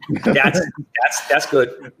 That's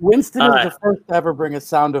good. Winston is the first to ever bring a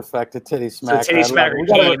sound effect to Titty Smacker. So Titty Smacker we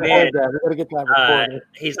gotta came in. We gotta get that recorded.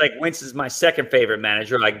 He's like, Winston's my second favorite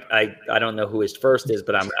manager. I don't know who his first is,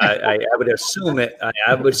 but I would assume it.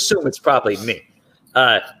 I would assume it's probably me.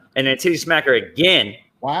 And then Titty Smacker again.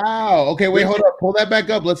 Wow. Okay, wait, hold up. Pull that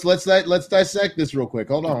back up. Let's dissect this real quick.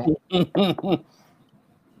 Hold on.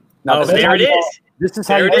 No, there it is. This is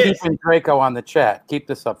how you keep Andreyko on the chat. Keep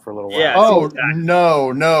this up for a little while. Yeah. Oh,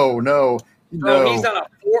 no. Bro, he's on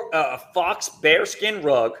a fox bearskin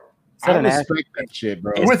rug. I respect that shit,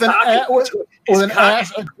 bro. With an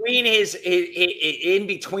ass between in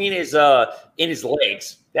his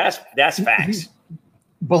legs. That's facts.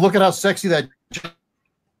 But look at how sexy that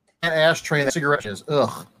ashtray and that cigarette is.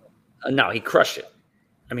 Ugh. No, he crushed it.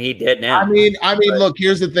 I mean, he did now. I mean, look,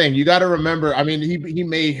 here's the thing. You got to remember, I mean, he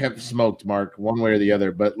may have smoked, Mark, one way or the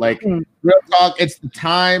other, but like real talk, it's the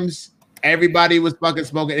times. Everybody was fucking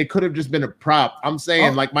smoking. It could have just been a prop. I'm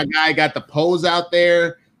saying, like, my guy got the pose out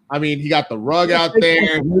there. I mean, he got the rug out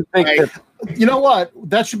there. Like, you know what?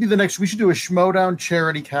 That should be the next. We should do a Schmodown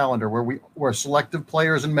charity calendar where selective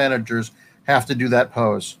players and managers have to do that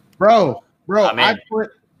pose. Bro, I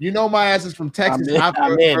put. You know my ass is from Texas.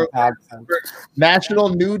 For National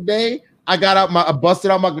Nude Day, I busted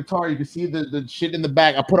out my guitar. You can see the shit in the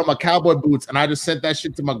back. I put on my cowboy boots and I just sent that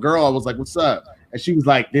shit to my girl. I was like, "What's up?" And she was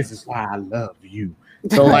like, "This is why I love you."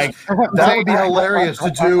 So like that would be hilarious to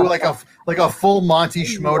do like a full Monty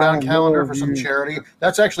Schmodown calendar for some charity.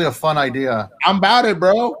 That's actually a fun idea. I'm about it,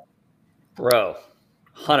 bro.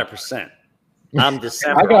 100%. I'm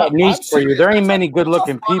December. I got news for you. There ain't many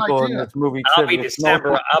good-looking people in this movie. I'll be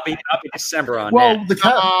December. I'll be December on well, that. The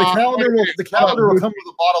calendar will come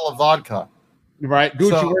with a bottle of vodka. Right, Gucci.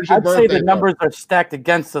 So, where's your I'd birthday, say the numbers are stacked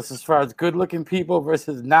against us as far as good-looking people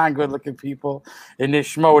versus non-good-looking people in this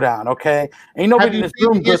Schmodown. Okay, ain't nobody in this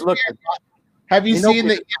room good-looking. Have you seen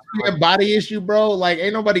the body issue, bro? Like,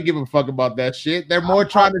 ain't nobody give a fuck about that shit. They're more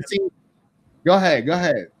trying to see. Go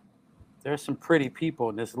ahead. There's some pretty people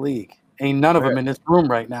in this league. Ain't none of them in this room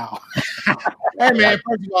right now. Hey man,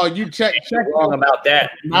 first of all, you check. You're wrong about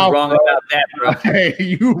that. You're wrong about that, bro. Hey,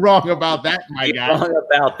 you wrong about that, my guy. Wrong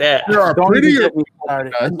about that. There are prettier.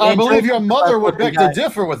 I believe your mother would beg to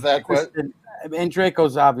differ with that question.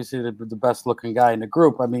 Andreyko's obviously the best looking guy in the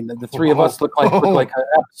group. I mean, the three of us look like an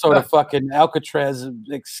episode of fucking Alcatraz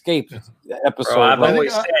Escape episode. Bro, I've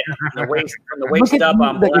always said from the waist up,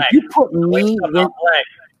 I'm black. If you put me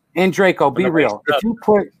Andreyko, be real.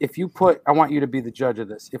 If you put, I want you to be the judge of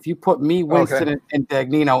this. If you put me, Winston, and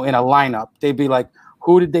Dagnino in a lineup, they'd be like,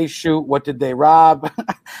 who did they shoot? What did they rob?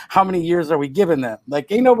 How many years are we giving them?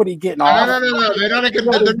 Like, ain't nobody getting off. No. They're not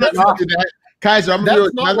going to do that. Kaiser, I'm not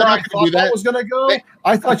going to do that. Was going to go.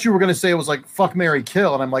 I thought you were going to say it was like fuck, marry,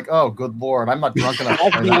 kill, and I'm like, oh, good lord, I'm not drunk enough. I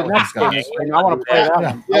want to play that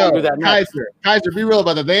one. Yo, do that Kaiser, be real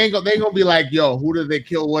about that. They ain't gonna be like, yo, who did they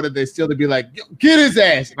kill? What did they steal? To be like, yo, get his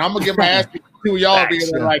ass, and I'm gonna get my ass beat to y'all.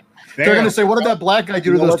 Being like, they're gonna say, what did that black guy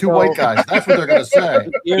do to those two white guys? That's what they're gonna say.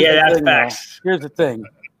 Yeah, that's facts. Here's the thing.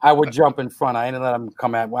 I would jump in front. I ain't let him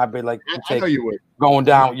come at me. I'd be like, I know you would. Going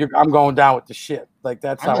down. I'm going down with the ship. Like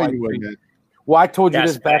that's I how know I you treat wouldn't. Well, I told you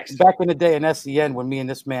That's this back in the day in SEN when me and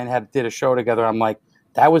this man did a show together. I'm like,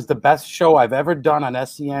 that was the best show I've ever done on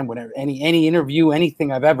SEN. Whenever any interview,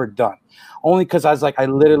 anything I've ever done, only because I was like, I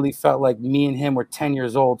literally felt like me and him were 10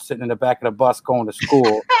 years old sitting in the back of the bus going to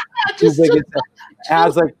school. And I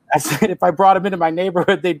was like, I said, if I brought him into my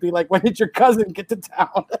neighborhood, they'd be like, when did your cousin get to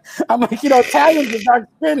town? I'm like, Italians are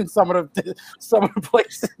not been in some of the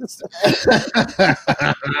places.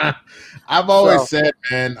 I've always said,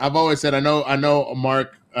 I know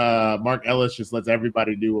Mark Ellis just lets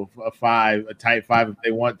everybody do a tight five if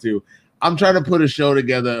they want to. I'm trying to put a show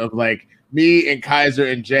together of like me and Kaiser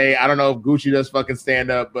and Jay. I don't know if Gucci does fucking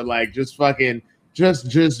stand up, but like just fucking just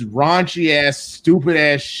raunchy ass, stupid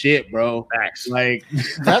ass shit, bro. Facts. Like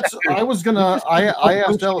that's I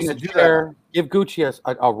asked Ellis to do that. Give Gucci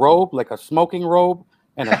a robe, like a smoking robe,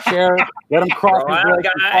 and a chair. Let him cross. Bro,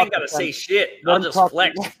 I ain't gotta say shit. I'll just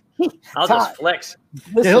flex. I'll just flex.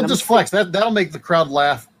 Listen, he'll just flex. That'll make the crowd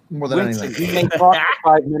laugh more than anything. He may talk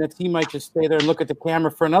for 5 minutes. He might just stay there and look at the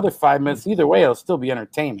camera for another 5 minutes. Either way, it'll still be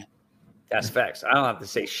entertainment. That's facts. I don't have to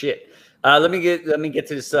say shit. Let me get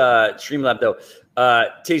to this Streamlab though.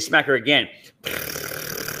 Titty smacker again.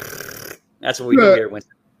 That's what we do here,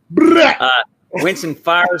 Winston. Winston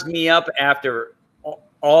fires me up after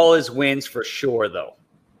all his wins for sure, though.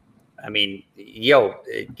 I mean,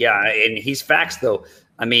 yeah, and he's facts though.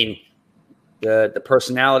 I mean, the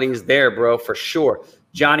personality is there, bro, for sure.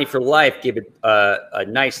 Johnny for life gave it a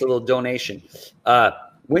nice little donation.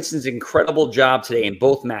 Winston's incredible job today in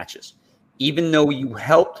both matches. Even though you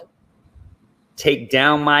helped take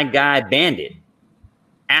down my guy Bandit,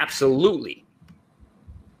 absolutely.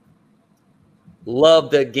 Love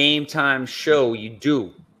the game time show you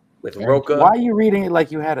do with Roca. Why are you reading it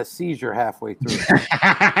like you had a seizure halfway through?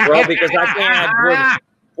 Bro,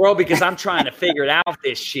 because I'm trying to figure it out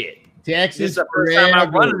this shit. Texas, this is the first time I'm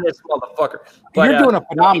running this motherfucker. But, you're doing a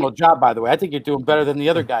phenomenal job, by the way. I think you're doing better than the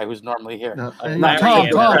other guy who's normally here. Tom, I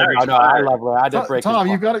love her. I did break Tom,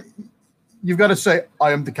 you've got to say,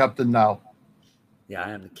 I am the captain now. Yeah, I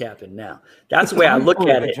am the captain now. That's the way I look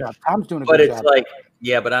at it. Tom's doing a but good it's job. like,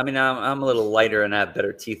 yeah, but I mean, I'm a little lighter and I have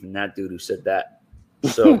better teeth than that dude who said that.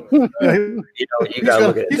 So, you gotta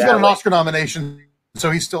look at it. He's got an Oscar nomination, so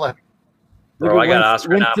he's still a. Bro, I got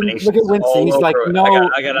Oscar nominations. Look at Winston. He's like, no.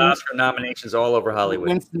 I got Oscar nominations all over Hollywood.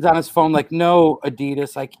 Winston's on his phone, like, no,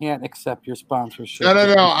 Adidas, I can't accept your sponsorship. No.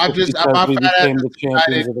 My became the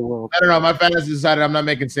champions of the world. I don't know. My fan has decided I'm not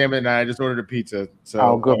making salmon tonight. I just ordered a pizza. So.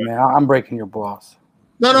 Oh, good man. I'm breaking your balls.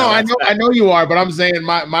 No. I know you are, but I'm saying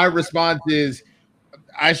my response is,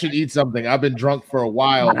 I should eat something. I've been drunk for a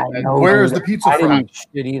while. Where's the pizza from? I didn't eat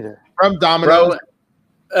shit either. From Domino's.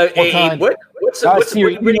 What's like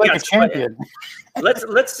a champion?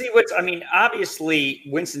 Let's see what's. I mean, obviously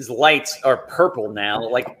Winston's lights are purple now.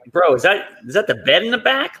 Like, bro, is that the bed in the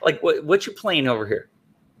back? Like, what you playing over here?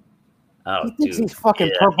 Oh, he thinks he's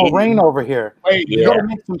fucking Purple Rain over here. Wait, you gotta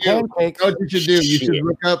make some pancakes. You know what you should do?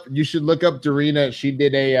 You should look up Darina. She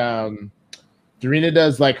did Darina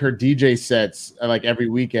does like her DJ sets like every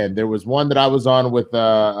weekend. There was one that I was on with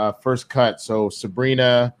First Cut, so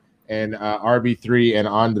Sabrina and RB3 and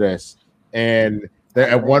Andres. And there,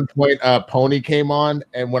 at one point, Pony came on,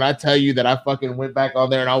 and when I tell you that I fucking went back on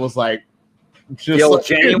there and I was like, just the old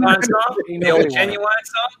Genuine song? The old Genuine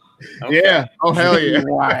song? Okay. Yeah. Oh, hell yeah.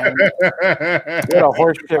 What a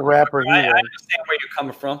horseshit rapper. I understand where you're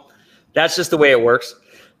coming from. That's just the way it works.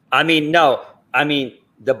 I mean,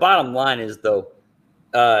 the bottom line is, though,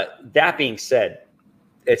 that being said,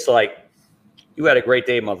 it's like, you had a great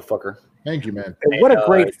day, motherfucker. Thank you, man. What a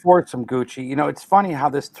great foursome, Gucci. You know, it's funny how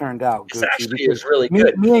this turned out, Gucci. Actually, it was really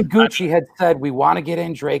good. Me and Gucci had said we want to get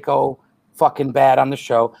Andreyko fucking bad on the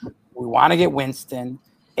show. We want to get Winston.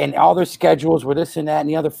 And all their schedules were this and that and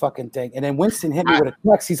the other fucking thing. And then Winston hit me with a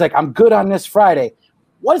text. He's like, I'm good on this Friday.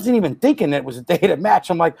 Wasn't even thinking that it was a day to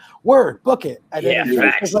match. I'm like, word, book it. And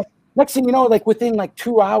facts. Like, next thing you know, like within like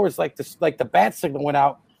 2 hours, like the bat signal went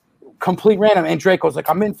out, complete random. And Draco's like,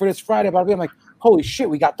 I'm in for this Friday. But I'm like, holy shit,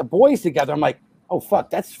 we got the boys together. I'm like, oh fuck,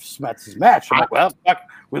 that's Smetz's match. I'm like, well, fuck,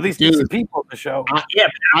 we at least get some people at the show.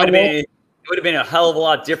 It would have been a hell of a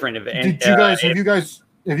lot different. Have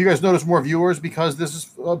you guys noticed more viewers because this is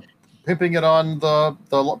pimping it on the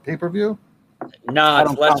pay-per-view? No,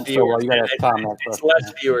 it's less viewers. It's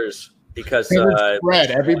less viewers because spread.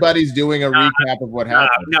 Everybody's doing a recap of what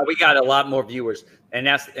happened. No, we got a lot more viewers, and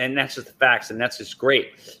that's just the facts, and that's just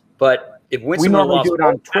great. But if Winston normally do it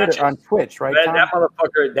on Twitter, on Twitch, right? That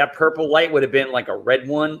motherfucker, that purple light would have been like a red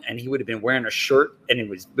one, and he would have been wearing a shirt, and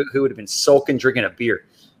he would have been sulking, drinking a beer.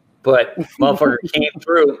 But motherfucker came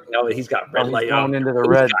through. He's got red light going on. into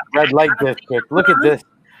the red light district. Look at this.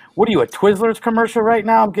 What are you, a Twizzlers commercial right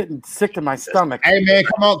now? I'm getting sick to my stomach. Hey man,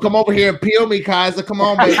 come over here and peel me, Kaiser. Come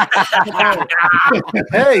on, man.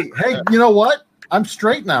 Hey, you know what? I'm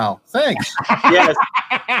straight now. Thanks. Yes.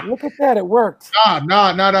 Look at that. It worked.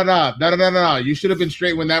 No. You should have been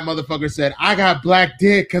straight when that motherfucker said, I got black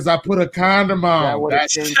dick because I put a condom on. That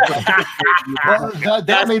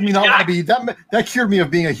made me not want to be. That cured me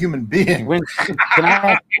of being a human being. Winston, a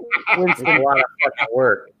lot of fucking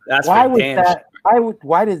work. That's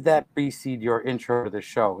why does that precede your intro to the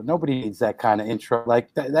show? Nobody needs that kind of intro.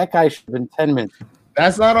 Like that guy should have been 10 minutes.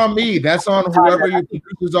 That's not on me. That's on whoever your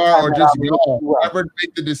producers are, or just y'all. Whoever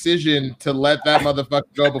made the decision to let that motherfucker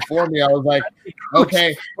go before me. I was like,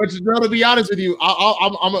 okay. But to be honest with you,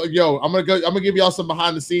 I'm gonna give y'all some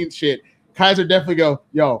behind the scenes shit. Kaiser definitely go,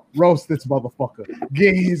 yo, roast this motherfucker,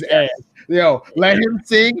 get his ass, yo, let him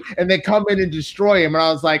sing, and then come in and destroy him. And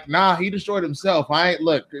I was like, nah, he destroyed himself. I ain't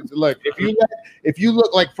look. If you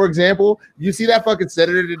look like, for example, you see that fucking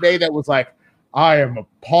senator today that was like, I am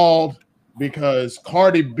appalled because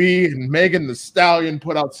Cardi B and Megan Thee Stallion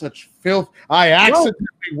put out such filth. I accidentally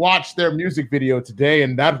watched their music video today,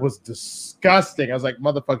 and that was disgusting. I was like,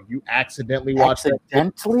 motherfucker, you accidentally watched that?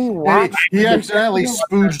 He accidentally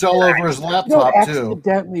spooged all over his laptop, too.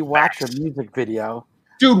 Accidentally watch a music video.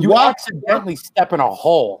 Dude, you accidentally step in a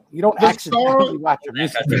hole. You don't accidentally watch a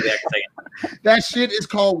music video. That shit is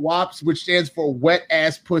called WAPS, which stands for wet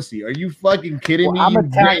ass pussy. Are you fucking kidding me? I'm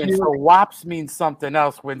Italian, so WAPS means something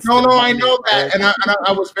else. Winston. No, I know that, and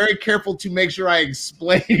I was very careful to make sure I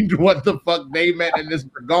explained what the fuck they meant in this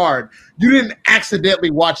regard. You didn't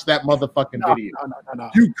accidentally watch that motherfucking video.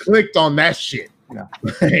 No. You clicked on that shit. No.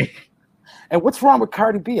 And what's wrong with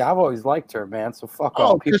Cardi B? I've always liked her, man. So fuck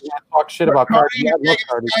off. People talk shit about Cardi B. I love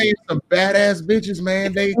Cardi B. Some badass bitches,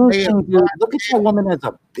 man. Look at that woman as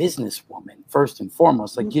a businesswoman, first and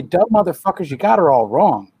foremost. Like, you dumb motherfuckers, you got her all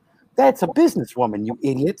wrong. That's a businesswoman, you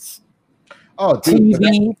idiots. Oh, dude,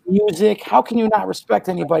 TV, music. How can you not respect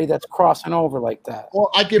anybody that's crossing over like that?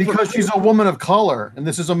 Well, because she's a woman of color, and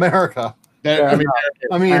this is America. I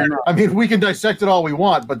mean, we can dissect it all we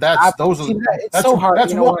want, but that's so hard.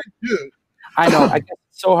 That's what I do. I know. I guess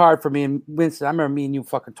it's so hard for me and Winston. I remember me and you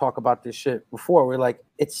fucking talk about this shit before. We're like,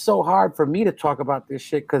 it's so hard for me to talk about this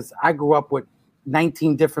shit because I grew up with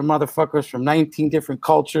 19 different motherfuckers from 19 different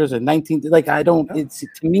cultures and 19. Like, to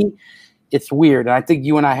me, it's weird. And I think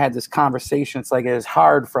you and I had this conversation. It's like it's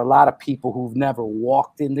hard for a lot of people who've never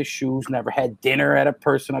walked in the shoes, never had dinner at a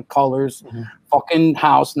person of color's fucking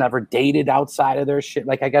house, never dated outside of their shit.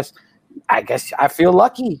 Like, I guess I feel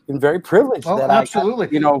lucky and very privileged that absolutely.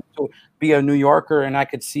 I got, to be a New Yorker and I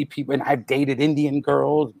could see people, and I've dated Indian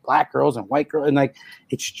girls, black girls, and white girls, and like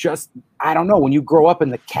it's just, I don't know, when you grow up in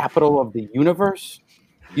the capital of the universe,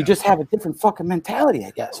 you just have a different fucking mentality,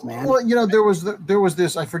 I guess, man. Well, there was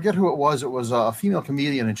this, I forget who it was a female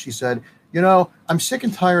comedian, and she said, I'm sick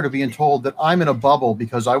and tired of being told that I'm in a bubble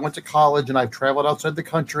because I went to college and I've traveled outside the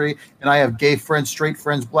country and I have gay friends, straight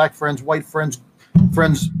friends, black friends, white friends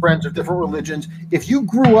of different religions. If you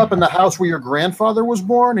grew up in the house where your grandfather was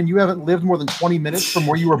born and you haven't lived more than 20 minutes from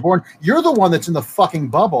where you were born, you're the one that's in the fucking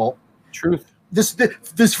bubble. Truth.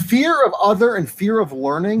 This fear of other and fear of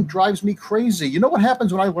learning drives me crazy. You know what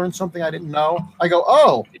happens when I learn something I didn't know? I go,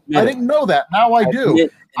 oh, I didn't know that. Now I do.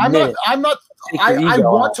 I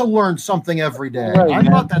want to learn something every day. Right, I'm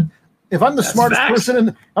man. not that. If I'm the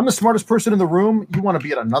smartest person in the room, you want to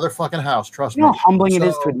be at another fucking house. Trust me. You know how humbling it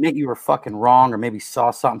is to admit you were fucking wrong or maybe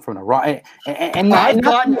saw something from the wrong and I've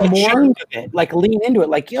gotten more of it, like lean into it,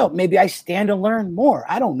 like, yo, maybe I stand to learn more.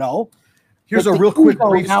 I don't know. Here's a real quick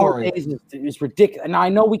brief story. It's ridiculous. And I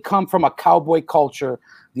know we come from a cowboy culture,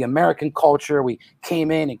 the American culture. We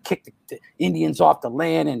came in and kicked the Indians off the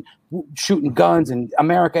land and shooting guns in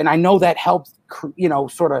America. And I know that helped,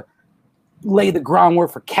 sort of lay the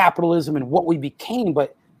groundwork for capitalism and what we became,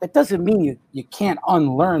 but that doesn't mean you can't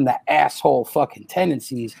unlearn the asshole fucking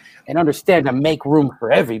tendencies and understand to make room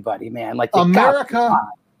for everybody, man. Like America,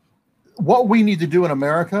 what we need to do in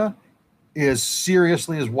America is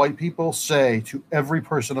seriously, as white people, say to every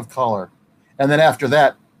person of color, and then after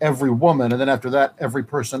that, every woman, and then after that, every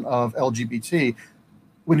person of LGBT,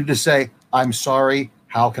 we need to say, I'm sorry,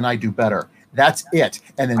 how can I do better? That's it.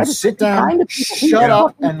 And then sit down, shut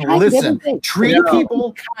up, and listen. Treat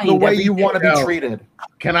people the way you want to be treated.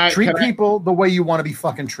 Treat people the way you want to be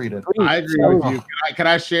fucking treated. I agree with you. Can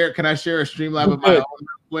I share a Streamlab of my own real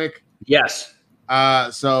quick? Yes.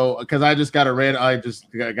 So because I just got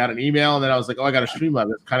an email, and then I was like, oh, I got a Streamlab.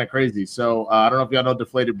 That's kind of crazy. So I don't know if y'all know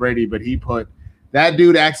Deflated Brady, but he put That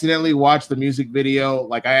dude accidentally watched the music video.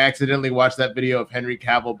 Like I accidentally watched that video of Henry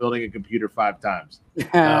Cavill building a computer 5 times.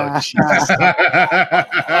 Oh, Jesus.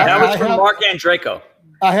 That was from Marc Andreyko.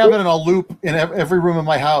 I have it in a loop in every room in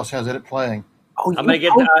my house. Has it playing? I'm gonna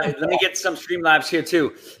get. Let me get some Streamlabs here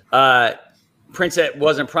too. Prince that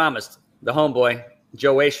wasn't promised. The homeboy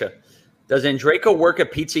Joe Aisha. Does Andreyko work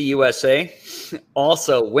at Pizza USA?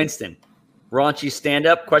 Also, Winston, raunchy stand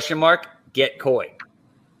up? Question mark. Get coy.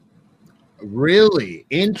 Really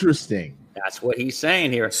interesting. That's what he's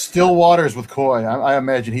saying here. Still waters with Coy. I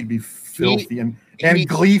imagine he'd be filthy and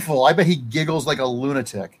gleeful. I bet he giggles like a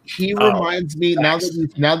lunatic. He reminds me now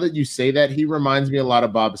that you say that, he reminds me a lot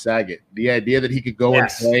of Bob Saget. The idea that he could go and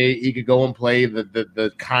play,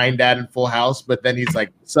 the kind dad in Full House, but then he's like,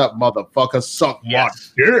 "What's up, motherfucker? Suck my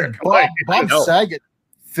dick." Bob Saget.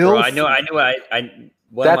 Filthy. Bro, I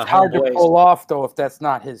knew. That's hard to pull off, though, if that's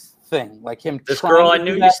not his thing. Like him. This girl I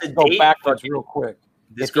knew used to go date backwards real quick.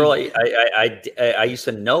 This girl I used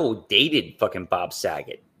to know dated fucking Bob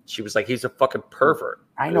Saget. She was like, he's a fucking pervert.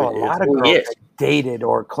 I know a lot of girls that dated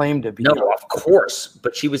or claimed to be. No, of course.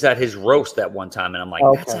 But she was at his roast that one time, and I'm like,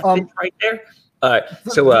 that's a thing right there.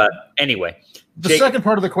 So anyway, the second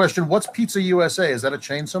part of the question: what's Pizza USA? Is that a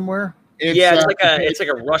chain somewhere? It's like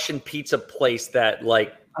a Russian pizza place that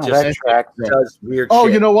like just does weird. Oh,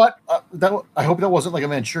 shit. You know what? I hope that wasn't like a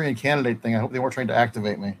Manchurian Candidate thing. I hope they weren't trying to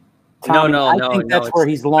activate me. Tommy, I think that's where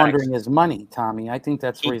he's laundering his money, Tommy. I think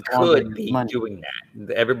that's where he's laundering his money. He could be doing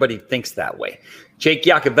that. Everybody thinks that way. Jake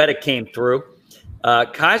Yakoveta came through.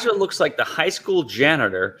 Kaiser looks like the high school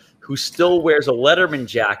janitor who still wears a Letterman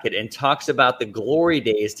jacket and talks about the glory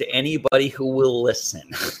days to anybody who will listen.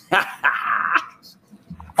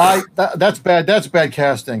 That's bad. That's bad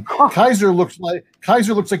casting. Kaiser looks like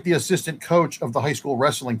the assistant coach of the high school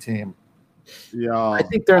wrestling team. Yeah, I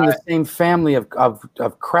think they're in the same family of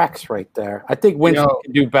cracks right there. I think Winston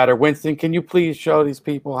can do better. Winston, can you please show these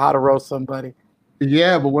people how to roast somebody?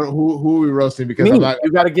 Yeah, but who are we roasting? Because you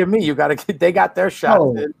got to give me. You got to get. They got their shot.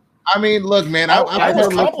 Oh. I mean, look, man. I've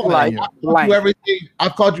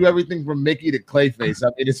called you everything from Mickey to Clayface. I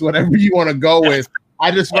mean, it's whatever you want to go with.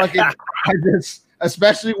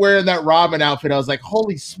 Especially wearing that Robin outfit, I was like,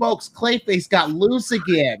 "Holy smokes, Clayface got loose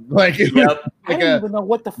again!" Like, I don't even know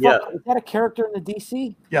what the fuck is that. A character in the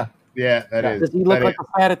DC? Yeah, that is. Does he look like a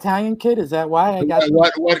fat Italian kid? Is that why I got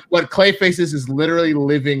what Clayface is literally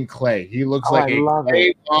living clay. He looks like a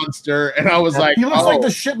clay monster, and I was like, he looks like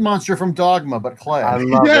the shit monster from Dogma, but clay. I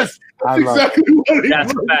love it. That's exactly what he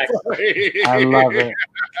That's looks fact. like. I love it.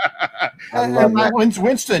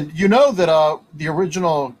 Winston, you know that they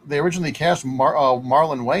originally cast Marlon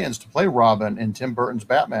Wayans to play Robin in Tim Burton's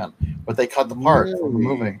Batman, but they cut the part from the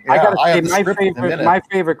movie. Yeah, I gotta say, my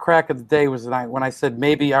favorite crack of the day was when I said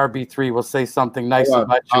maybe RB3 will say something nice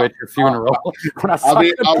about you at your funeral. I'll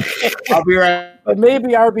be right. But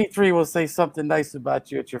maybe RB3 will say something nice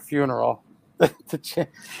about you at your funeral.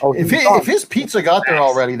 If his pizza got there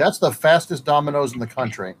already, that's the fastest Domino's in the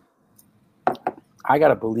country. I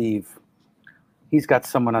gotta believe he's got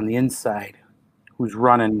someone on the inside who's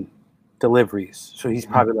running deliveries. So he's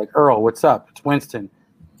probably like, Earl, what's up? It's Winston.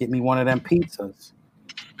 Get me one of them pizzas.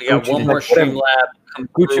 We got one more Streamlab.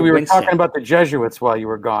 Gucci, we were talking about the Jesuits while you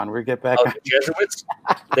were gone. We'll get back. Oh, the Jesuits?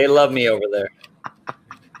 They love me over there.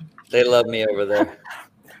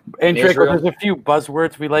 Andreyko, there's a few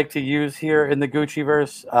buzzwords we like to use here in the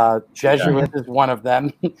Gucci-verse. Jesuit is one of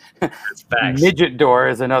them. Midget door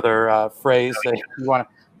is another phrase that you want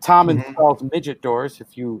to. Tom installs midget doors.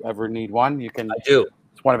 If you ever need one, you can. I do.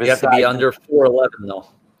 It's one of his. You have to be under 4'11" though.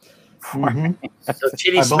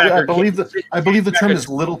 So I believe the term is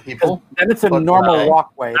little people. Then it's a normal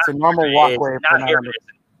walkway. It's a normal walkway. Not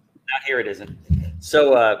here it isn't.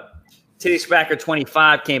 So Titty Smacker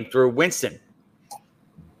 25 came through. Winston,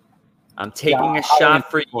 I'm taking a shot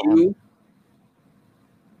for you.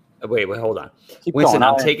 Wait, hold on. Winston,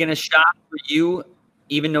 I'm taking a shot for you,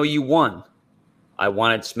 even though you won. I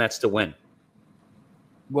wanted Smets to win.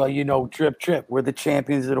 Well, drip. We're the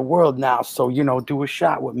champions of the world now, so do a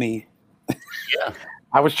shot with me. Yeah.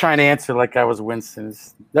 I was trying to answer like I was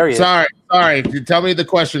Winston's. There he is. Sorry. Tell me the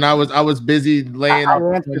question. I was busy laying.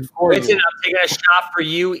 Winston, I'm taking a shot for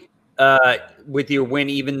you with your win,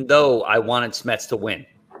 even though I wanted Smets to win.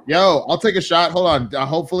 Yo, I'll take a shot. Hold on.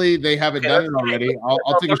 Hopefully they haven't done it already.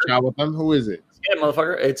 I'll take a shot with them. Who is it? Yeah,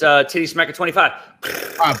 motherfucker. It's Titty Smacker 25.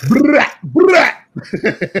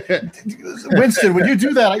 Winston, when you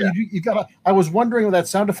do that, you gotta. I was wondering what that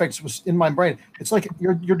sound effect was in my brain. It's like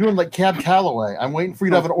you're doing like Cab Calloway. I'm waiting for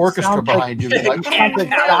you to have an orchestra behind you.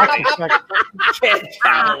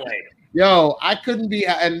 Yo, I couldn't be.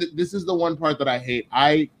 And this is the one part that I hate.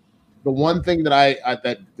 the one thing that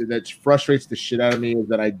that frustrates the shit out of me is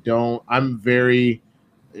that I'm very.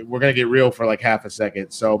 We're gonna get real for like half a second.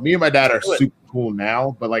 So me and my dad are super cool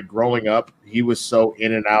now, but like growing up, he was so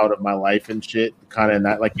in and out of my life and shit. Kind of in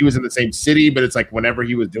that, like he was in the same city, but it's like whenever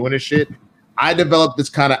he was doing his shit, I developed this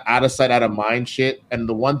kind of out of sight, out of mind shit. And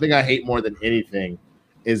the one thing I hate more than anything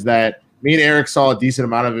is that me and Eric saw a decent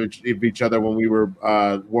amount of each other when we were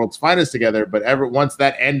World's Finest together. But once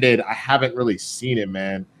that ended, I haven't really seen him,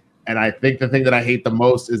 man. And I think the thing that I hate the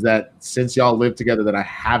most is that since y'all live together, that I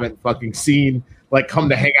haven't fucking seen. Like, come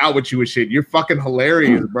to hang out with you and shit. You're fucking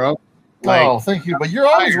hilarious, bro. Like, oh, thank you. But you're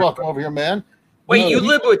always welcome over here, man. Wait, you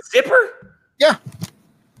live with Zipper? Yeah.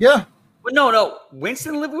 Yeah. But no.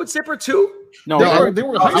 Winston lived with Zipper too? No, they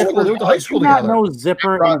were high school. They went to high school together. Do you not know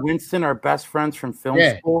Zipper and Winston are best friends from film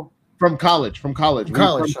school? From college. From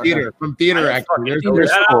theater. From theater, actually. I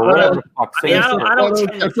don't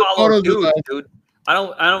tend to follow dudes, dude. I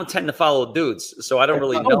don't tend to follow dudes, so I don't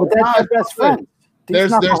really know. But that's your best friend.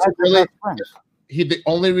 There's really the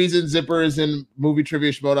only reason Zipper is in movie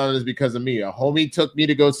trivia Schmodown is because of me. A homie took me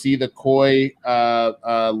to go see the Koi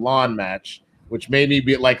lawn match, which made me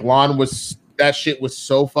be like, that shit was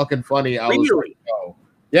so fucking funny. I was like, oh.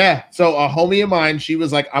 Yeah. So a homie of mine, she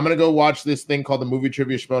was like, I'm gonna go watch this thing called the movie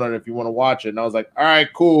trivia Schmodown if you want to watch it. And I was like, all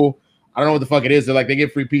right, cool. I don't know what the fuck it is. They're like, they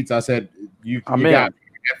get free pizza. I said, I'm in.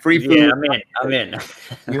 Free food. Yeah, I'm in.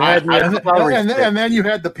 And then you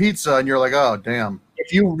had the pizza, and you're like, oh, damn.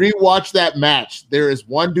 If you rewatch that match, there is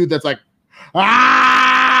one dude that's like,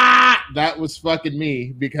 ah, that was fucking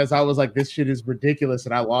me because I was like, this shit is ridiculous,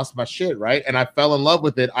 and I lost my shit, right? And I fell in love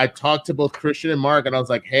with it. I talked to both Christian and Marc, and I was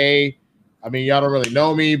like, hey, I mean, y'all don't really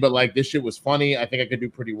know me, but like this shit was funny. I think I could do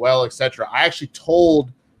pretty well, etc. I actually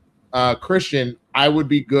told Christian I would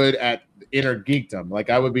be good at inner geekdom. Like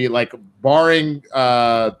I would be like, barring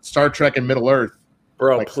Star Trek and Middle Earth,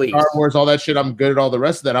 bro, like please, Star Wars, all that shit, I'm good at all the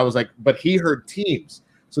rest of that. I was like, but he heard teams.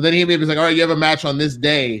 So then he was like, all right, you have a match on this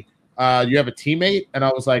day. You have a teammate? And I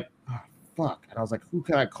was like, oh, fuck. And I was like, who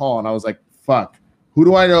can I call? And I was like, fuck. Who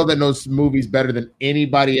do I know that knows movies better than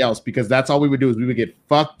anybody else? Because that's all we would do is we would get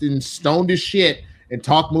fucked and stoned as shit and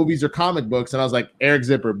talk movies or comic books. And I was like, Eric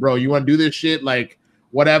Zipper, bro, you want to do this shit? Like,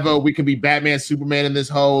 whatever, we could be Batman, Superman in this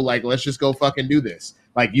hole. Like, let's just go fucking do this.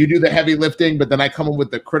 Like, you do the heavy lifting, but then I come in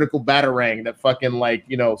with the critical batarang that fucking, like,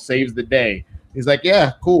 saves the day. He's like,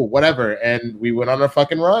 yeah, cool, whatever. And we went on a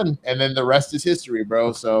fucking run, and then the rest is history,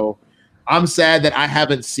 bro. So I'm sad that I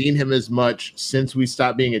haven't seen him as much since we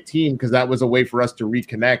stopped being a team because that was a way for us to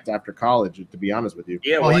reconnect after college, to be honest with you.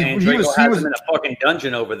 Yeah, well, Andreyko has him in a fucking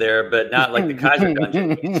dungeon over there, but not like the Kaiser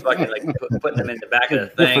dungeon. He's fucking like putting him in the back of the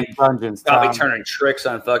thing. Dungeons, probably turning tricks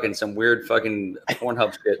on fucking some weird fucking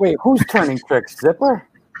Pornhub shit. Wait, who's turning tricks? Zipper?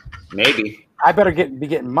 Maybe. I better be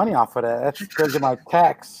getting money off of that. That's because of my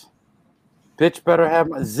tax. Bitch better have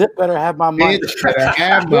Zip better have my money. Bitch better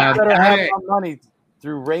have my money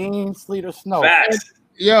through rain, sleet, or snow. Facts.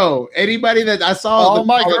 Yo, anybody that I saw, all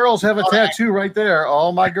my girls have a tattoo right there.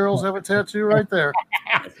 All my girls have a tattoo right there.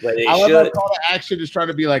 I love that call to action is trying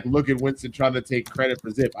to be like, look at Winston trying to take credit for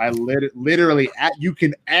Zip. I literally, you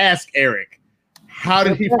can ask Eric, how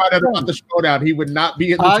did he find out about the showdown? He would not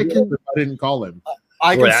be in the if I didn't call him.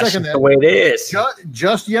 I can second that. The way it is.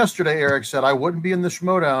 Just yesterday, Eric said I wouldn't be in the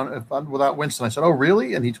Schmodown without Winston. I said, "Oh,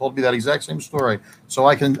 really?" And he told me that exact same story. So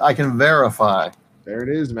I can verify. There it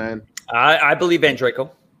is, man. I believe Andreyko.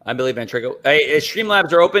 Hey,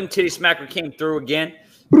 Streamlabs are open. Titty Smacker came through again.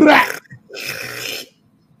 He's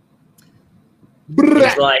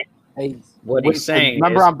like, hey, what he's saying.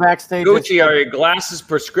 Remember, I'm backstage. Gucci, are your glasses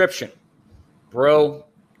prescription, bro?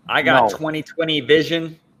 I got 20/20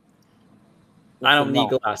 vision. I don't need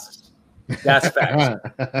glasses. That's facts.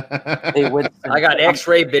 Hey, I got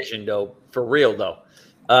X-ray vision though, for real though.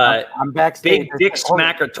 I'm backstage. Big Dick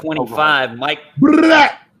Smacker 25. Mike.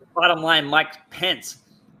 Bottom line, Mike Pence.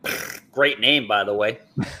 Great name, by the way.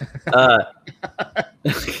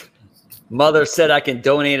 Mother said I can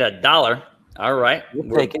donate $1. All right,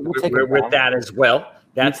 we're with that as well.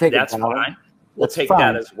 That's fine. We'll take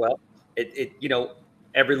that as well. It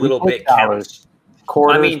every little bit counts.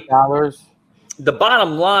 Quarters, dollars. The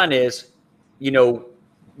bottom line is,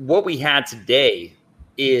 what we had today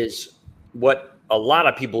is what a lot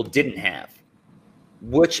of people didn't have,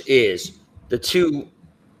 which is the two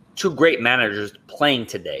great managers playing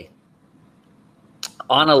today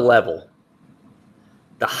on a level,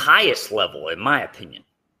 the highest level, in my opinion.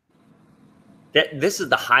 This is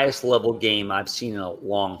the highest level game I've seen in a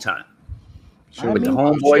long time. Sure, with the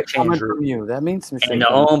homeboy change room. That means some shit. And the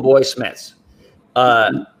homeboy Smiths.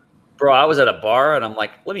 Bro, I was at a bar and I'm like,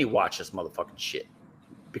 let me watch this motherfucking shit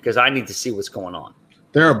because I need to see what's going on.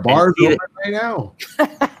 There are bars open right now.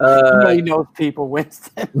 He knows people,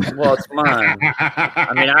 Winston. Well, it's mine.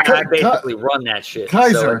 I mean, I basically run that shit.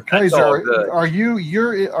 Kaiser, so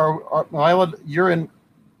you're in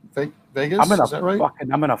Vegas? I'm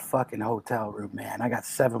in a fucking hotel room, man. I got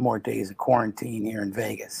 7 more days of quarantine here in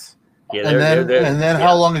Vegas. Yeah, and then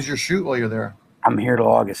how long is your shoot while you're there? I'm here till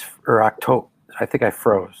August or October. I think I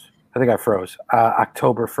froze.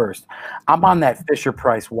 October 1st. I'm on that Fisher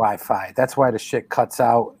Price Wi-Fi. That's why the shit cuts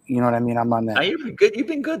out. You know what I mean? I'm on that. No, you've been good. You've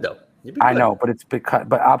been good though. I know, but it's been cut.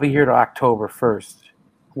 But I'll be here till October 1st,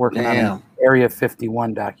 working on an Area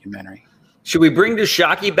 51 documentary. Should we bring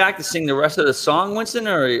Shockey back to sing the rest of the song, Winston,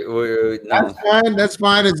 or no? That's fine. That's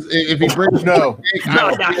fine. If he brings no,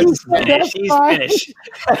 he's finished. He's finished.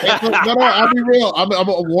 No, I'll be real. I'm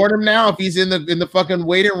gonna warn him now. If he's in the fucking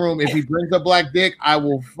waiting room, if he brings a black dick, I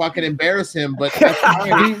will fucking embarrass him. But that's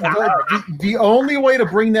fine. The only way to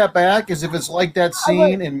bring that back is if it's like that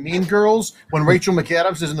scene in Mean Girls when Rachel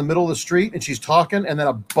McAdams is in the middle of the street and she's talking, and then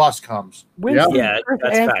a bus comes. Winston's first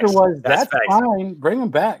answer was, "That's fine. Bring him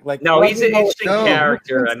back." Like, no, he's an interesting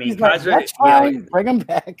character. I mean, Kaiser, that's fine. Bring him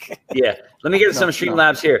back. Yeah, let me get some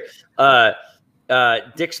Streamlabs here.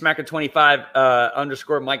 Dick Smacker 25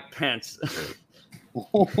 _ Mike Pence.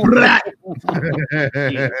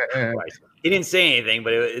 He didn't say anything,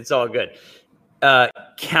 but it's all good.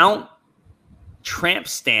 Count Tramp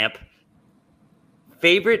Stamp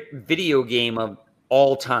favorite video game of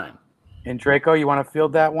all time. Andreyko, you want to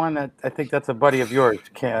field that one? I think that's a buddy of yours.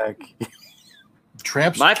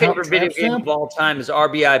 My favorite video game of all time is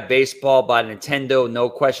RBI Baseball by Nintendo.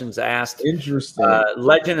 No questions asked. Interesting.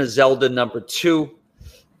 Legend of Zelda #2.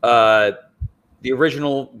 The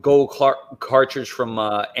original gold cartridge from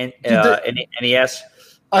NES.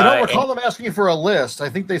 I don't recall them asking you for a list. I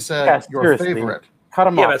think they said your favorite. Cut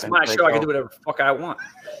them off. Yeah, that's my show. I can do whatever the fuck I want.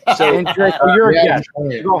 So, Andreyko, you're a guest.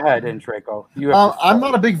 Go ahead, Andreyko. I'm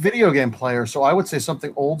not a big video game player, so I would say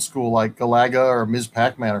something old school like Galaga or Ms.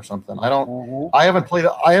 Pac-Man or something. I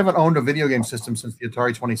haven't owned a video game system since the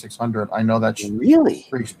Atari 2600. I know that really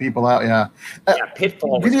freaks people out. Yeah.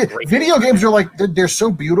 Pitfall. Video games are like they're so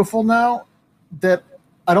beautiful now that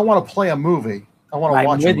I don't want to play a movie. I want to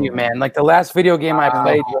watch. I'm with you, man. Like the last video game I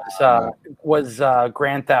played was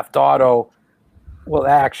Grand Theft Auto. Well,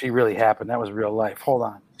 that actually really happened. That was real life. Hold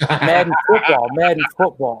on. Madden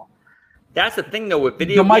football. That's the thing, though, with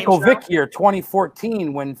video the games. Michael Vick year,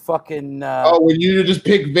 2014, when fucking. When you just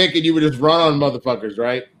pick Vic and you would just run on motherfuckers,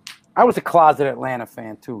 right? I was a closet Atlanta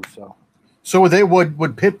fan too, so. So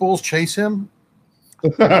would pit bulls chase him?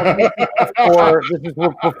 This is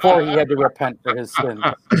before he had to repent for his sins.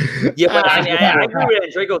 Yeah, but I agree with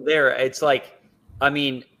Andreyko there. It's like, I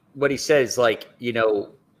mean, what he says, like, you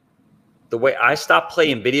know, the way I stopped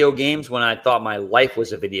playing video games when I thought my life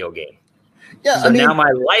was a video game. Yeah, so now my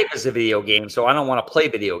life is a video game, so I don't want to play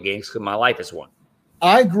video games because my life is one.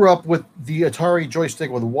 I grew up with the Atari joystick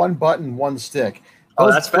with one button, one stick.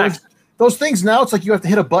 That's facts. Those things now, it's like you have to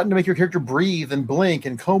hit a button to make your character breathe and blink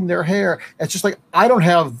and comb their hair. It's just like I don't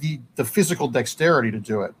have the physical dexterity to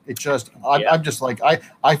do it. It's just I'm just like I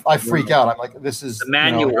freak out. I'm like, this is the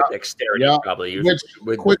manual dexterity probably.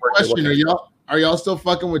 Quick question: Are y'all still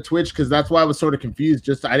fucking with Twitch? Because that's why I was sort of confused.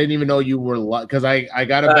 I didn't even know you were because I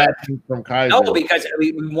got a bad thing from Kaiser. No, because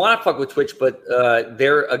we want to fuck with Twitch, but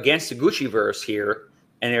they're against the Gucciverse here,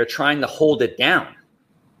 and they're trying to hold it down.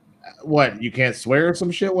 What, you can't swear or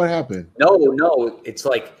some shit? What happened? No, it's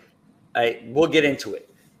like we'll get into it,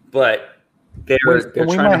 but they're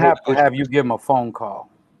we might have to have you give them a phone call.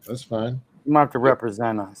 That's fine. You might have to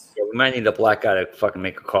represent us. Yeah, we might need a black guy to fucking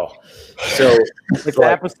make a call. So it's an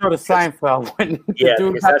episode of Seinfeld when the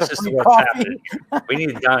dude got the free coffee. We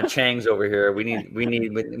need Donna Chang's over here. We need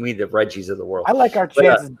the Reggies of the world. I like our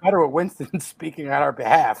chances better with Winston speaking on our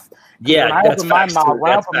behalf. Yeah, when I open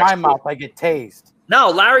my mouth, I get tased. No,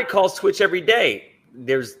 Larry calls Twitch every day.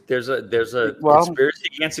 There's a conspiracy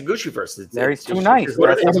against the Gucciverse. Larry's too nice.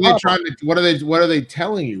 What are they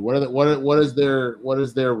telling you? What is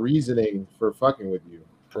their reasoning for fucking with you?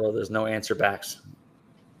 Bro, there's no answer backs.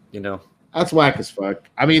 You know. That's whack as fuck.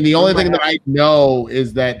 I mean, the only thing that I know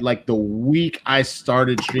is that like the week I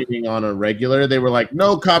started streaming on a regular, they were like,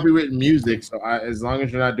 no copywritten music. So as long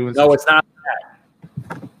as you're not doing it's not that.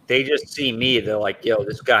 They just see me. They're like, yo,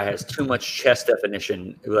 this guy has too much chest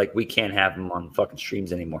definition. Like, we can't have him on fucking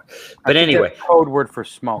streams anymore. But anyway. That's code word for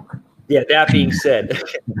smoke. Yeah, that being said,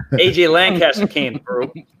 AJ Lancaster came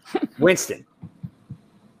through. Winston,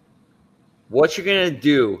 what you're going to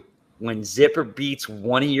do when Zipper beats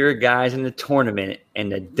one of your guys in the tournament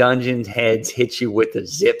and the Dungeons heads hit you with the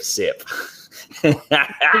zip? Did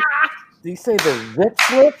you say the zip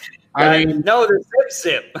slip? I mean, no, the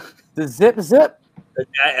zip. The zip.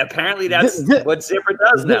 Apparently, that's Zip. what Zipper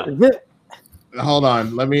does now. Zip. hold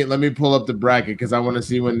on. Let me pull up the bracket because I want to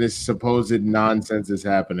see when this supposed nonsense is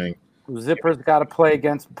happening. Zipper's got to play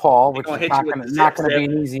against Paul, which is not going to be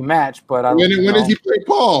an easy match. But when does he play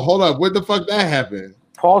Paul? Hold up. When the fuck that happened?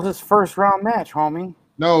 Paul's his first round match, homie.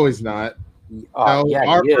 No, he's not. No, Yeah,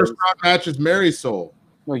 our first round match is Mary's Soul.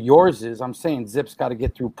 No, yours is. I'm saying Zip's got to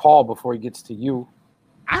get through Paul before he gets to you.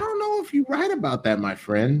 I don't know if you're right about that, my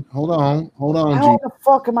friend. Hold on. How the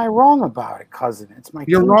fuck am I wrong about it, cousin? It's my.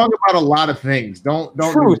 You're wrong about a lot of things. Don't.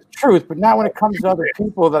 Truth, but not when it comes to other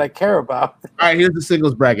people that I care about. All right, here's the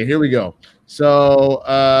singles bracket. Here we go. So,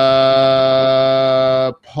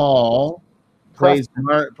 Paul plays.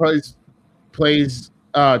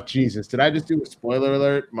 Oh Jesus! Did I just do a spoiler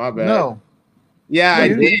alert? My bad. No. Yeah, No, I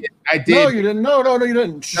you did. I did. No, you didn't. No, you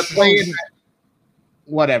didn't.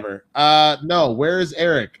 Whatever. No. Where is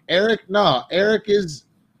Eric? Eric is.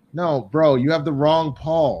 No, bro. You have the wrong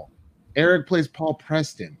Paul. Eric plays Paul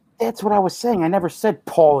Preston. That's what I was saying. I never said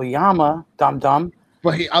Paul Yama, dum.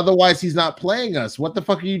 But otherwise, he's not playing us. What the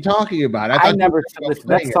fuck are you talking about? I never said.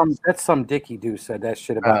 That's some dicky dude said that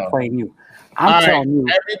shit about playing you. I'm telling you,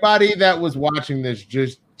 everybody that was watching this,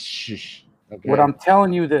 just shh. Okay. What I'm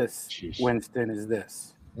telling you, Winston, is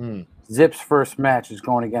this: Zip's first match is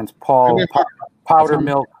going against Paul Powder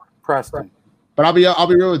Milk Preston. But I'll be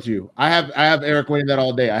real with you. I have Eric winning that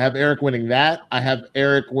all day. I have Eric winning that. I have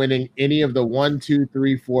Eric winning any of the 1, 2,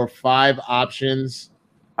 3, 4, 5 options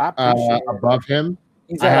above him.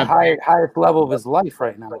 He's at the highest level of his life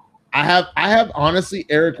right now. I have honestly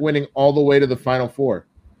Eric winning all the way to the Final Four.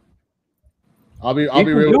 I'll be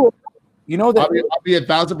real. You know that I'll be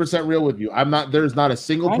 1,000% real with you. I'm not. There's not a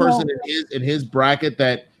single person in his bracket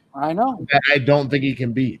that I don't think he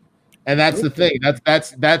can beat. And that's the thing.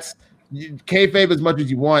 That's kayfabe as much as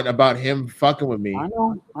you want about him fucking with me. I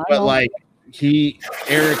know. Like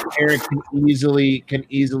Eric can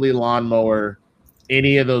easily lawnmower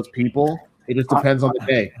any of those people. It just depends on the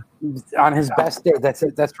day. On his best day, that's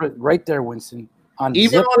it. That's right there, Winston. On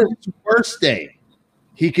his worst day,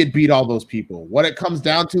 he could beat all those people. What it comes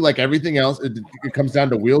down to, like everything else, it comes down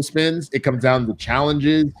to wheel spins. It comes down to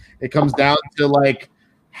challenges. It comes down to like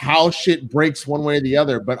how shit breaks one way or the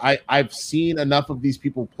other. But I've seen enough of these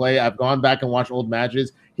people play. I've gone back and watched old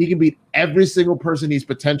matches. He can beat every single person he's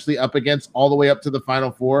potentially up against all the way up to the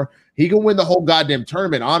Final Four. He can win the whole goddamn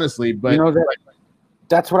tournament, honestly. But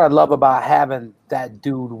that's what I love about having that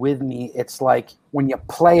dude with me. It's like when you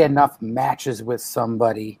play enough matches with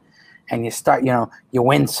somebody and you start, you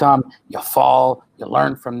win some, you fall, you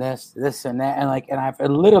learn from this and that. And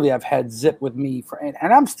I've had Zip with me and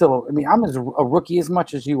I'm still, I'm a rookie as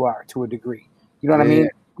much as you are to a degree. You know what I mean?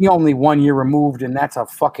 You're only 1 year removed and that's a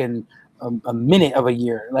fucking a minute of a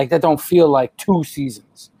year. Like that don't feel like 2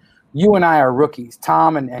 seasons. You and I are rookies.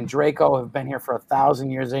 Tom and Andreyko have been here for 1,000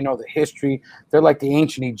 years. They know the history. They're like the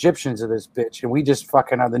ancient Egyptians of this bitch. And we just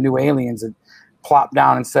fucking are the new aliens that plopped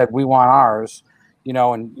down and said, we want ours,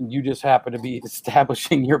 and you just happen to be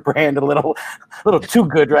establishing your brand a little too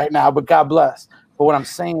good right now, but God bless. But what I'm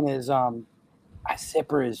saying is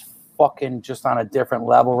Zipper is fucking just on a different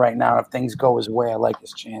level right now. If things go his way, I like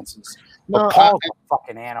his chances. But Paul's a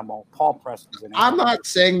fucking animal. Paul Preston's an animal. I'm not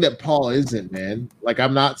saying that Paul isn't, man. Like,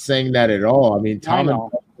 I'm not saying that at all. I mean, Tom and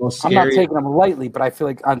Paul I'm not taking him lightly, but I feel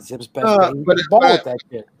like on Zip's best day, with that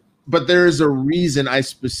shit. But there's a reason I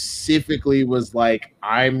specifically was like,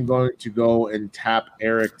 I'm going to go and tap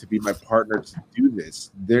Eric to be my partner to do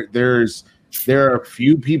this. There are a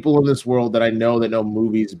few people in this world that I know that know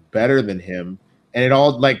movies better than him. And it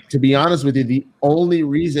all, like, to be honest with you, the only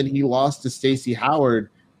reason he lost to Stacey Howard,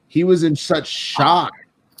 he was in such shock.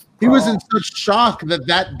 He was in such shock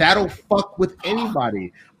that'll fuck with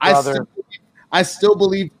anybody. I still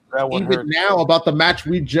believe even now about the match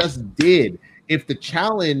we just did. If the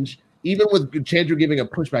challenge, even with Chandru giving a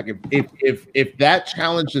pushback, if that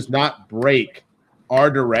challenge does not break our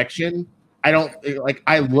direction, I don't like.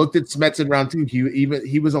 I looked at Smets in round 2.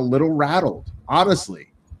 He was a little rattled, honestly.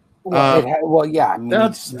 Yeah. I mean,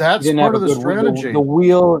 that's part of the strategy. The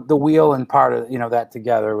wheel, and part of that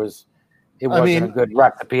together wasn't a good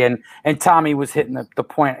recipe. And Tommy was hitting the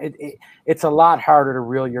point. It's a lot harder to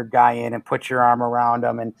reel your guy in and put your arm around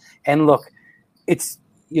him. And look, it's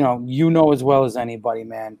as well as anybody,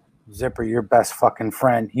 man. Zipper, your best fucking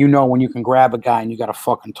friend. When you can grab a guy and you got to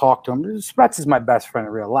fucking talk to him. Smets is my best friend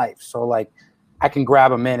in real life, so like I can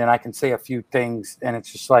grab him in and I can say a few things, and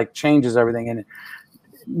it's just like changes everything. And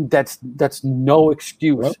that's no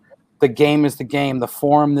excuse. The game is the game. The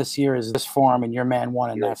forum this year is this forum, and your man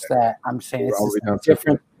won, and that's that. I'm saying it's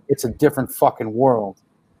different. It's a different fucking world.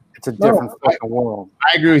 It's a different fucking world.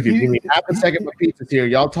 I agree with you. Give me half a second. My pizza's here.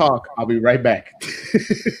 Y'all talk. I'll be right back.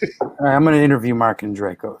 All right, I'm going to interview Marc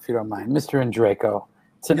Andreyko, if you don't mind. Mr. Andreyko,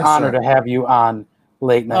 it's an honor to have you on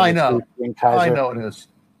Late Night. I know. Kaiser. I know it is.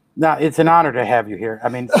 No, it's an honor to have you here. I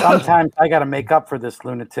mean, sometimes I got to make up for this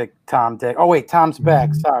lunatic Tom Dick. Oh, wait, Tom's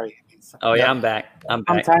back. Sorry. Oh, yeah, I'm back.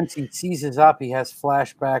 Sometimes he seizes up. He has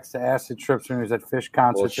flashbacks to acid trips when he was at Fish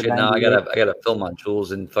concerts. Well, shit, no, I gotta fill my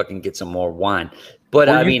jewels and fucking get some more wine. But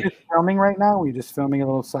I mean, just filming right now? Were you just filming a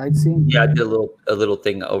little side scene? Yeah, I did a little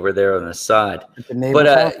thing over there on the side.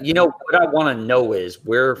 But you know what I want to know is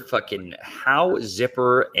how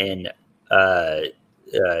Zipper and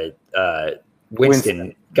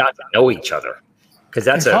Winston got to know each other. Because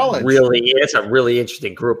that's a really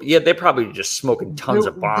interesting group. Yeah, they're probably just smoking tons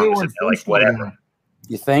of bombs and like whatever.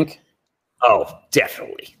 You think? Oh,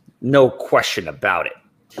 definitely, no question about it.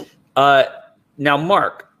 Now,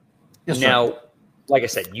 Marc. Yes, now, sir. Like I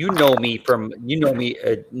said, you know me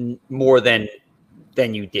more than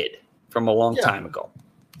you did from a long time ago.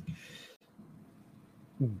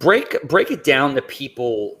 Break it down to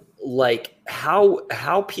people. Like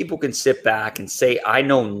how people can sit back and say, I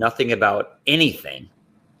know nothing about anything.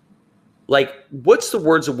 Like, what's the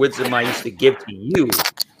words of wisdom I used to give to you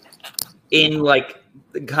in like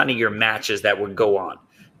kind of your matches that would go on?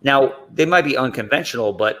 Now, they might be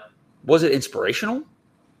unconventional, but was it inspirational?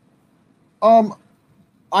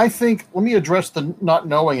 I think, let me address the not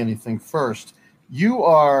knowing anything first.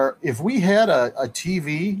 If we had a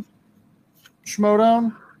TV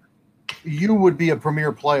schmodown, you would be a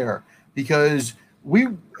premier player, because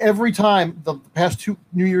every time the past 2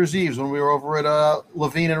 New Year's Eves when we were over at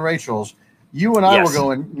Levine and Rachel's, you and I were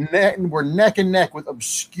going we're neck and neck with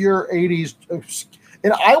obscure 80s,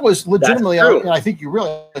 and I was legitimately, I think you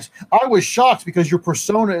realize, I was shocked because your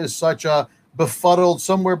persona is such a befuddled,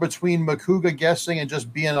 somewhere between Makuga guessing and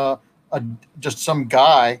just being just some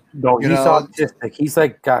guy. No, he's autistic. He's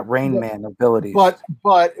like got Rain Man abilities. But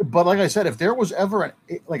like I said, if there was ever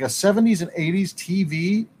a 70s and 80s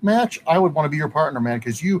TV match, I would want to be your partner, man,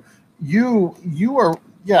 because you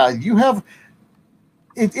have.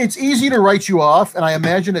 It's easy to write you off, and I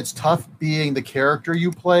imagine it's tough being the character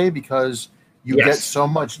you play because you get so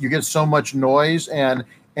much noise, and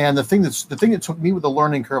the thing that took me with the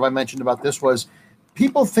learning curve I mentioned about this was,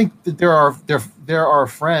 people think that there are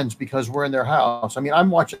friends because we're in their house. I mean, I'm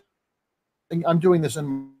doing this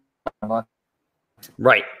in my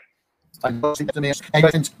right.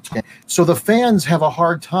 So the fans have a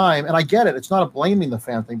hard time, and I get it. It's not a blaming the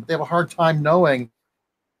fan thing, but they have a hard time knowing.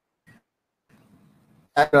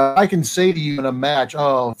 I can say to you in a match,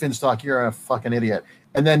 "Oh, Finstock, you're a fucking idiot,"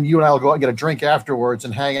 and then you and I will go out and get a drink afterwards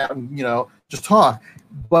and hang out and just talk.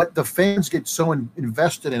 But the fans get so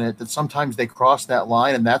invested in it that sometimes they cross that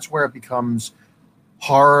line, and that's where it becomes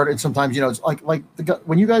hard. And sometimes, it's like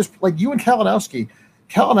when you guys, like you and Kalinowski.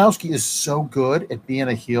 Kalinowski is so good at being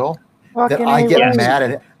a heel that I get mad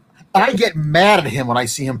at it. I get mad at him when I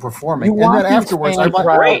see him performing, and then afterwards, I'm like,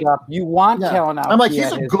 "Great, you want Kalinowski?" I'm like,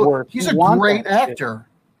 "He's a great actor."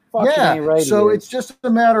 So it's just a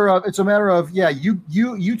matter of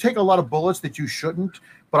you take a lot of bullets that you shouldn't.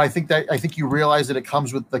 But I think you realize that it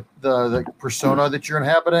comes with the persona that you're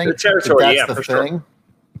inhabiting. The territory, that's the thing,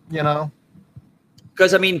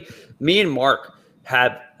 Because I mean, me and Marc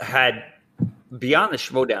have had beyond the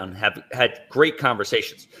Schmodown have had great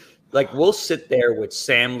conversations. Like we'll sit there with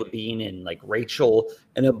Sam Levine and like Rachel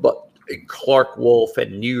and Clark Wolf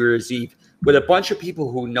and New Year's Eve with a bunch of people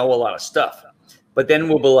who know a lot of stuff. But then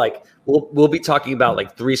we'll be like, we'll be talking about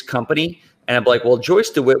like Three's Company. And I'm like, well, Joyce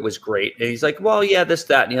DeWitt was great. And he's like, well, yeah, this,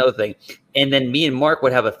 that, and the other thing. And then me and Marc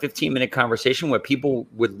would have a 15-minute conversation where people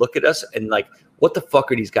would look at us and like, what the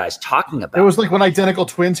fuck are these guys talking about? It was like when identical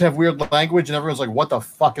twins have weird language and everyone's like, what the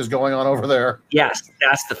fuck is going on over there? Yes,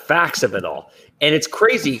 that's the facts of it all. And it's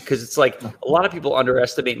crazy because it's like a lot of people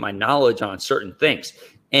underestimate my knowledge on certain things.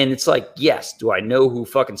 And it's like, yes, do I know who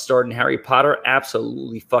fucking starred in Harry Potter?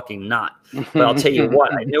 Absolutely fucking not. But I'll tell you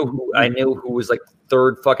what, I know who was like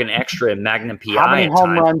third fucking extra in Magnum PI. How many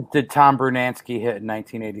home runs did Tom Brunansky hit in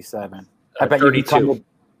 1987? I bet 32.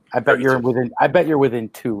 I bet 32. You're within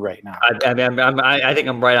 2 right now. I think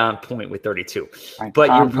I'm right on point with 32. Right, but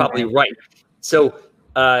you're probably right. So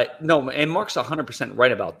no, and Marc's 100%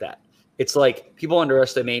 right about that. It's like people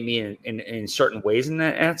underestimate me in certain ways, and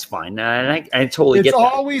that's fine. And I totally get that.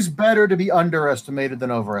 It's always better to be underestimated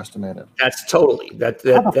than overestimated. That's totally that's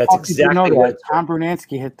exactly what Tom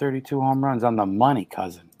Brunansky hit 32 home runs on the money,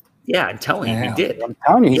 cousin. Yeah, I'm telling you, he did. I'm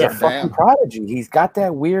telling you, he's a fucking prodigy. He's got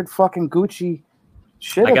that weird fucking Gucci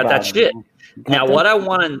shit. I got that shit. Now, what I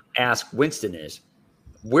want to ask Winston is,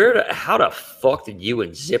 how the fuck did you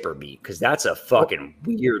and Zipper meet? Because that's a fucking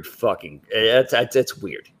weird fucking. That's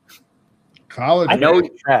weird. College. I know.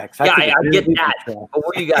 Tracks. Yeah, I get that. But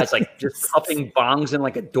what are you guys like? Just puffing bongs in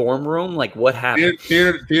like a dorm room? Like what happened?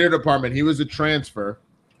 Theater department. He was a transfer,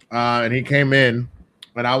 and he came in,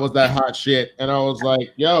 and I was that hot shit, and I was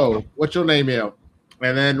like, "Yo, what's your name, yo?"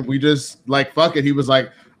 And then we just like fuck it. He was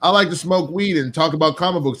like, "I like to smoke weed and talk about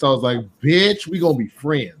comic books." I was like, "Bitch, we gonna be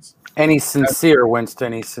friends." And he's sincere,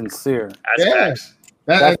 Winston. He's sincere.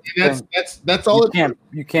 That's all.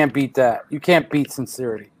 You can't beat that. You can't beat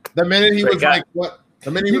sincerity. The minute he was like, "What?"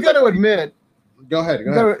 The minute You got to admit. Go ahead.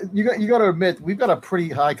 You got to admit we've got a pretty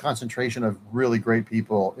high concentration of really great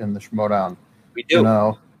people in the Schmodown. We do. You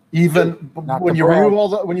know, even when you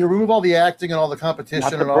remove all the acting and all the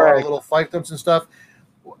competition and all the little fiefdoms and stuff.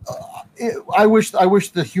 I wish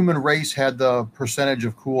the human race had the percentage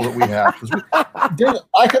of cool that we have.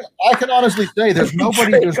 I can honestly say there is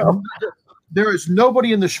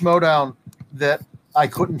nobody in the Schmodown that I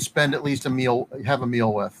couldn't spend at least have a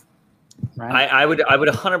meal with. Right. I would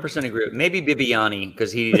 100% agree. Maybe Bibiani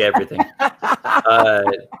because he did everything.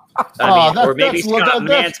 Or maybe Scott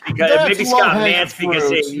Mance because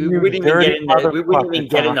we wouldn't even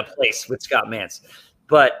get in the place with Scott Mance.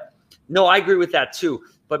 But no, I agree with that too.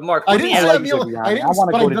 But Marc, I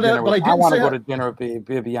want to go to dinner with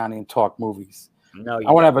Bibiani and talk movies. No,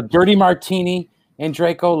 I want to have a dirty martini and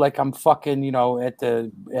Andreyko like I'm fucking,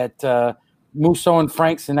 at Musso and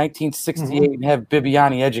Frank's in 1968 and have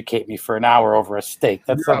Bibiani educate me for an hour over a steak.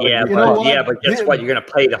 That's but guess what? You're gonna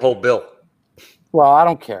pay the whole bill. Well, I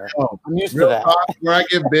don't care. I'm used to that. Where I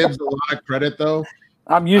give Bibbs a lot of credit, though.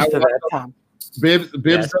 I'm used to that, Tom. Bibbs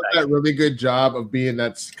does that really good job of being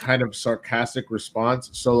that kind of sarcastic response.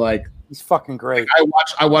 So, like, he's fucking great.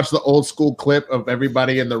 I watched the old school clip of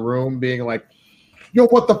everybody in the room being like, "Yo,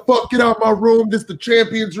 what the fuck? Get out of my room! This is the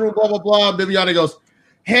champions room." Blah blah blah. And Bibiani goes,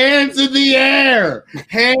 "Hands in the air!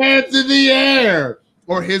 Hands in the air!"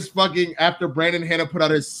 Or his fucking after Brandon Hanna put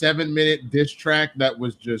out his 7-minute diss track that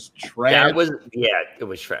was just trash. It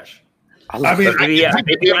was trash.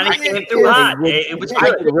 Bibiani came through hot. It was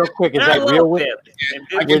good. Real quick, is that real?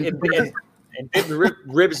 And Bib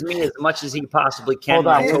ribs me as much as he possibly can.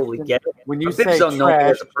 I totally get it. When you but say Bibs don't know me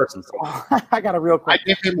as a person. I got a real quick. I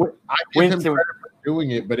give him credit for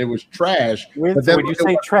doing it, but it was trash. When you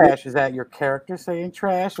say trash, is that your character saying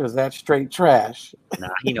trash, or is that straight trash? Nah,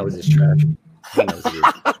 he knows it's trash. He knows it is.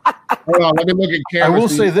 Hold on, let me look at camera. I will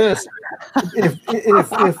say this: if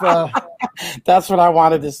that's what I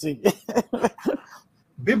wanted to see.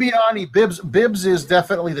 Bibbs is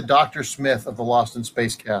definitely the Dr. Smith of the Lost in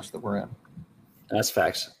Space cast that we're in. That's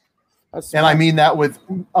facts. And I mean that with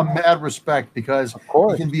a mad respect because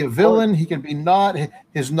he can be a villain, he can be not.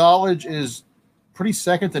 His knowledge is pretty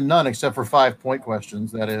second to none, except for 5-point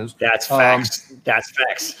questions. That is. That's facts. That's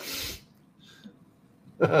facts.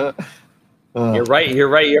 You're right. You're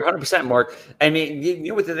 100%, Marc. I mean, you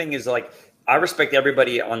know what the thing is? Like, I respect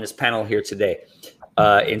everybody on this panel here today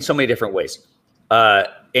in so many different ways.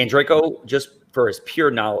 Andreyko, just for his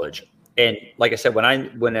pure knowledge. And like I said,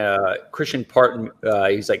 when Christian Parton,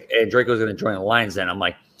 he's like, Andreyko's going to join the Lions Den. I'm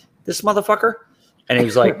like, this motherfucker? And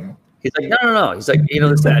he's like, no. He's like,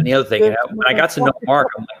 this, that, and the other thing. And when I got to know Marc,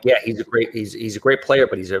 I'm like, yeah, he's a great player,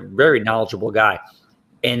 but he's a very knowledgeable guy.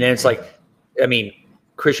 And then it's like, I mean,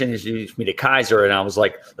 Christian introduced me to Kaiser, and I was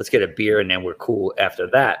like, let's get a beer, and then we're cool after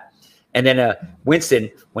that. And then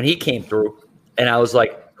Winston, when he came through, and I was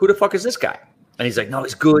like, who the fuck is this guy? And he's like, no,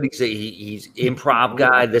 he's good. He's improv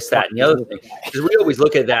guy, this, that, and the other thing. Because we always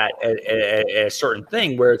look at that at a certain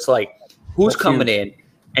thing where it's like, who's coming in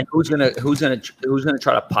and who's gonna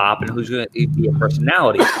try to pop and who's gonna be a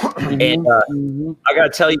personality. And I gotta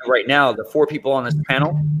tell you right now, the 4 people on this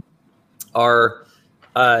panel are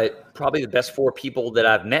probably the best 4 people that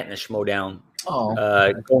I've met in the Schmodown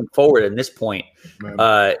going forward at this point,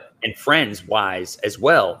 and friends wise as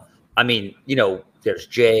well. I mean, there's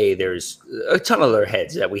Jay, there's a ton of other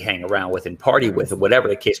heads that we hang around with and party with, or whatever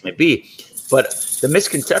the case may be. But the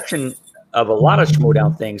misconception of a lot of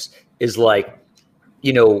Schmodown things is like,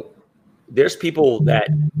 there's people that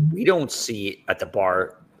we don't see at the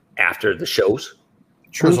bar after the shows.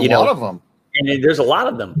 There's a lot of them. And there's a lot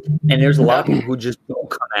of them. And there's a lot of people who just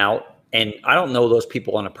don't come out. And I don't know those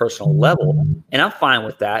people on a personal level. And I'm fine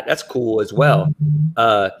with that. That's cool as well.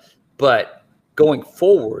 But going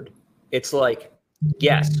forward, it's like,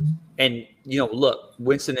 yes. And, look,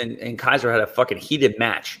 Winston and Kaiser had a fucking heated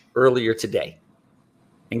match earlier today.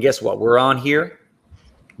 And guess what? We're on here.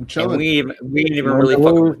 And we didn't even really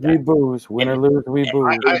fucking with that. We booze. Win or lose, we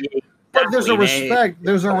booze. But there's a respect.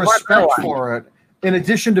 There's a respect for it. in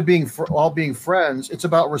addition to being all being friends, it's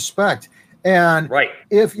about respect. And right.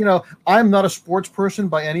 If I'm not a sports person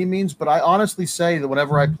by any means, but I honestly say that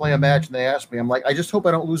whenever I play a match and they ask me, I'm like, I just hope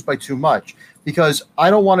I don't lose by too much, because I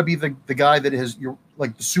don't want to be the guy that is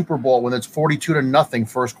like the Super Bowl when it's 42-0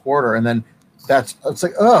 first quarter, and then it's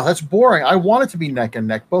like, oh, that's boring. I want it to be neck and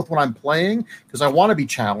neck, both when I'm playing, because I want to be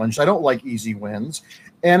challenged. I don't like easy wins.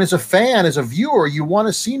 And as a fan, as a viewer, you want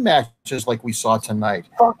to see matches like we saw tonight.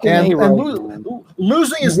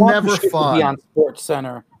 Losing is never fun. To be on Sports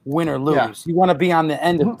Center, win or lose. Yeah. You want to be on the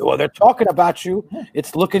end of, they're talking about you.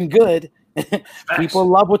 It's looking good. People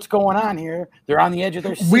love what's going on here. They're on the edge of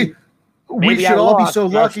their seat. We should all be so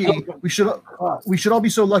lucky. We should all be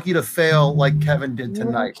so lucky to fail like Kevin did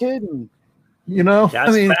tonight. You're kidding.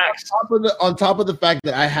 That's facts. On top of the fact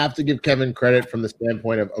that I have to give Kevin credit from the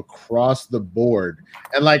standpoint of across the board,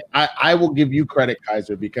 and like I will give you credit,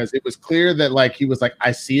 Kaiser, because it was clear that like he was like,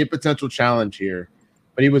 I see a potential challenge here,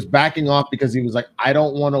 but he was backing off because he was like, I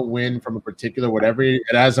don't want to win from a particular whatever. And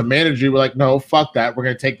as a manager, you were like, no, fuck that. We're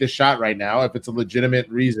gonna take this shot right now if it's a legitimate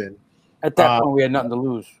reason. At that point, we had nothing to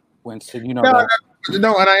lose, Winston. No,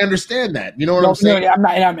 and I understand that. You know what I'm saying?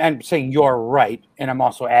 I'm saying you're right, and I'm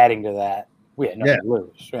also adding to that. We had nothing to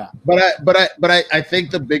lose. Yeah. But I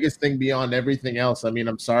think the biggest thing beyond everything else, I mean,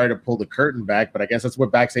 I'm sorry to pull the curtain back, but I guess that's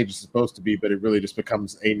what backstage is supposed to be, but it really just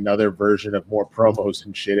becomes another version of more promos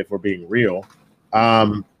and shit if we're being real.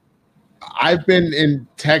 I've been in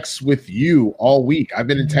texts with you all week. I've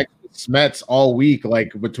been in texts with Smets all week,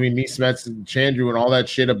 like between me, Smets, and Chandru and all that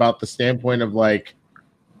shit about the standpoint of like,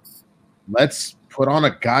 let's put on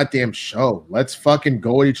a goddamn show. Let's fucking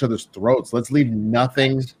go at each other's throats. Let's leave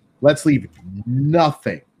nothing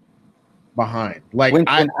behind. Like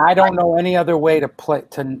Winston, I don't know any other way to play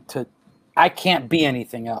to I can't be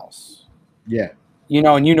anything else. Yeah.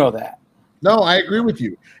 And you know that. No, I agree with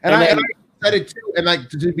you. And I said it too. And like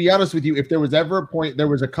to be honest with you, if there was ever a point, there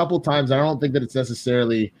was a couple times, I don't think that it's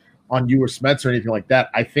necessarily on you or Smets or anything like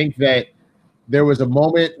that. I think that there was a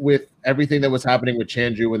moment with everything that was happening with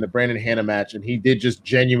Chandru in the Brandon Hanna match, and he did just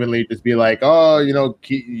genuinely just be like, oh,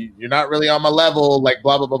 you're not really on my level, like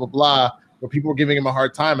blah, blah, blah, blah, blah, where people were giving him a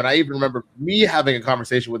hard time. And I even remember me having a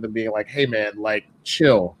conversation with him being like, hey, man, like,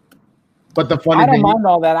 chill. But the funny thing— I don't mind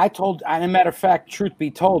all that. As a matter of fact, truth be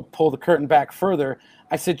told, pull the curtain back further.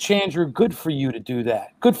 I said, Chandru, good for you to do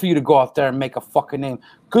that. Good for you to go out there and make a fucking name.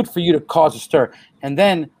 Good for you to cause a stir. And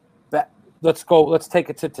then let's take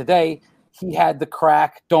it to today. He had the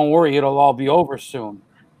crack. Don't worry, it'll all be over soon.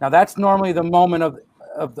 Now that's normally the moment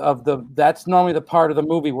that's normally the part of the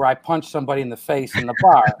movie where I punch somebody in the face in the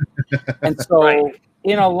bar. And so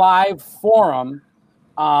in a live forum,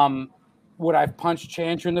 would I punch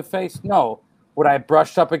Chandru in the face? No. Would I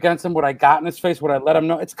brush up against him? Would I got in his face? Would I let him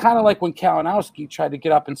know? It's kind of like when Kalinowski tried to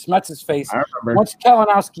get up in Smets' face. Once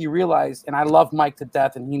Kalinowski realized, and I love Mike to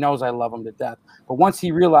death, and he knows I love him to death, but once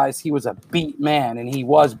he realized he was a beat man, and he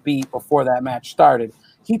was beat before that match started,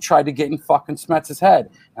 he tried to get in fucking Smets' head.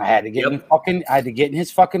 And I had to get in his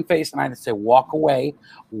fucking face, and I had to say, walk away,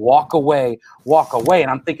 walk away, walk away. And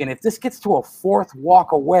I'm thinking, if this gets to a fourth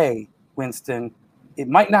walk away, Winston, it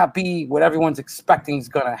might not be what everyone's expecting is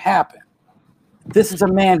going to happen. This is a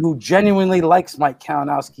man who genuinely likes Mike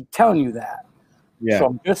Kalinowski telling you that. Yeah. So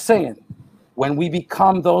I'm just saying, when we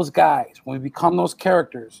become those guys, when we become those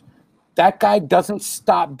characters, that guy doesn't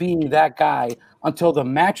stop being that guy until the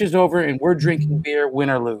match is over and we're drinking beer, win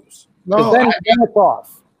or lose. No, then it's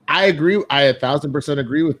off. I agree. I 1,000%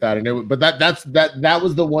 agree with that. But that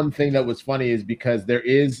was the one thing that was funny, is because there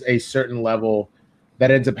is a certain level that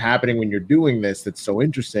ends up happening when you're doing this that's so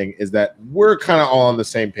interesting, is that we're kind of all on the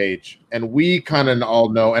same page, and we kind of all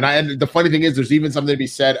know. And the funny thing is, there's even something to be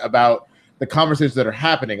said about the conversations that are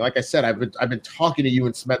happening. Like I said, I've been talking to you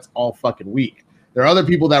and Smets all fucking week. There are other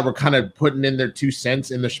people that were kind of putting in their 2 cents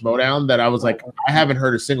in the Schmodown that I was like, I haven't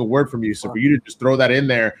heard a single word from you. So for you to just throw that in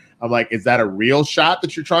there, I'm like, is that a real shot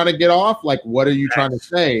that you're trying to get off? Like, what are you trying to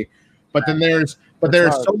say? But then there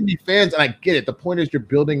are so many fans, and I get it. The point is, you're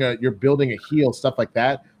building a heel, stuff like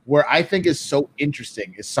that. Where I think is so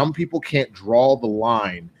interesting is some people can't draw the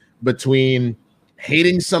line between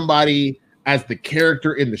hating somebody as the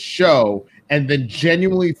character in the show and then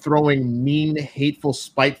genuinely throwing mean, hateful,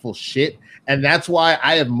 spiteful shit. And that's why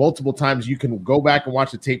I have multiple times, you can go back and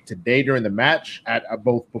watch the tape today during the match, at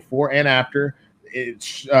both before and after,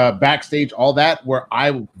 it's backstage, all that, where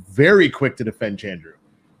I'm very quick to defend Chandru.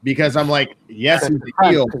 Because I'm like, yes, he's the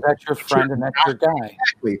heel. Because that's your friend and that's your guy.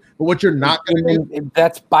 Exactly. But what you're not going to do—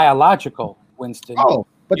 that's biological, Winston. Oh,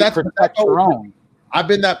 but that's your own. I've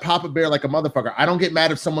been that Papa Bear like a motherfucker. I don't get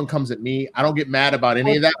mad if someone comes at me. I don't get mad about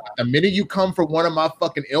any of that. The minute you come from one of my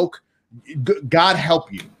fucking ilk, God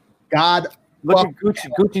help you. God. Look at Gucci.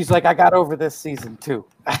 Gucci's like, I got over this season too.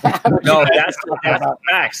 No, that's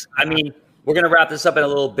facts. I mean, we're gonna wrap this up in a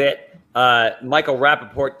little bit. Michael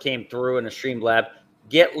Rappaport came through in the Streamlab.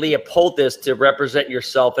 Get Leopoldus to represent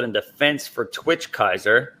yourself in a defense for Twitch,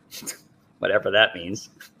 Kaiser. Whatever that means.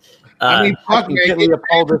 I mean, fuck, man, get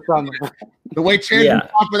Leopoldus on the way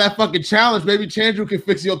Chandru fought for that fucking challenge, maybe Chandru can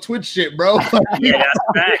fix your Twitch shit, bro. Yeah, that's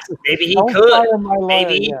facts. Maybe he could.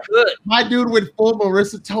 Maybe he could. My dude went full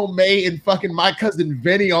Marissa Tomei and fucking my cousin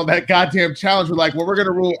Vinny on that goddamn challenge. We're like, well, we're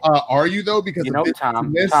gonna rule. Are you though? Because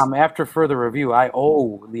Tom. After further review, I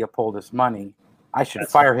owe Leopoldus money. I should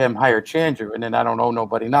fire him, hire Chandru, and then I don't owe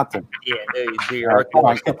nobody nothing. Yeah, come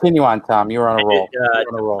on, continue on, Tom. You're on a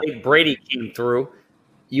roll. Brady came through.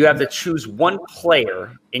 You have to choose one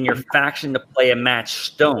player in your faction to play a match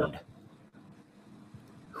stoned.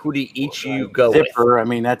 Who do each of you go Zipper, with? I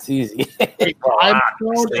mean, that's easy. I'm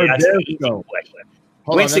stoned or they're stoned.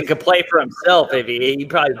 Winston could play for himself if he'd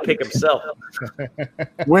probably pick himself.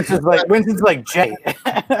 Winston's like Jay.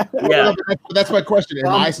 Yeah, that's my question.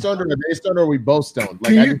 Am I stoned or are they stoned or are we both stoned?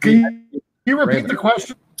 Like, can you repeat the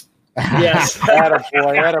question? Yes.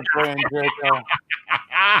 Attaboy, Andreyko.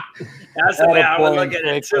 That's the way I would look at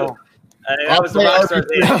it too. That was the roster.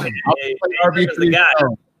 Hey,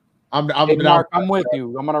 Marc, I'm with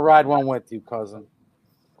you. I'm gonna ride one with you, cousin.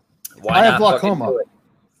 I have glaucoma.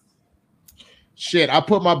 Shit, I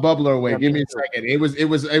put my bubbler away. Give me a second. It was.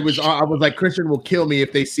 I was like, Christian will kill me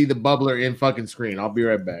if they see the bubbler in fucking screen. I'll be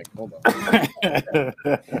right back. Hold on.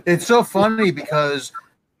 It's so funny because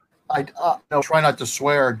I try not to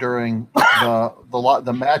swear during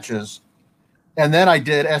the matches, and then I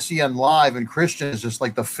did SEN live, and Christian is just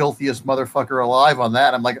like the filthiest motherfucker alive on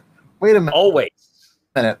that. I'm like, wait a minute, always.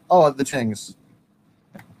 Oh, the chings.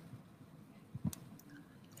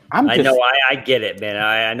 I know. I get it, man.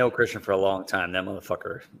 I know Christian for a long time. That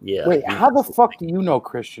motherfucker. Yeah. Wait, how the fuck do you know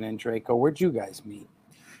Christian and Draco? Where'd you guys meet?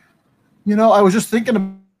 I was just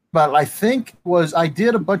thinking about it. I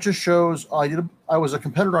did a bunch of shows. I was a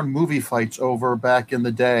competitor on movie fights back in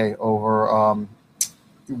the day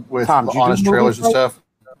with Tom, Honest Trailers and stuff.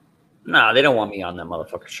 Nah, they don't want me on that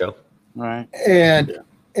motherfucker show. All right.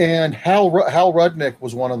 And Hal Rudnick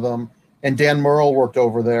was one of them, and Dan Merle worked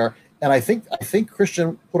over there. And I think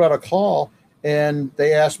Christian put out a call, and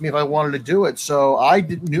they asked me if I wanted to do it. So I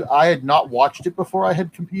had not watched it before I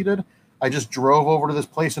had competed. I just drove over to this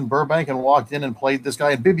place in Burbank and walked in and played this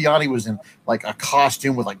guy. And Bibiani was in like a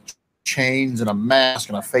costume with like chains and a mask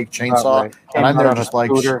and a fake chainsaw. Right. And I'm there just like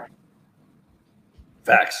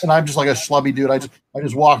facts. And I'm just like a schlubby dude. I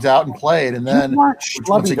just walked out and played. And then you weren't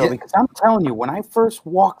schlubby though, because I'm telling you, when I first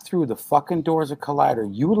walked through the fucking doors of Collider,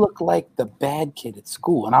 you look like the bad kid at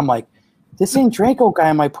school. And I'm like, this Andreyko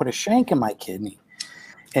guy might put a shank in my kidney.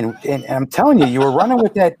 And I'm telling you, you were running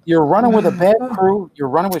with that. You're running with a bad crew. You're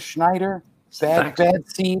running with Schneider, bad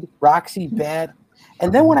seed, Roxy, bad.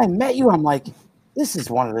 And then when I met you, I'm like, this is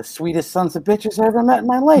one of the sweetest sons of bitches I ever met in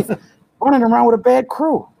my life. Running around with a bad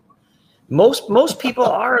crew. Most people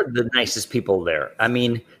are the nicest people there. I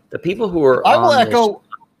mean, the people who are. I will echo.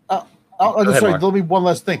 Let me one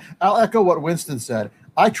last thing. I'll echo what Winston said.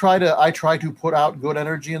 I try to put out good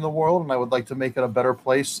energy in the world, and I would like to make it a better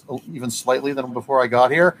place, even slightly than before I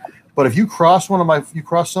got here. But if you cross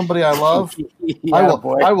somebody I love,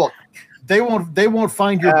 I will. They won't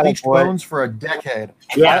find your bleached bones for a decade.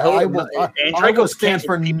 Yeah, I will stand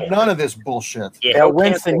for none of this bullshit. Yeah,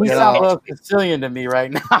 Winston, he's a little Sicilian to me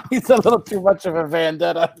right now. He's a little too much of a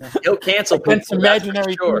vendetta. He'll cancel against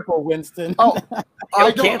imaginary people, Winston. Oh,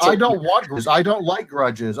 I don't want grudges. I don't like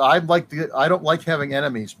grudges. I don't like having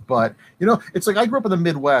enemies. But it's like I grew up in the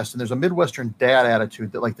Midwest, and there's a Midwestern dad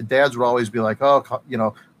attitude that like the dads would always be like, oh,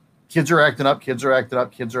 kids are acting up,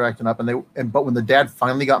 but when the dad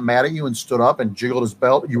finally got mad at you and stood up and jiggled his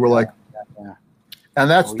belt, you were like, and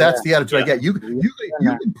that's the attitude I get. You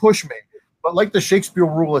can push me, but like the Shakespeare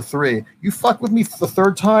rule of 3, you fuck with me the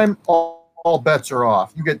third time, all bets are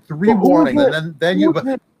off. You get 3 warnings, and then you.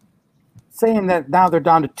 Saying that now they're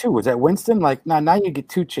down to 2. Is that Winston? Like now you get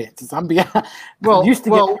 2 chances. I'm beyond. Well, you used to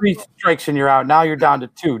get 3 strikes and you're out. Now you're down to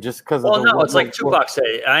 2 just because. Well, no, it's like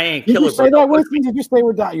 $2. I ain't killer. Did you say that, Winston? Did you say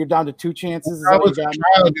you're down to 2 chances? I was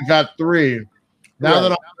you got 3. Now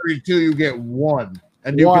that I'm 32, you get 1,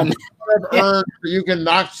 and you can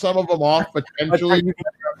knock some of them off potentially.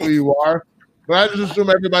 Who you are, but I just assume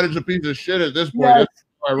everybody's a piece of shit at this point. Yes. That's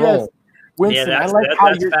how I roll. Yes. Winston, I like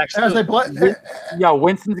how you're.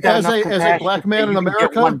 Winston's got as a black man in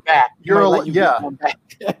America. One back. You're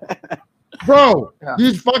Bro, Yeah.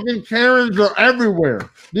 these fucking Karens are everywhere.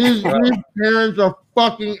 These Karens are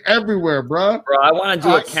fucking everywhere, bro. Bro, I want to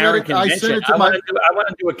do a Karen convention. I said it to I want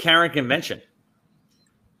to do a Karen convention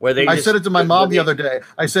where they. I said it to my mom the other day.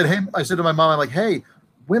 I said to my mom, I'm like, hey,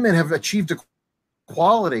 women have achieved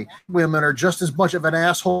equality. Women are just as much of an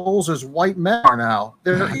assholes as white men are now.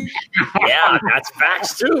 Yeah, that's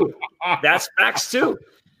facts too. That's facts too.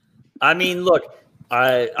 I mean, look,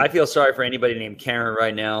 I feel sorry for anybody named Karen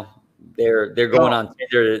right now. They're going on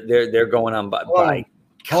Tinder. They're going on by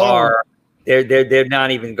car. They're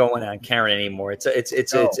not even going on Karen anymore. It's a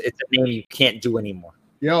name you can't do anymore.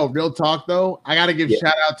 Yo, real talk though, I gotta give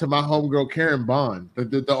shout out to my homegirl Karen Bond.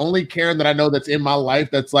 The only Karen that I know that's in my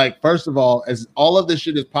life that's like, first of all, as all of this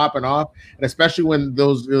shit is popping off, and especially when there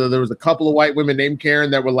was a couple of white women named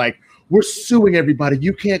Karen that were like, we're suing everybody.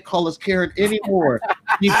 You can't call us Karen anymore.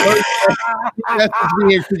 She goes,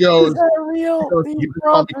 she goes, you can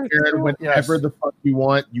call me Karen whenever the fuck you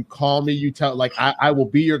want. You call me, you tell, like, I will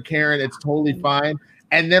be your Karen. It's totally fine.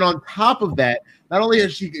 And then on top of that, not only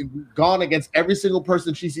has she gone against every single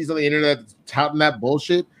person she sees on the internet touting that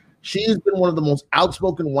bullshit, she has been one of the most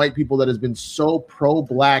outspoken white people that has been so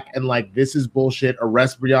pro-black and like, this is bullshit,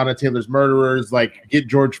 arrest Breonna Taylor's murderers, like get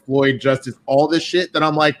George Floyd justice, all this shit that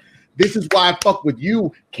I'm like, this is why I fuck with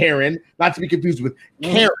you, Karen, not to be confused with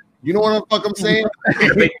Karen. You know what the fuck I'm saying?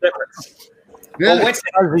 Big difference. Well,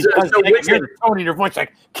 Winston, tone in your voice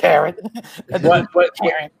like Karen. What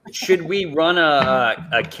Karen? Should we run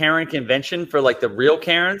a Karen convention for like the real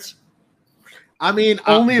Karens? I mean,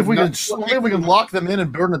 only if we can lock them in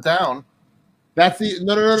and burn it down. That's the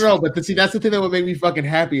no. But see, that's the thing that would make me fucking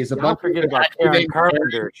happy. Is don't forget about Karen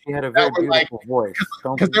Carpenter. She had a very beautiful voice.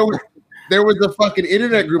 Because there was a fucking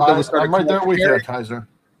internet group that was started. I'm right there with you, Kaiser.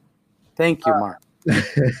 Thank you, Mark.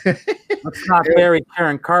 Let's not bury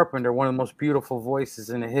Karen Carpenter, one of the most beautiful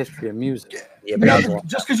voices in the history of music. Yeah, but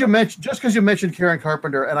just because you mentioned Karen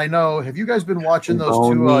Carpenter, and I know, have you guys been watching those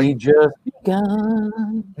two?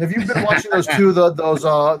 Have you been watching those two?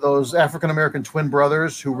 Those African American twin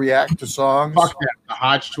brothers who react to songs. Fuck that, the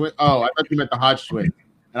Hodge twin. Oh, I thought you meant the Hodge twin,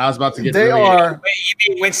 and I was about to get. They are. Wait,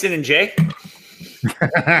 you mean Winston and Jay?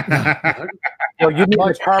 Well, you need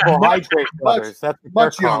the carbohydrate brothers. That's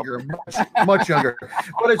much younger.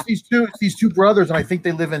 But it's these two brothers, and I think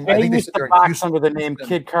they live in. I think they used to box under the name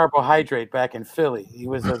Kid Carbohydrate back in Philly. He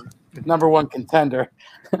was a #1 contender.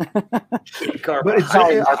 But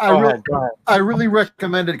I really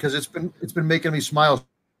recommend it because it's been making me smile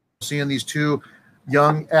seeing these two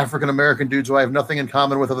young African American dudes who I have nothing in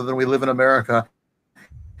common with other than we live in America,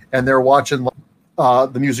 and they're watching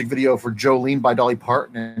the music video for Jolene by Dolly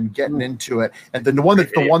Parton and getting into it. And the one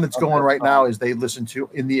that's going right now is they listen to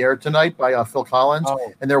In the Air Tonight by Phil Collins,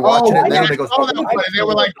 and they're watching it. And then they go, they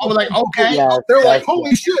were like, okay. They're like,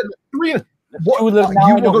 holy shit! You will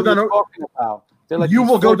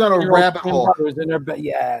go down a rabbit hole.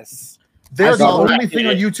 Yes. They're the only thing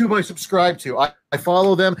on YouTube I subscribe to. I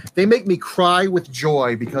follow them. They make me cry with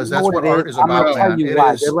joy because that's what art is about. I'm gonna tell you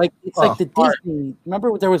why. They're like like the Disney.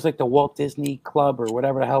 Remember there was like the Walt Disney Club or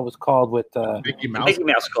whatever the hell it was called with Mickey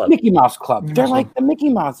Mouse Club. Mickey Mouse Club. They're like the Mickey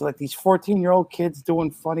Mouse. They're like these 14-year-old kids doing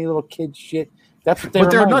funny little kid shit. That's what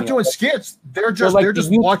they're not doing skits. They're just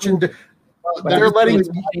watching. They're letting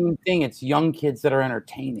the same thing. It's young kids that are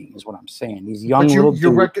entertaining, is what I'm saying. These young little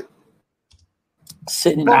dudes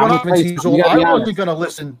sitting. I wasn't going to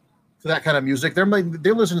listen to that kind of music. They're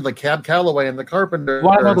listening to the Cab Calloway and the Carpenters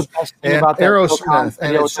and Aerosmith,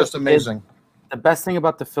 and it's just amazing. The best thing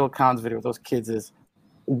about the Phil Collins video with those kids is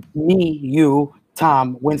me, you,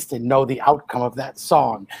 Tom, Winston know the outcome of that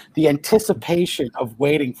song. The anticipation of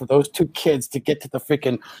waiting for those two kids to get to the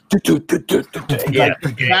freaking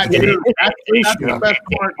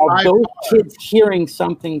those kids hearing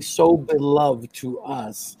something so beloved to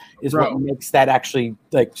us is what makes that actually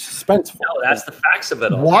like suspenseful. No, that's the facts of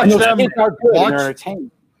it all.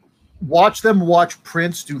 Watch them watch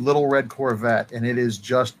Prince do Little Red Corvette, and it is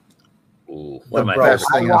just one of my best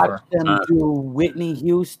thing ever. I watched them do Whitney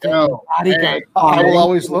Houston. I will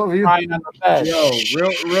always love you. Yo,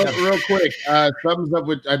 real quick. Thumbs up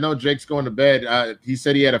with. I know Jake's going to bed. He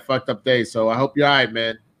said he had a fucked up day, so I hope you're all right,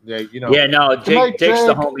 man. Yeah, you know. Yeah, no, Jake's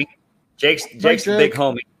the homie. Jake's the big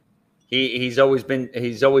homie. He's always done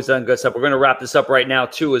good stuff. We're gonna wrap this up right now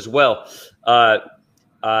too, as well. I'm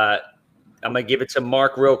gonna give it to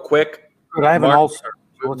Mark real quick. Good, I have an ulcer.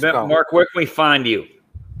 Mark, where can we find you?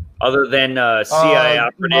 Other than CIA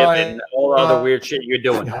operative and all other weird shit you're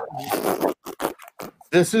doing.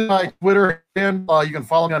 This is my Twitter handle. You can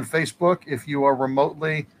follow me on Facebook if you are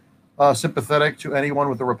remotely sympathetic to anyone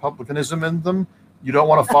with the Republicanism in them. You don't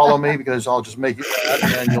want to follow me because I'll just make you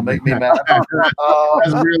mad, and you'll make me mad. That's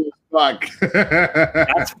real as fuck.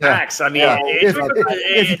 That's facts. I mean,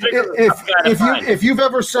 if you've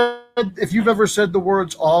ever said the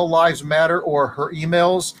words "all lives matter" or her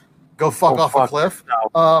emails, go fuck off a cliff.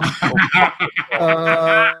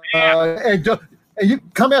 And you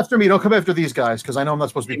come after me. Don't come after these guys because I know I'm not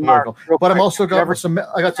supposed to be political. Marc, but I'm also got some.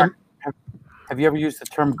 I got some. Have you ever used the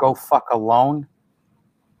term "go fuck alone"?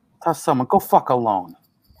 Tell someone, go fuck alone.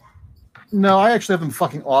 No, I actually have them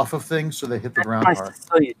fucking off of things so they hit the ground hard.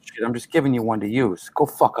 I'm just giving you one to use. Go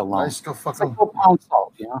fuck alone. Nice, go fuck alone. Go pound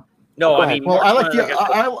salt, you know? No, I mean, well, I like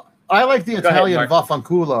the Italian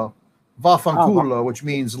vaffanculo, Oh, which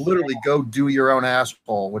means literally go do your own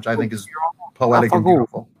asshole, which I think is poetic and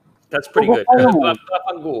beautiful. That's pretty good.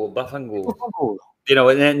 Buffangul. You know,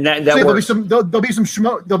 and that So works. there'll be some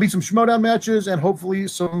Schmodown matches and hopefully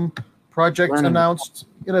some projects announced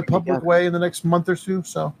in a public way in the next month or two.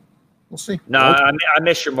 So we'll see. No, I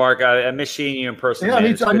miss you, Mark. I miss seeing you in person. Yeah,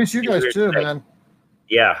 I miss you guys too, man.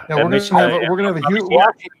 Yeah, we're gonna have a huge.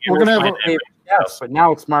 But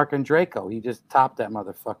now it's Marc Andreyko. He just topped that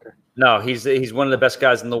motherfucker. No, he's one of the best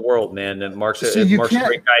guys in the world, man. And Mark's a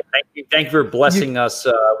great guy. Thank you for blessing us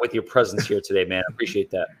with your presence here today, man. I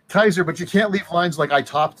appreciate that, Kaiser. But you can't leave lines like "I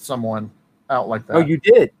topped someone" out like that. Oh, you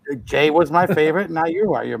did. Jay was my favorite. Now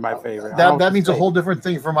you are. You're my favorite. That means a whole different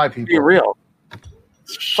thing for my people. Be real.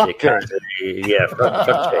 Fuck Jay. Yeah, fuck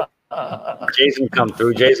Jay. Jay's gonna come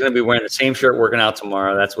through. Jay's gonna be wearing the same shirt working out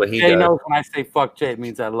tomorrow. That's what he does. Jay knows when I say fuck Jay, it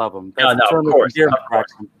means I love him. No, of course.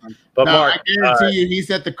 But no, Marc, I guarantee you, he's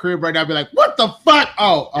at the crib right now. Be like, what the fuck?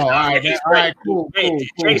 Oh, all right, cool. Jay's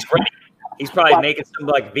ready. He's probably making some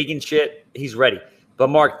like vegan shit. He's ready. But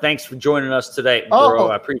Marc, thanks for joining us today, bro.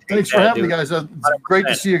 I appreciate it. Thanks for having me, guys. It's great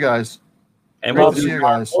to see you guys. And we'll dive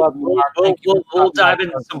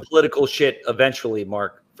into some political shit eventually,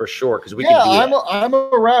 Marc. For sure, because we can do I'm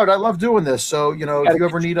around. I love doing this. So if you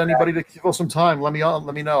ever need anybody to kill some time, let me know.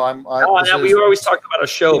 We always talk about a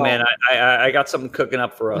show, man. I got something cooking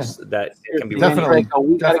up for us that can be definitely.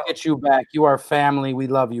 We got to get you back. You are family. We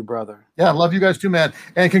love you, brother. Yeah, I love you guys too, man.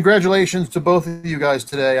 And congratulations to both of you guys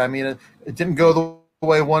today. I mean, it didn't go the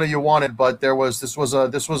way one of you wanted, but this was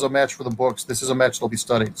a match for the books. This is a match that'll be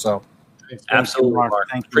studied. So absolutely, Marc.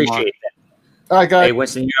 Appreciate that. All right, guys. Hey,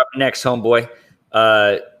 Winston, you're up next, homeboy.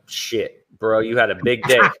 Shit, bro, you had a big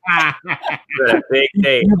day. He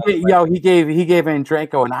gave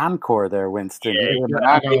Andreyko an encore there, Winston.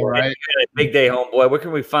 Right? A big day, homeboy. Where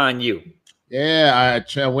can we find you? Yeah,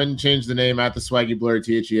 I went and changed the name at the Swaggy Blur,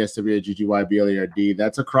 THESWAGGYBLERD.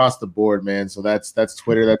 That's across the board, man. So that's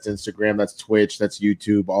Twitter, that's Instagram, that's Twitch, that's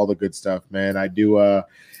YouTube, all the good stuff, man. I do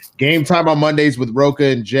Game Time on Mondays with Roca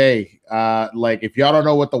and Jay. Like, if y'all don't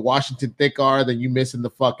know what the Washington Thick are, then you missing the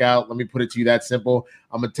fuck out. Let me put it to you that simple.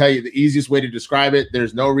 I'm gonna tell you the easiest way to describe it.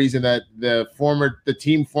 There's no reason that the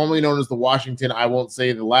team formerly known as the Washington, I won't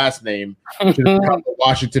say the last name, should have become the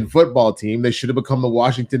Washington football team. They should have become the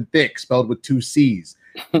Washington Thick, spelled with 2 C's.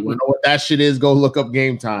 You wanna know what that shit is? Go look up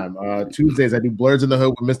Game Time. Tuesdays I do Blurs in the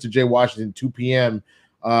Hood with Mr. J Washington, 2 p.m.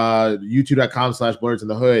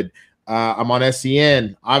 YouTube.com/blursinthehood. I'm on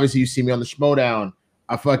SCN. Obviously, you see me on the Schmodown.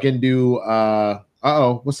 I fucking do.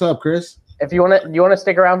 What's up, Chris? If you want to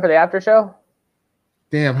stick around for the after show.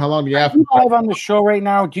 Damn, how long do you have? Are you live on the show right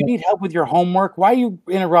now? Do you need help with your homework? Why are you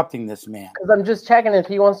interrupting this man? Because I'm just checking if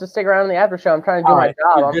he wants to stick around in the after show. I'm trying to do my job.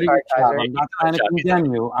 I'm sorry, Kaiser. I'm not trying to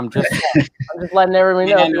condemn you. I'm just letting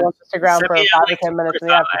everybody know if he wants to stick around for 5 or 10 minutes in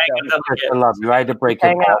the after show. I love you. I had to break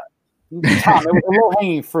it out. Tom, it was a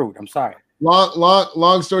low-hanging fruit. I'm sorry.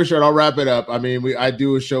 Long story short, I'll wrap it up. I mean, I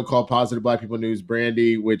do a show called Positive Black People News.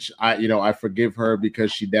 Brandy, which I forgive her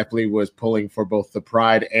because she definitely was pulling for both the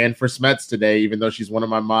Pride and for Smets today, even though she's one of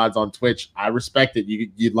my mods on Twitch. I respect it.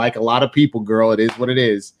 You'd like a lot of people, girl. It is what it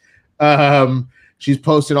is. She's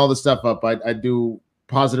posting all the stuff up. I do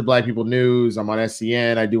Positive Black People News. I'm on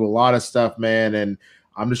SCN. I do a lot of stuff, man, and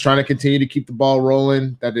I'm just trying to continue to keep the ball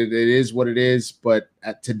rolling. That it is what it is. But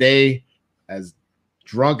today, as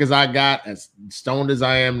drunk as I got, as stoned as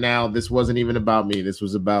I am now, this wasn't even about me. This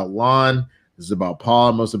was about Lon. This is about Paul.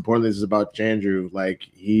 And most importantly, this is about Chandru. Like,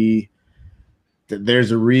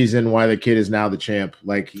 there's a reason why the kid is now the champ.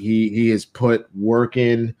 Like, he has put work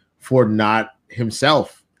in for not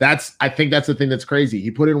himself. I think that's the thing that's crazy.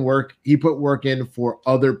 He put work in for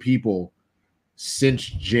other people since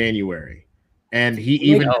January. And he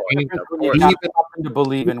even to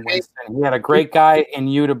believe in Winston. He had a great guy in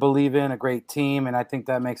you to believe in, a great team, and I think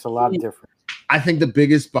that makes a lot of difference. I think the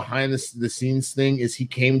biggest behind the scenes thing is he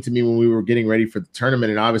came to me when we were getting ready for the tournament,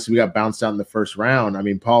 and obviously we got bounced out in the first round. I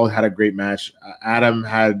mean, Paul had a great match. Adam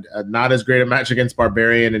had not as great a match against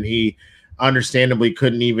Barbarian, and he understandably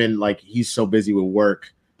couldn't even, like, he's so busy with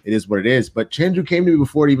work. It is what it is. But Chandru came to me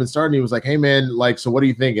before it even started, and he was like, hey, man, like, so what are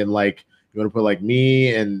you thinking? Like, you want to put, like,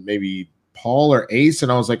 me and maybe Paul or Ace?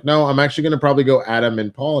 And I was like, no, I'm actually going to probably go Adam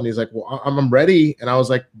and Paul. And he's like, well, I'm ready. And I was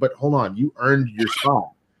like, but hold on, you earned your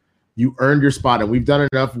spot. You earned your spot, and we've done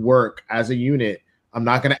enough work as a unit. I'm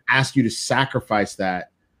not going to ask you to sacrifice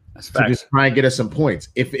that to just try and get us some points.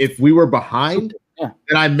 If we were behind,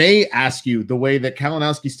 then I may ask you the way that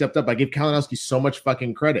Kalinowski stepped up. I give Kalinowski so much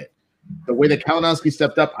fucking credit. The way that Kalinowski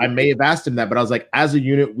stepped up, I may have asked him that, but I was like, as a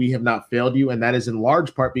unit, we have not failed you, and that is in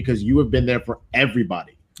large part because you have been there for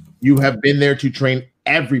everybody. You have been there to train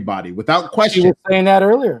everybody without question. He was saying that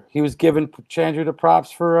earlier. He was giving Chandru the props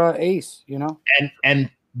for Ace, you know? And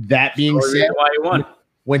that being said,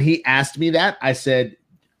 when he asked me that, I said,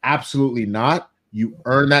 absolutely not. You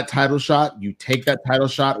earn that title shot. You take that title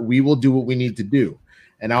shot. We will do what we need to do.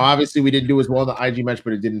 And now, obviously, we didn't do as well in the IG match,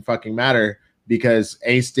 but it didn't fucking matter because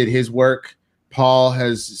Ace did his work. Paul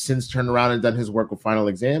has since turned around and done his work with Final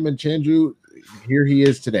Exam. And Chandru, here he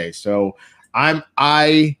is today. So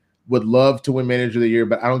I would love to win Manager of the Year,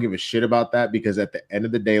 but I don't give a shit about that because at the end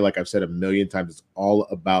of the day, like I've said a million times, it's all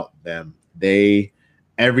about them.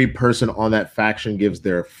 Every person on that faction gives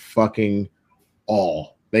their fucking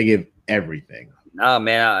all. They give everything. No,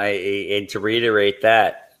 man. And to reiterate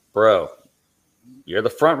that, bro, you're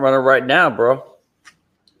the front runner right now, bro.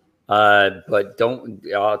 But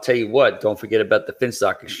I'll tell you what, don't forget about the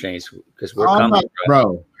Finstock Exchange because we're coming,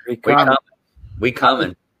 bro. We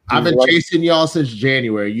coming. I've been chasing y'all since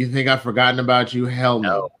January. You think I've forgotten about you? Hell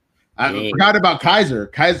no. I forgot about Kaiser.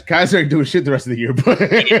 Kaiser ain't doing shit the rest of the year. But I'm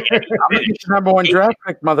gonna get your number one draft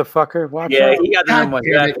pick, motherfucker. Watch yeah, out. he got the number one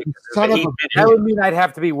draft pick. That would mean I'd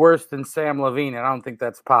have to be worse than Sam Levine, and I don't think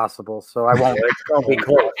that's possible. So I won't. It's gonna be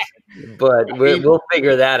close, but we'll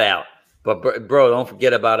figure that out. But bro, don't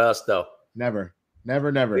forget about us, though. Never. I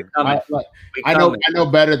know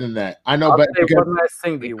better than that. I know better. One last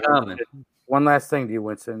thing to you, Winston. One last thing to you,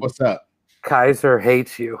 Winston. What's up? Kaiser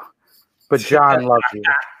hates you, but John loves you.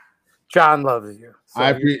 John loves you.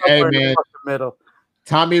 So hey man,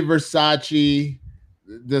 Tommy Versace,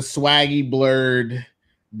 the swaggy blurred,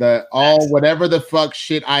 whatever the fuck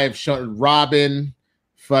shit I have shown. Robin,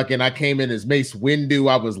 fucking, I came in as Mace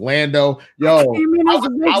Windu. I was Lando. Yo, I was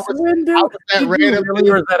that random dude.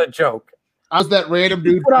 Or is that a joke? I was that random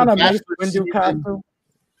dude. Put on a Mace Windu costume.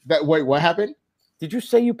 Wait, what happened? Did you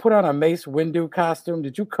say you put on a Mace Windu costume?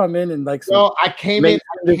 Did you come in and like some I came in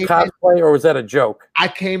cosplay, or was that a joke? I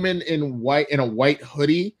came in a white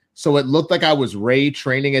hoodie, so it looked like I was Rey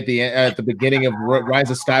training at the beginning of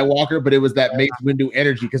Rise of Skywalker, but it was that Mace Windu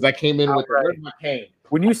energy because I came in with my cane.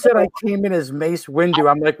 When you said I came in as Mace Windu,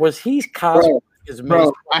 I'm like, was he cosplay as Mace?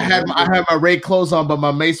 Bro, I had my Rey clothes on, but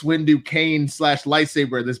my Mace Windu cane /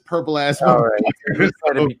 lightsaber, this purple ass. All right, you're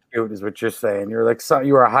trying to be cute, is what you're saying. You're like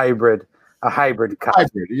you were a hybrid. A hybrid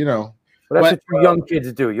costume, you know. But that's what you young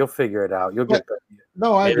kids do. You'll figure it out. You'll get there.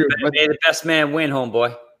 No, I agree. May the best man win,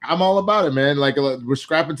 homeboy. I'm all about it, man. Like we're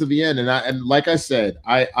scrapping to the end, and like I said,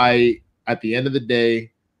 I at the end of the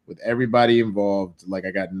day, with everybody involved, like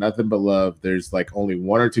I got nothing but love. There's like only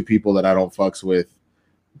one or two people that I don't fucks with.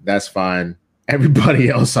 That's fine. Everybody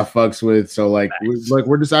else I fucks with. So like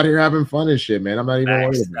we're just out here having fun and shit, man. I'm not even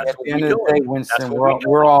worried about it. At the end of the day, Winston,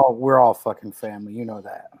 we're all fucking family. You know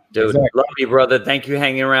that. Dude, exactly. Love you, brother. Thank you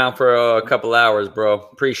hanging around for a couple hours, bro.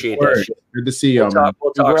 Appreciate that shit. Good to see you. We'll talk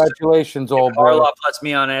Congratulations, old bro. If Arloff lets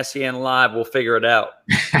me on SEN Live, we'll figure it out.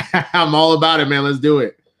 I'm all about it, man. Let's do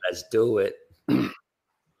it. Let's do it.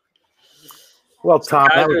 Well, Tom,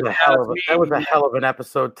 that was a hell of an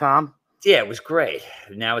episode, Tom. Yeah, it was great.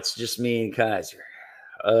 Now it's just me and Kaiser.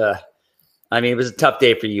 I mean, it was a tough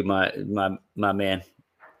day for you, my man.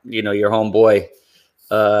 You know, your homeboy.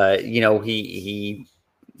 You know, he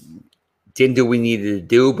didn't do what we needed to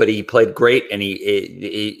do, but he played great, and he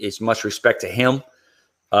is much respect to him.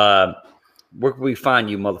 Where can we find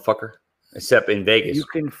you, motherfucker? Except in Vegas. You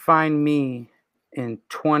can find me in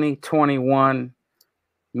 2021,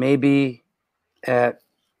 maybe at,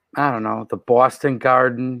 I don't know, the Boston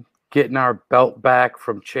Garden, getting our belt back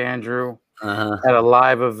from Chandru at a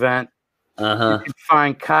live event. You can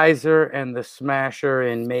find Kaiser and the Smasher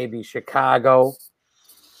in maybe Chicago.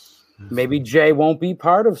 Maybe Jay won't be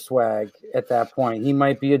part of Swag at that point. He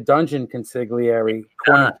might be a dungeon consigliere.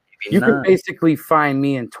 You can basically find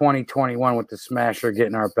me in 2021 with the Smasher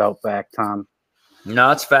getting our belt back, Tom.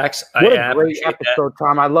 No, it's facts. What I a great appreciate episode,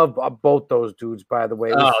 Tom. I love both those dudes, by the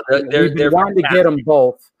way. Oh, We've been wanting to get them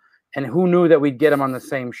both, and who knew that we'd get them on the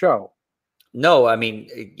same show? No, I mean,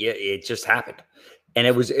 it just happened, and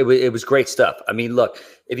it was great stuff. I mean, look,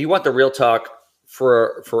 if you want the real talk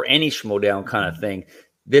for any Schmodown kind of thing,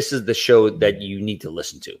 this is the show that you need to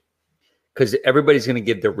listen to, because everybody's going to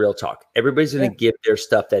give their real talk. Everybody's going to give their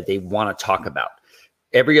stuff that they want to talk about.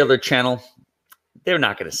 Every other channel, they're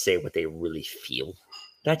not going to say what they really feel.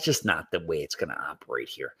 That's just not the way it's going to operate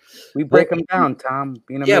here. We break them down, Tom.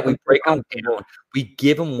 We break them down. We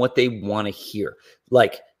give them what they want to hear.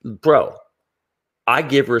 Like, bro, I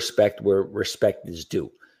give respect where respect is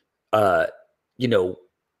due.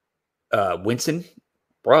 Winston,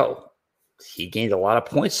 bro, he gained a lot of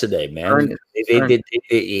points today, man.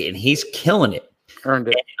 And he's killing it. Earned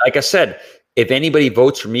it. And like I said, if anybody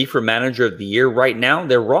votes for me for manager of the year right now,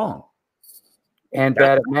 they're wrong. And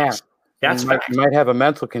bad at math. That's you might have a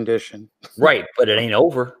mental condition. Right, but it ain't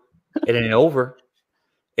over. It ain't over.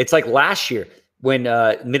 It's like last year when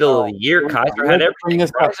middle of the year, Kaiser had everything.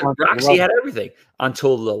 Roxy had everything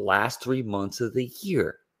until the last 3 months of the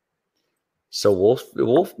year. So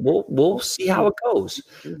we'll see how it goes.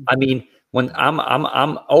 I mean, when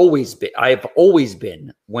I've always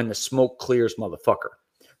been when the smoke clears, motherfucker.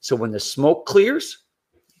 So when the smoke clears,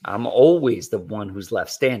 I'm always the one who's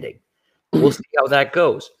left standing. We'll see how that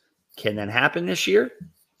goes. Can that happen this year?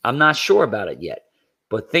 I'm not sure about it yet.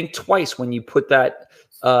 But think twice when you put that,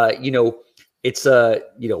 it's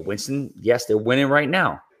Winston, yes, they're winning right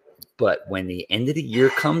now. But when the end of the year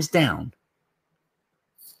comes down,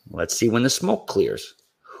 let's see when the smoke clears.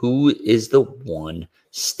 Who is the one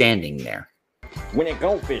standing there? When it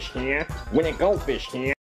go fish can. When it go fish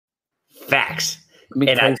can. Facts.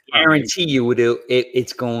 And I guarantee you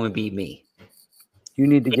it's going to be me. You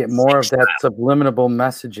need to get more of that subliminal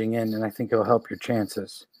messaging in, and I think it'll help your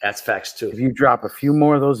chances. That's facts too. If you drop a few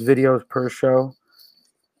more of those videos per show,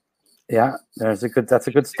 that's a good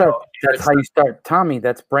start. That's how you start, Tommy.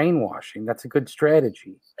 That's brainwashing. That's a good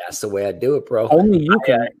strategy. That's the way I do it, bro. Only you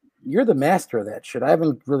can. You're the master of that shit. I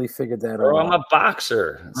haven't really figured that out. Bro, I'm a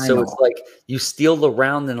boxer, so it's like you steal the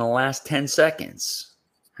round in the last 10 seconds.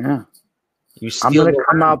 Yeah. I'm going to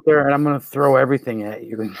come out there and I'm going to throw everything at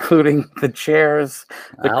you, including the chairs,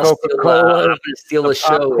 the Coca-Cola. I'm going to steal the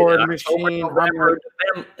show.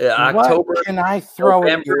 October. What can I throw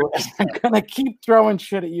at you? I'm going to keep throwing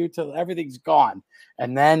shit at you till everything's gone.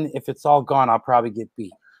 And then if it's all gone, I'll probably get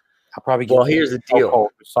beat. Here's the deal.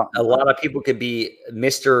 A lot of people could be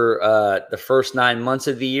Mr. The first 9 months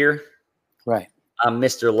of the year. Right. I'm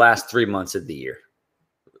Mr. last 3 months of the year.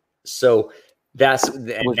 So that's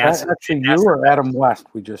actually you or Adam West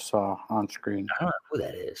we just saw on screen. I don't know who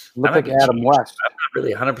that is. Look like Adam West. I'm not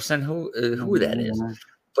really 100% who that is.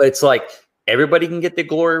 But it's like everybody can get the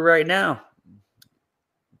glory right now.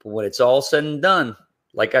 But when it's all said and done,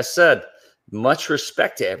 like I said, much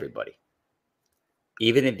respect to everybody.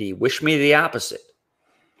 Even if you wish me the opposite,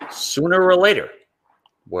 sooner or later,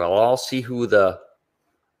 we'll all see who the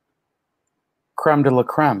creme de la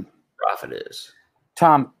creme prophet is.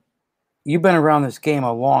 Tom, you've been around this game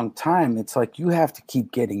a long time. It's like you have to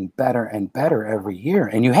keep getting better and better every year.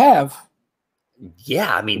 And you have.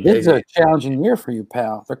 Yeah, I mean, this is a challenging year for you,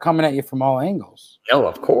 pal. They're coming at you from all angles. No,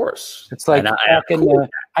 of course. It's like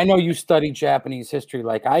I know you study Japanese history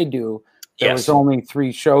like I do. There was only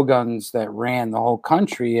 3 shoguns that ran the whole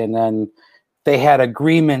country, and then they had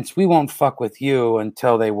agreements. We won't fuck with you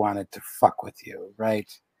until they wanted to fuck with you, right?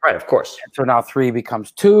 Right, of course. And so now 3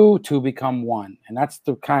 becomes 2, 2 become 1, and that's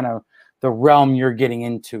the kind of the realm you're getting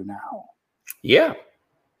into now. Yeah,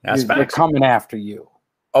 that's facts. They're coming after you.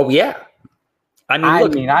 Oh yeah, I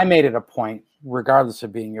mean, I made it a point, regardless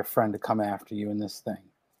of being your friend, to come after you in this thing.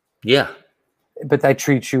 Yeah. But I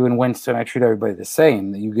treat you and Winston, I treat everybody the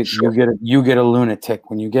same. You get a lunatic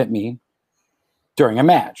when you get me during a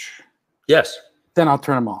match. Yes. Then I'll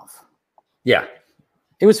turn them off. Yeah.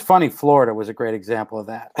 It was funny. Florida was a great example of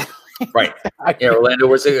that. Right. Orlando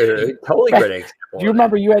was a totally great example. Do you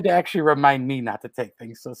remember you had to actually remind me not to take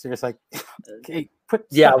things so serious? Like, okay,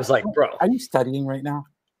 I was like, bro, are you studying right now?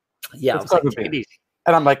 Yeah, I was like,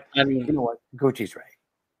 and I'm like, you know what? Gucci's right.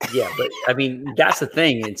 Yeah, but I mean, that's the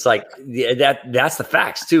thing. It's like that's the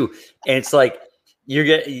facts too. And it's like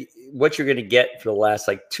what you're gonna get for the last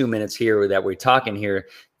 2 minutes here that we're talking here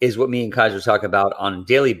is what me and Kaiser talk about on a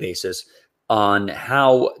daily basis on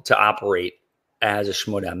how to operate as a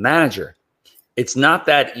Schmodown manager. It's not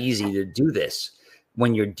that easy to do this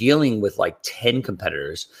when you're dealing with 10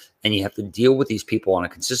 competitors and you have to deal with these people on a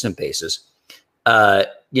consistent basis.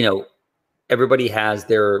 Everybody has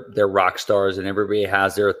their rock stars and everybody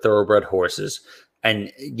has their thoroughbred horses.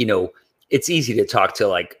 And, it's easy to talk to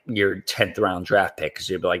like your 10th round draft pick because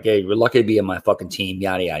you'd be like, hey, you're lucky to be in my fucking team,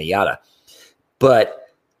 yada, yada, yada. But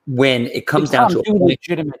when it comes down to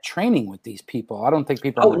legitimate training with these people, I don't think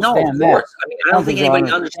people understand that. I mean, I don't think anybody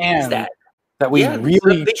understands that. That we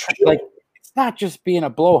really like. It's not just being a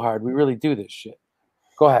blowhard. We really do this shit.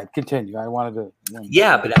 Go ahead, continue. I wanted to.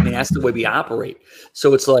 Yeah, but I mean that's the way we operate.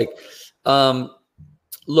 So it's like,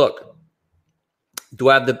 look. Do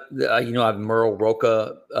I have I have Merle,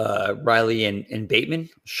 Roca, Riley, and Bateman?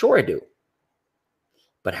 Sure, I do.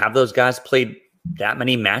 But have those guys played that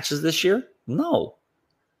many matches this year? No.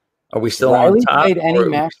 Are we still on top? Played any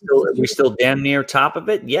matches? Are we still damn near top of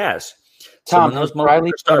it? Yes. Tom, so when those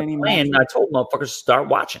motherfuckers start playing, I told motherfuckers to start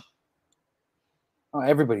watching. Oh,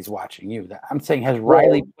 everybody's watching you. I'm saying, has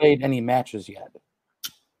Riley played any matches yet?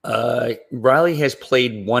 Riley has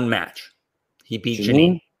played one match. He beat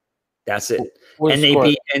Janine. That's it. And they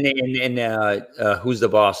beat and who's the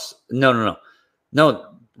boss? No.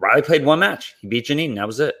 Riley played one match. He beat Janine. That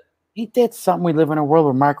was it. He did something. We live in a world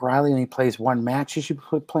where Marc Riley only plays one match. He should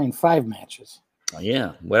be playing 5 matches.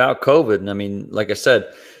 Yeah, without COVID. I mean, like I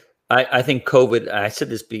said, I think COVID. I said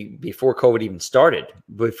this before COVID even started.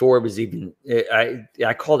 Before it was even,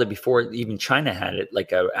 I called it before even China had it,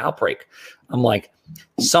 like an outbreak. I'm like,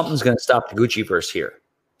 something's going to stop the Gucci verse here.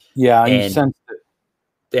 Yeah, you sensed it.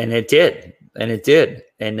 And it did.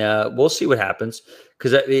 And we'll see what happens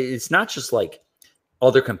because it's not just like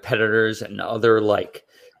other competitors and other like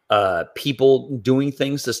people doing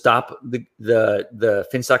things to stop the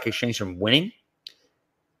FinStock Exchange from winning.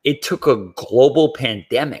 It took a global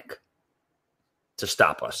pandemic to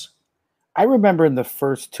stop us. I remember in the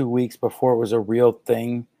first 2 weeks before it was a real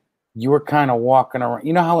thing, you were kind of walking around.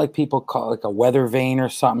 You know how like people call it like a weather vane or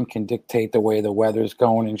something can dictate the way the weather's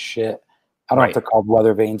going and shit. I don't know if they're called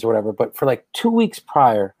weather vanes or whatever, but for like 2 weeks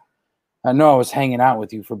prior, I know I was hanging out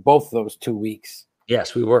with you for both of those 2 weeks.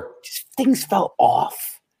 Yes, we were. Things felt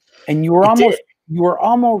off. And you were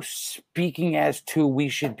almost speaking as to we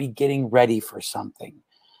should be getting ready for something.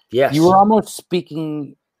 Yes. You were almost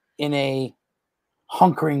speaking in a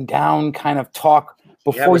hunkering down kind of talk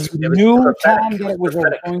before you knew, Tom, that it was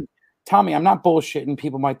going. Tommy, I'm not bullshitting.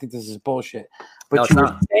 People might think this is bullshit. But you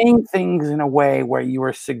were saying things in a way where you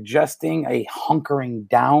were suggesting a hunkering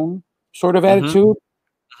down sort of attitude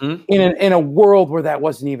in a world where that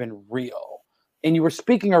wasn't even real. And you were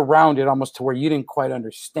speaking around it almost to where you didn't quite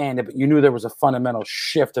understand it, but you knew there was a fundamental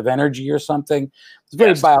shift of energy or something. It's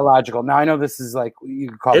very biological. Now, I know this is like, you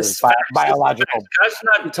could call it biological. Guy's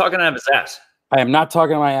not talking out of his ass. I am not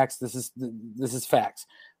talking to my ex. This is facts.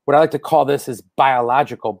 What I like to call this is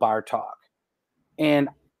biological bar talk. And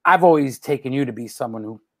I've always taken you to be someone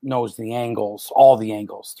who knows the angles, all the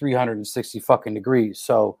angles, 360 fucking degrees.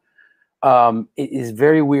 So it is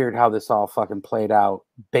very weird how this all fucking played out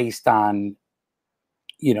based on,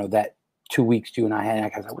 that 2 weeks you and I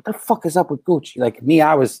had. I was like, what the fuck is up with Gucci? Like me,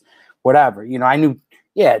 I was whatever. I knew,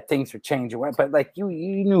 things were changing. But like you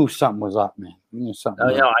knew something was up, man. You knew something.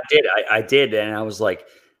 No, I did. And I was like,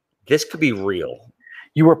 this could be real.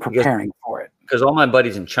 You were preparing for it. Because all my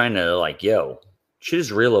buddies in China are like, yo, shit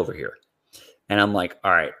is real over here. And I'm like,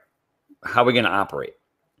 all right, how are we going to operate?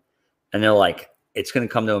 And they're like, it's going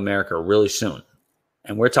to come to America really soon.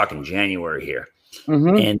 And we're talking January here.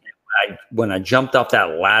 Mm-hmm. And when I jumped off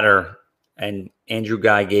that ladder and Andrew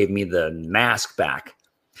Guy gave me the mask back,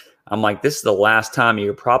 I'm like, this is the last time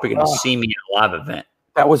you're probably going to see me at a live event.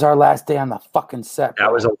 That was our last day on the fucking set.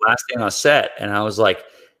 That was the last day on the set. And I was like,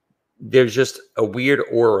 there's just a weird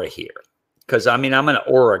aura here. Because, I'm an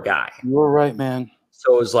aura guy. You were right, man.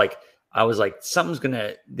 So it was like, I was like, something's going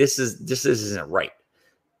to, this isn't right.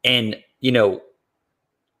 And,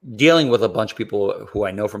 dealing with a bunch of people who I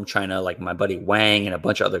know from China, like my buddy Wang and a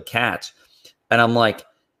bunch of other cats. And I'm like,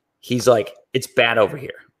 he's like, it's bad over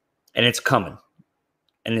here and it's coming.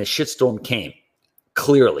 And the shitstorm came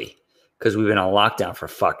clearly because we've been on lockdown for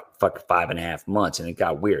fuck 5.5 months and it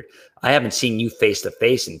got weird. I haven't seen you face to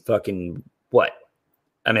face in fucking what?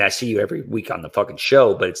 I see you every week on the fucking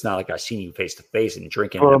show, but it's not like I've seen you face to face and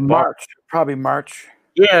drinking. For March, probably March.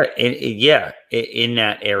 Yeah. In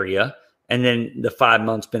that area. And then the 5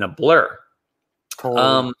 months been a blur.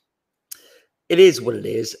 Totally. It is what it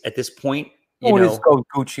is at this point. Let's go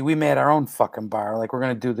Gucci. We made our own fucking bar. Like we're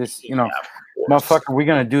gonna do this, motherfucker. We're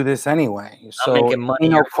gonna do this anyway. So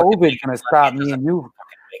COVID's gonna stop me and you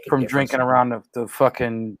from drinking around the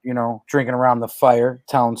fucking, drinking around the fire,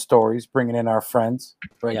 telling stories, bringing in our friends.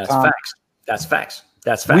 Right, yeah, Tom? That's facts.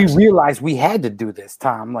 We realized we had to do this,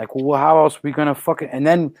 Tom. Like, well, how else are we gonna fucking? And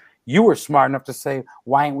then you were smart enough to say,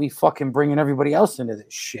 why ain't we fucking bringing everybody else into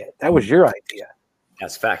this shit? That was your idea.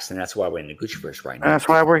 That's facts, and that's why we're in the Gucciverse right now. That's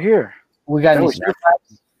why we're here. We got any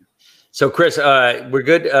So, Chris, we're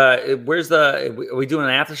good. Are we doing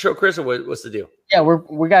an after show, Chris, or what's the deal? Yeah,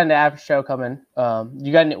 we got an after show coming.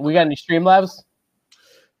 We got any Streamlabs?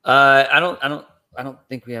 I don't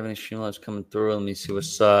think we have any Streamlabs coming through. Let me see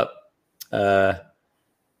what's up. Nah,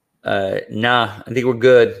 I think we're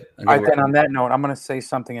good. Then on that note, I'm gonna say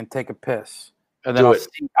something and take a piss, and then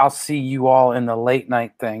I'll see you all in the late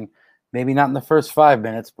night thing. Maybe not in the first 5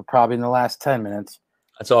 minutes, but probably in the last 10 minutes.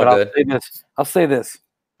 That's all good. I'll say this.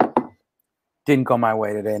 Didn't go my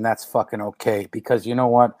way today, and that's fucking okay, because you know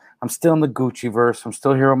what? I'm still in the Gucciverse. I'm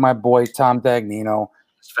still here with my boy Tom Dagnino.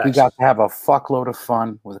 We got to have a fuckload of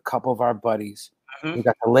fun with a couple of our buddies. Mm-hmm. We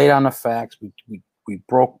got to lay down the facts. We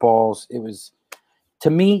broke balls. It was, to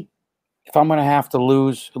me, if I'm going to have to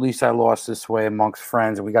lose, at least I lost this way amongst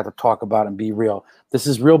friends, and we got to talk about it and be real. This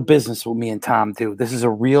is real business what me and Tom do. This is a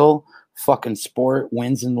real fucking sport.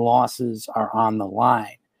 Wins and losses are on the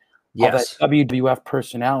line. Yes. All that WWF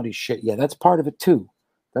personality shit, yeah, that's part of it too.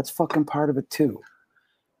 That's fucking part of it too.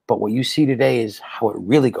 But what you see today is how it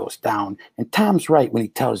really goes down. And Tom's right when he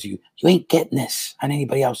tells you, you ain't getting this on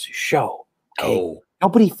anybody else's show. Okay? Oh.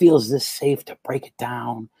 Nobody feels this safe to break it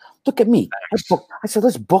down. Look at me. I said,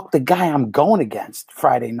 let's book the guy I'm going against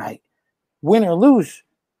Friday night. Win or lose,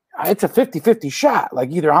 it's a 50-50 shot.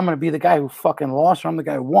 Like, either I'm going to be the guy who fucking lost or I'm the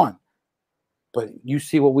guy who won. But you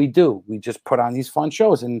see what we do. We just put on these fun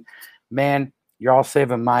shows. And, man, you're all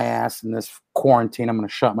saving my ass in this quarantine. I'm going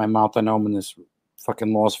to shut my mouth. I know I'm in this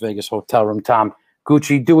fucking Las Vegas hotel room. Tom,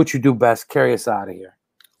 Gucci, do what you do best. Carry us out of here.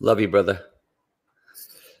 Love you, brother.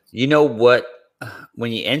 You know what?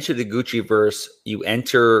 When you enter the Gucciverse, you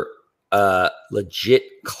enter legit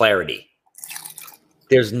clarity.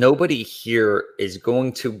 There's nobody here is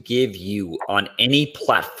going to give you on any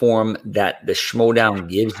platform that the Schmodown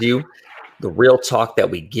gives you the real talk that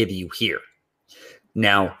we give you here.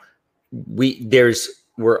 Now,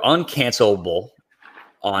 we're uncancelable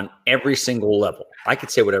on every single level. I could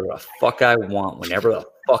say whatever the fuck I want, whenever the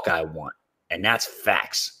fuck I want. And that's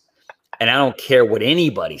facts. And I don't care what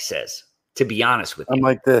anybody says, to be honest with you. I'm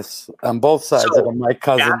like this on both sides of him, my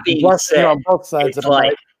cousin. That being said, on both sides of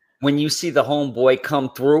like when you see the homeboy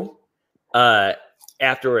come through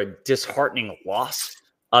after a disheartening loss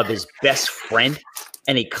of his best friend,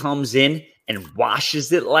 and he comes in and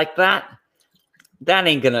washes it like that, that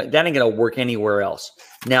ain't gonna work anywhere else.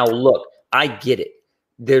 Now, look, I get it.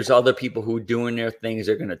 There's other people who are doing their things.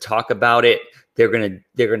 They're gonna talk about it. They're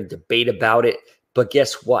gonna debate about it. But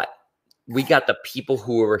guess what? We got the people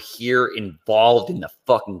who are here involved in the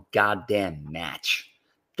fucking goddamn match.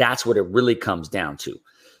 That's what it really comes down to.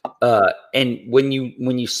 And when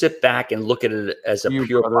you sit back and look at it as a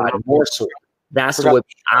purified morsel, that's the way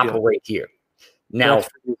we operate here. Now,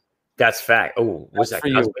 that's fact. Oh, was that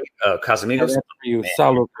Casamigos? That's for you.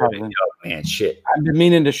 Salud, cousin. Oh, man, shit. I've been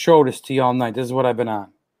meaning to show this to you all night. This is what I've been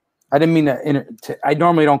on. I didn't mean to. I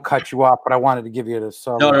normally don't cut you off, but I wanted to give you this.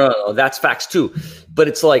 No, that's facts too. But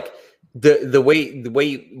it's like the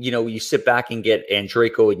way you sit back and get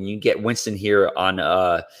Andreyko and you get Winston here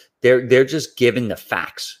on. They're just giving the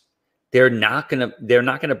facts. They're not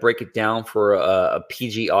gonna break it down for a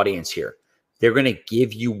PG audience here. They're gonna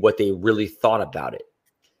give you what they really thought about it.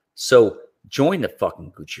 So join the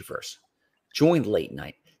fucking Gucciverse. Join Late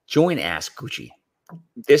Night. Join Ask Gucci.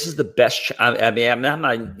 This is the best. I'm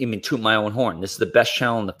not even tooting my own horn. This is the best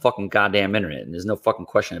channel on the fucking goddamn internet, and there's no fucking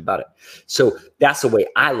question about it. So that's the way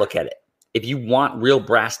I look at it. If you want real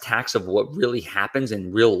brass tacks of what really happens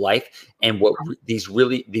in real life and what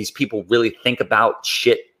these people really think about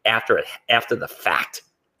shit after the fact,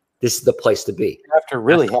 this is the place to be. After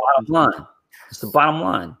really, that's the bottom line. It's the bottom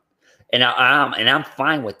line, and I'm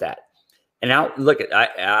fine with that. And now look at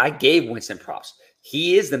I gave Winston props.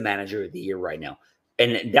 He is the manager of the year right now.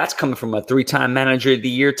 And that's coming from a 3-time manager of the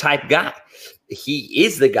year type guy. He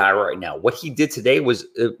is the guy right now. What he did today was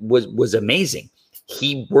amazing.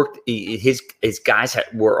 He worked. His guys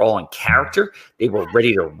were all in character. They were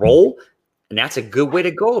ready to roll, and that's a good way to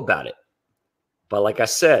go about it. But like I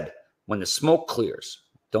said, when the smoke clears,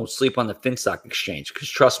 don't sleep on the Finstock Exchange, because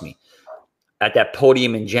trust me, at that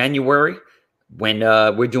podium in January, when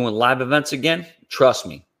we're doing live events again, trust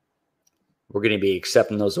me, we're going to be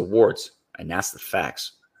accepting those awards. And that's the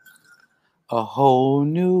facts. A whole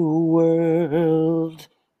new world.